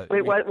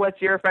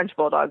what's your French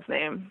bulldog's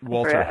name?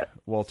 Walter.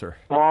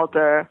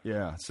 Walter.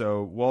 Yeah.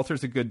 So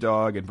Walter's a good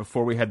dog, and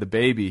before we had the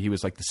baby, he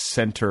was like the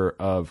center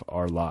of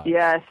our lives.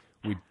 Yes.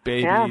 We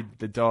babied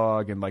the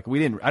dog, and like I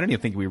don't even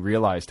think we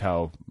realized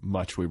how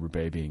much we were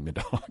babying the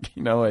dog.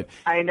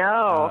 I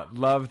know.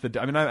 Love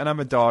the. I mean, I'm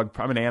a dog.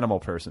 I'm an animal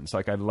person, so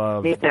like I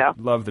love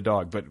the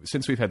dog. But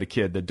since we've had the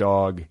kid, the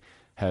dog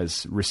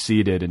has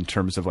receded in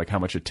terms of like how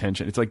much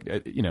attention. It's like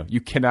you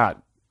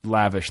cannot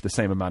lavish the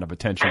same amount of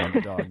attention on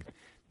the dog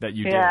that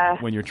you do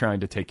when you're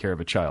trying to take care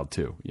of a child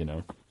too.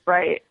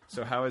 Right.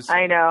 So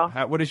I know.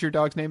 What is your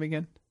dog's name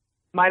again?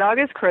 My dog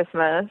is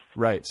Christmas.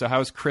 Right. So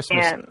how's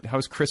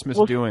Christmas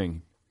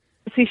doing?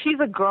 See, she's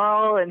a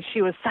girl, and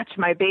she was such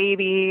my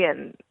baby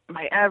and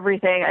my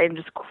everything. I'm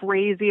just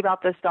crazy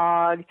about this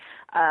dog.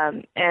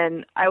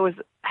 And I was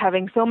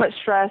having so much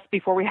stress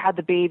before we had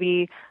the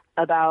baby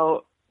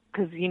about,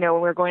 because, when we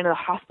were going to the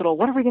hospital,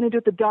 what are we going to do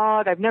with the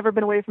dog? I've never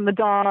been away from the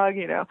dog,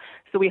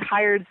 So we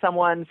hired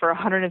someone for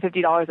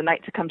 $150 a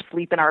night to come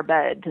sleep in our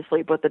bed, to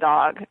sleep with the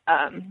dog,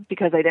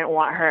 because I didn't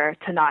want her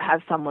to not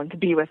have someone to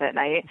be with at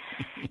night.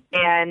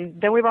 And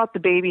then we brought the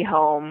baby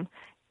home,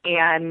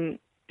 and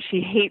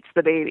she hates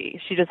the baby.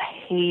 She just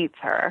hates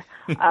her.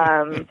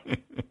 And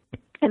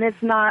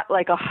it's not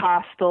like a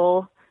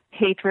hostile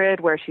hatred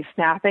where she's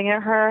snapping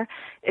at her.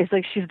 It's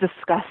like she's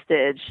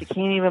disgusted. She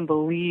can't even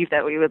believe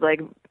that we would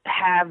like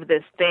have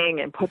this thing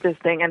and put this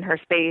thing in her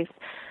space.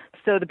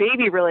 So the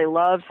baby really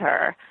loves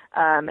her.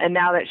 And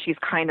now that she's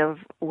kind of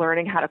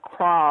learning how to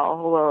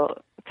crawl, we'll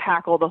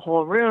tackle the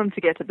whole room to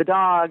get to the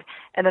dog,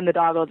 and then the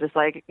dog will just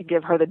like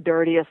give her the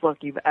dirtiest look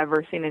you've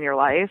ever seen in your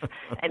life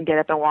and get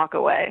up and walk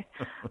away.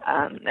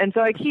 And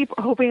so I keep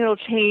hoping it'll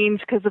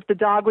change, because if the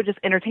dog would just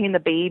entertain the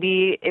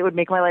baby, it would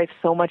make my life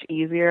so much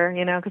easier,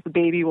 because the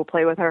baby will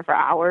play with her for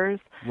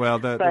hours. Well,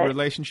 the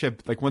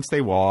relationship, like once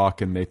they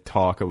walk and they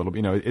talk a little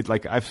bit, it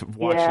like I've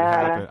watched it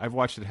happen. I've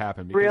watched it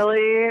happen.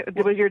 Really?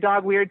 Was your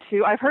dog weird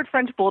too? I've heard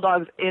French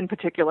bulldogs in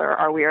particular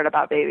are weird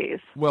about babies.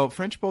 Well,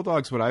 French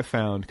bulldogs, what I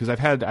found, because I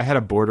had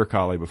a border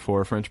collie before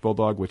a French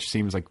bulldog, which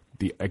seems like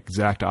the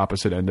exact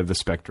opposite end of the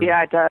spectrum.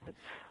 Yeah, it does.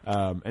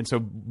 And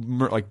so,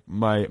 like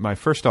my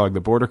first dog,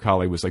 the border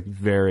collie, was like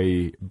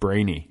very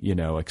brainy,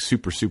 like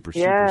super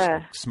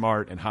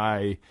smart and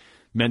high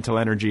mental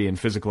energy and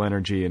physical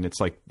energy, and it's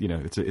like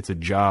it's a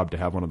job to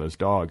have one of those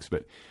dogs.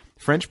 But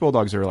French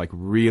bulldogs are like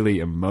really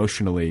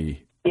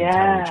emotionally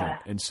intelligent,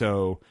 and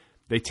so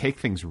they take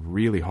things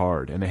really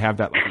hard, and they have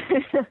that.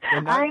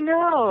 I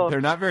know.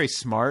 They're not very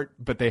smart,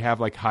 but they have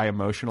like high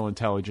emotional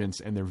intelligence,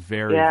 and they're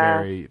very,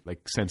 very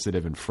like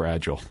sensitive and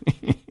fragile.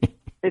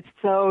 It's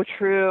so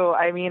true.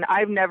 I mean,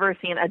 I've never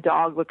seen a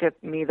dog look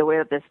at me the way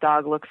that this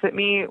dog looks at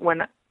me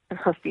when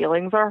her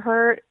feelings are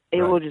hurt.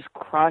 It will just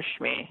crush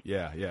me.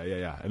 Yeah.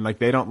 And like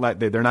they're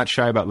not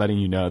shy about letting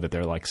you know that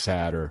they're like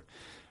sad or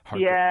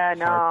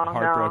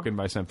heartbroken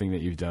by something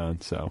that you've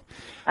done. So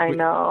I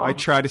know. I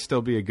try to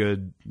still be a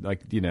good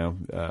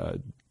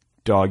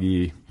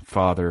doggy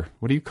father.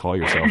 What do you call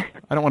yourself?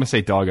 I don't want to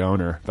say dog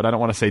owner, but I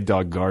don't want to say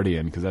dog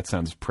guardian, because that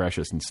sounds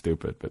precious and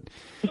stupid. But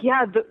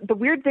yeah, the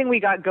weird thing we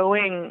got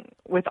going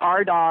with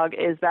our dog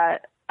is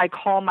that I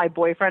call my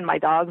boyfriend my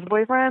dog's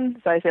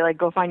boyfriend. So I say, like,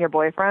 go find your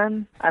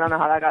boyfriend. I don't know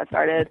how that got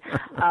started.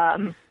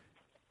 And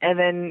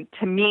then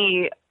to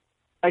me,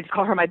 I just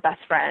call her my best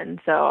friend.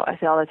 So I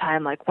say all the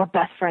time, like, we're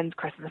best friends,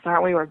 Christmas,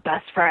 aren't we? We're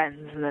best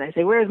friends. And then I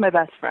say, where's my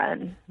best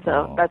friend?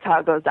 So that's how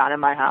it goes down in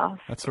my house.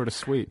 That's sort of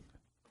sweet.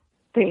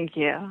 Thank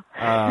you.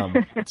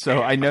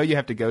 So I know you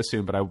have to go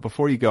soon, but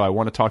before you go, I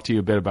want to talk to you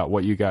a bit about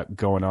what you got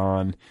going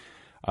on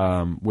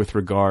with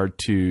regard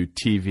to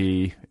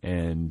TV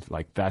and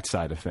like that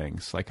side of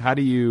things. Like, how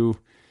do you,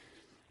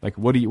 like,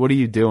 what are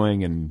you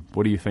doing, and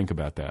what do you think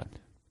about that?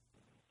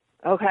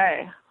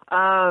 Okay.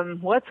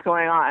 What's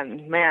going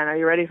on? Man, are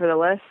you ready for the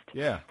list?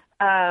 Yeah.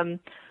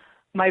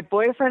 My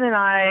boyfriend and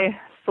I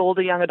sold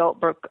a young adult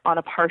book on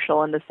a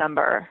partial in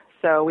December,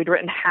 so we'd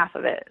written half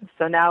of it.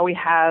 So now we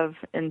have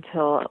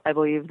until, I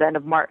believe, the end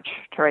of March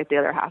to write the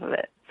other half of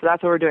it. So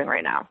that's what we're doing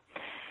right now.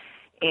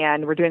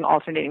 And we're doing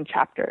alternating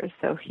chapters.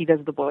 So he does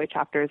the boy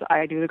chapters,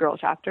 I do the girl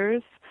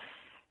chapters.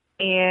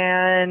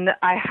 And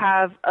I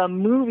have a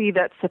movie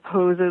that's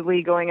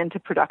supposedly going into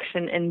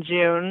production in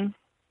June.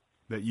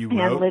 That you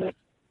wrote?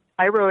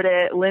 I wrote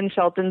it. Lynn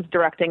Shelton's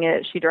directing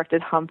it. She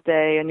directed Hump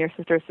Day and Your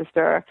Sister's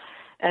Sister.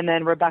 And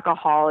then Rebecca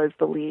Hall is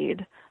the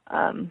lead,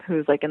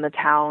 who's like in The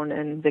Town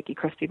and Vicky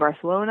Cristina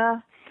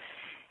Barcelona.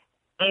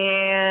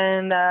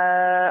 And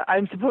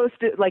I'm supposed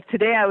to, like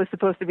today I was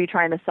supposed to be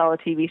trying to sell a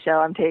TV show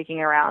I'm taking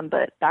around,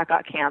 but that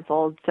got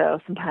canceled. So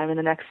sometime in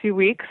the next few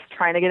weeks,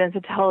 trying to get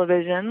into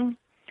television.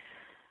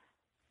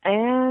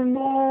 And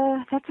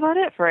that's about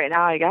it for right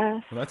now, I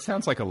guess. Well, that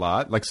sounds like a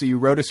lot. Like, so you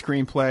wrote a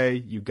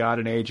screenplay, you got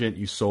an agent,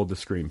 you sold the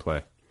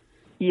screenplay.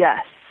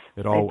 Yes,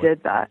 I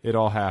did that. It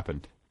all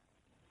happened.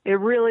 It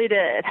really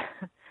did.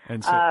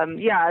 And so,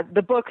 yeah,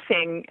 the book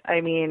thing,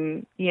 I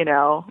mean, you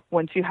know,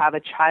 once you have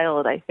a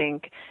child, I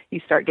think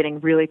you start getting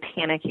really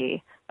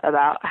panicky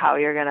about how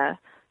you're going to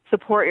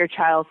support your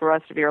child for the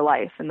rest of your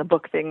life. And the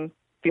book thing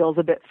feels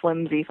a bit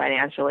flimsy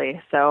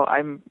financially. So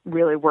I'm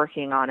really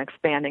working on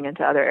expanding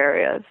into other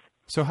areas.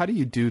 So how do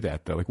you do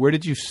that, though? Like, where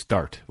did you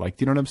start? Like,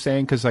 do you know what I'm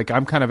saying? Because, like,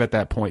 I'm kind of at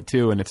that point,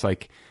 too, and it's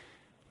like,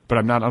 but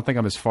I don't think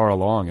I'm as far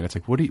along. And it's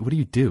like, what do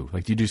you do?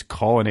 Like, do you just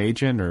call an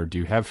agent, or do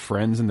you have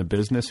friends in the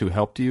business who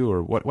helped you,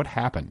 or what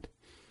happened?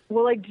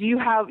 Well, like, you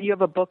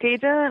have a book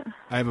agent?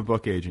 I have a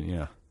book agent,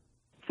 yeah.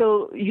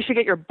 So you should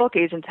get your book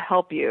agent to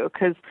help you,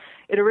 because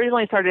it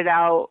originally started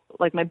out,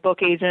 like, my book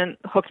agent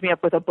hooked me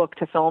up with a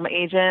book-to-film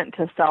agent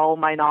to sell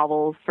my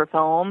novels for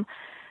film.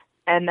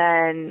 And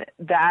then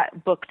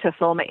that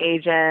book-to-film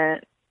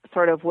agent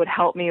sort of would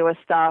help me with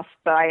stuff,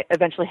 but I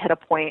eventually hit a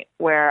point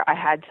where I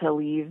had to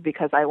leave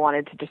because I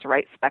wanted to just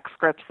write spec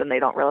scripts, and they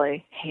don't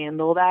really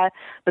handle that.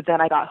 But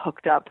then I got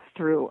hooked up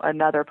through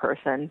another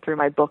person, through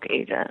my book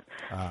agent.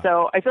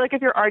 So I feel like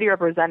if you're already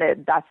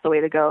represented, that's the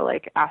way to go.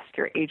 Like, ask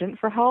your agent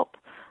for help.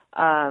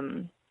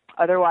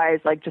 Otherwise,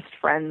 like, just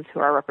friends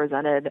who are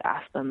represented,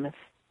 ask them if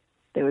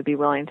they would be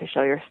willing to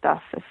show your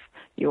stuff if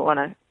you want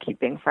to keep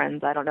being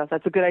friends. I don't know if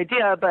that's a good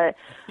idea, but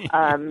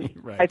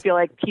right. I feel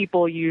like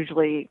people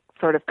usually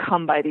sort of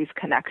come by these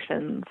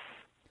connections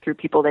through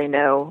people they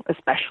know,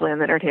 especially in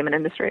the entertainment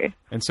industry.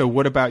 And so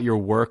what about your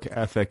work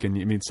ethic? And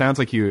I mean, it sounds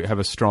like you have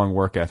a strong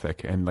work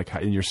ethic, and like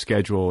in your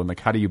schedule, and like,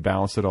 how do you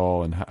balance it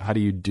all? And how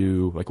do you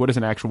do, like, what does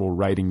an actual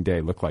writing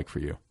day look like for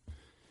you?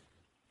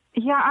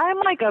 Yeah, I'm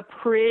like a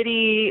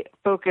pretty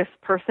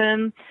focused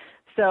person.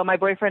 So my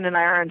boyfriend and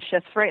I are on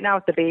shifts right now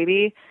with the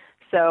baby.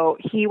 So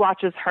he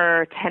watches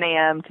her 10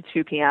 a.m. to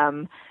 2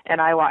 p.m., and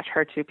I watch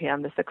her 2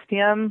 p.m. to 6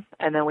 p.m.,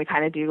 and then we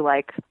kind of do,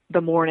 like, the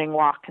morning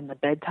walk and the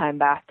bedtime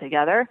bath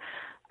together.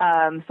 So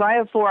I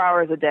have 4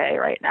 hours a day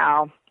right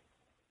now,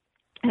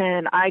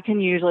 and I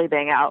can usually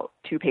bang out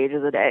 2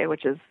 pages a day,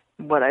 which is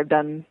what I've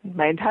done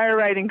my entire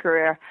writing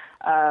career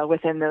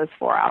within those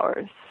 4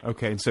 hours.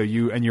 Okay, and so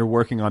you're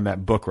working on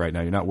that book right now.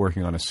 You're not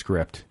working on a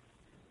script.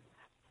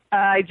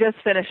 I just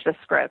finished a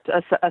script,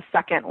 a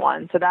second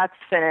one. So that's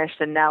finished,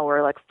 and now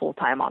we're like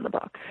full-time on the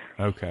book.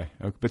 Okay.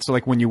 But so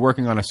like when you're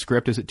working on a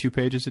script, is it 2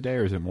 pages a day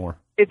or is it more?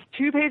 It's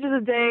 2 pages a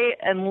day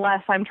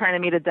unless I'm trying to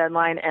meet a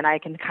deadline, and I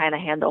can kind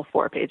of handle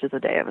 4 pages a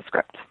day of a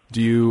script.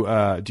 Do you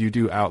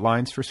do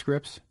outlines for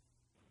scripts?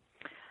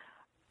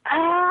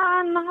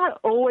 Not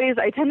always.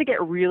 I tend to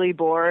get really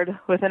bored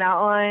with an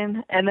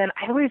outline. And then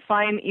I always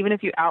find even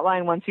if you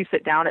outline, once you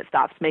sit down, it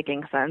stops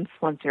making sense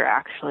once you're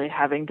actually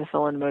having to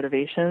fill in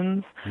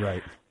motivations.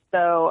 Right.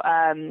 So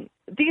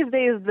these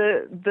days,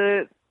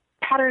 the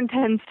pattern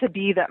tends to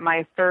be that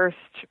my first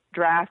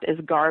draft is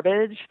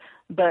garbage,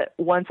 but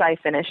once I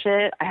finish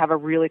it, I have a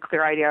really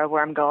clear idea of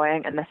where I'm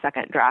going, and the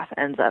second draft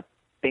ends up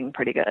being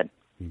pretty good.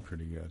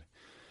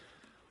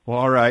 Well,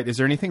 all right. Is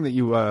there anything that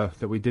you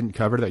that we didn't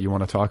cover that you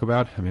want to talk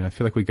about? I mean, I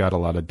feel like we got a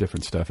lot of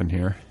different stuff in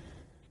here.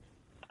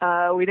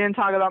 We didn't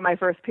talk about my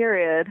first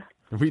period.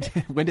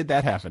 When did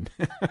that happen?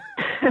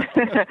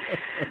 That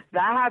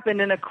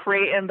happened in a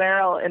crate and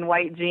barrel in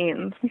white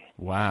jeans.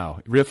 Wow.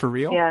 For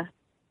real? Yeah.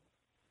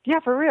 Yeah,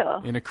 for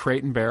real. In a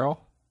crate and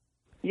barrel?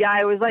 Yeah,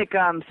 I was like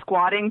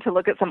squatting to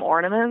look at some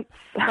ornaments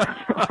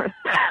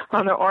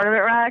on the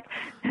ornament rack,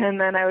 and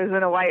then I was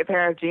in a white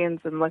pair of jeans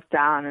and looked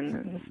down,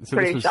 and it was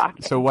pretty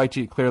shocking. So white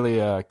jeans,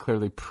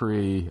 clearly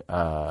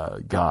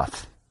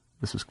pre-goth.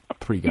 This was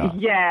pre-goth.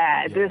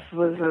 Yeah, this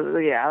was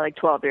like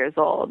 12 years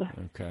old.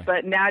 Okay.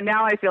 But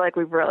now I feel like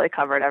we've really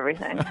covered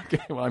everything.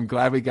 Okay, well, I'm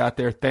glad we got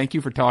there. Thank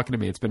you for talking to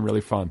me. It's been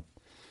really fun.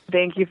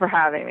 Thank you for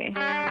having me.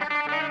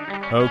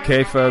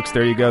 Okay, folks,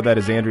 there you go. That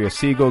is Andrea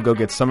Siegel. Go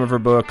get some of her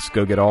books.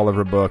 Go get all of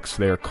her books.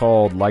 They are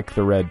called Like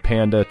the Red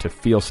Panda, To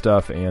Feel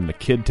Stuff, and The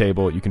Kid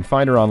Table. You can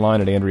find her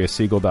online at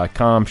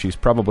AndreaSiegel.com. She's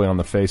probably on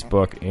the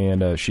Facebook,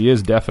 and she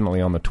is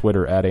definitely on the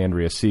Twitter at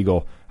Andrea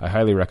Siegel. I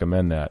highly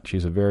recommend that.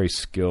 She's a very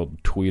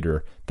skilled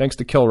tweeter. Thanks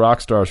to Kill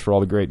Rock Stars for all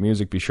the great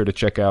music. Be sure to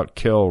check out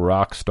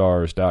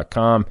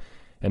KillRockstars.com.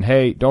 And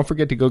hey, don't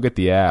forget to go get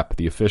the app,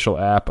 the official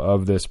app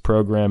of this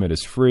program. It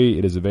is free.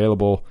 It is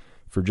available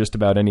for just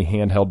about any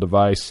handheld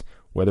device,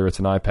 whether it's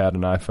an iPad,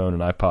 an iPhone, an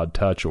iPod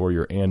Touch, or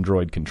your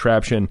Android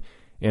contraption.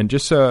 And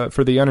just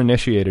for the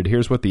uninitiated,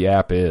 here's what the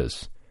app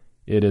is.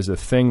 It is a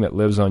thing that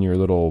lives on your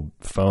little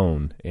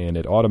phone, and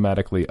it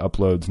automatically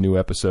uploads new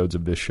episodes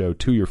of this show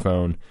to your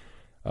phone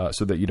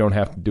so that you don't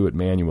have to do it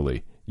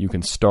manually. You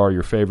can star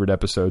your favorite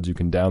episodes. You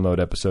can download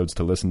episodes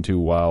to listen to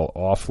while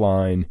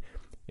offline,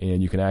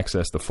 and you can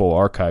access the full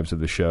archives of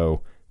the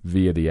show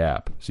via the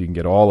app. So you can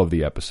get all of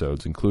the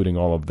episodes, including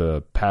all of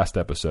the past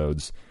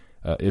episodes,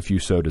 if you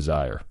so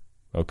desire.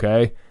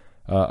 Okay?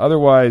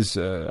 Otherwise,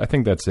 I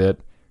think that's it.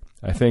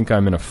 I think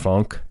I'm in a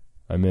funk.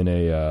 I'm in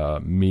a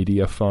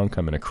media funk.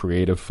 I'm in a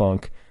creative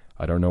funk.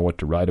 I don't know what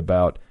to write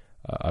about.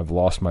 I've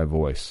lost my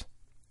voice.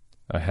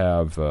 I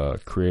have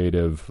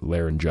creative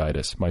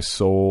laryngitis. My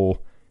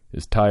soul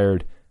is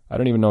tired. I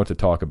don't even know what to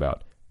talk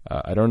about.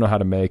 I don't know how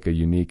to make a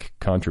unique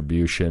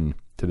contribution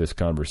to this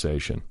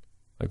conversation.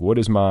 Like, what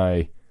is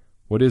my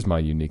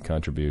unique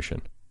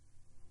contribution?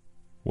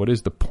 What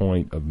is the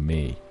point of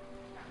me?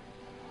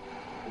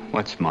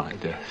 What's my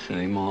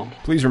destiny, Mom?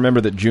 Please remember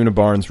that Juna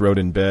Barnes wrote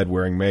in bed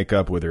wearing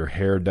makeup with her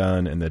hair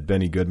done, and that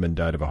Benny Goodman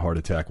died of a heart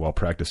attack while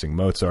practicing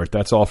Mozart.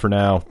 That's all for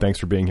now. Thanks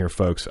for being here,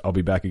 folks. I'll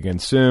be back again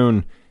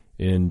soon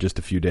in just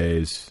a few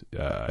days.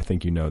 I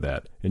think you know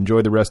that.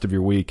 Enjoy the rest of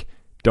your week.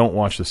 Don't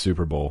watch the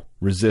Super Bowl.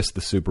 Resist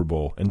the Super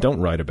Bowl. And don't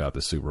write about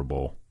the Super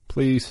Bowl.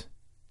 Please,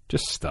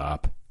 just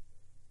stop.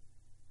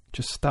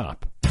 Just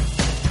stop.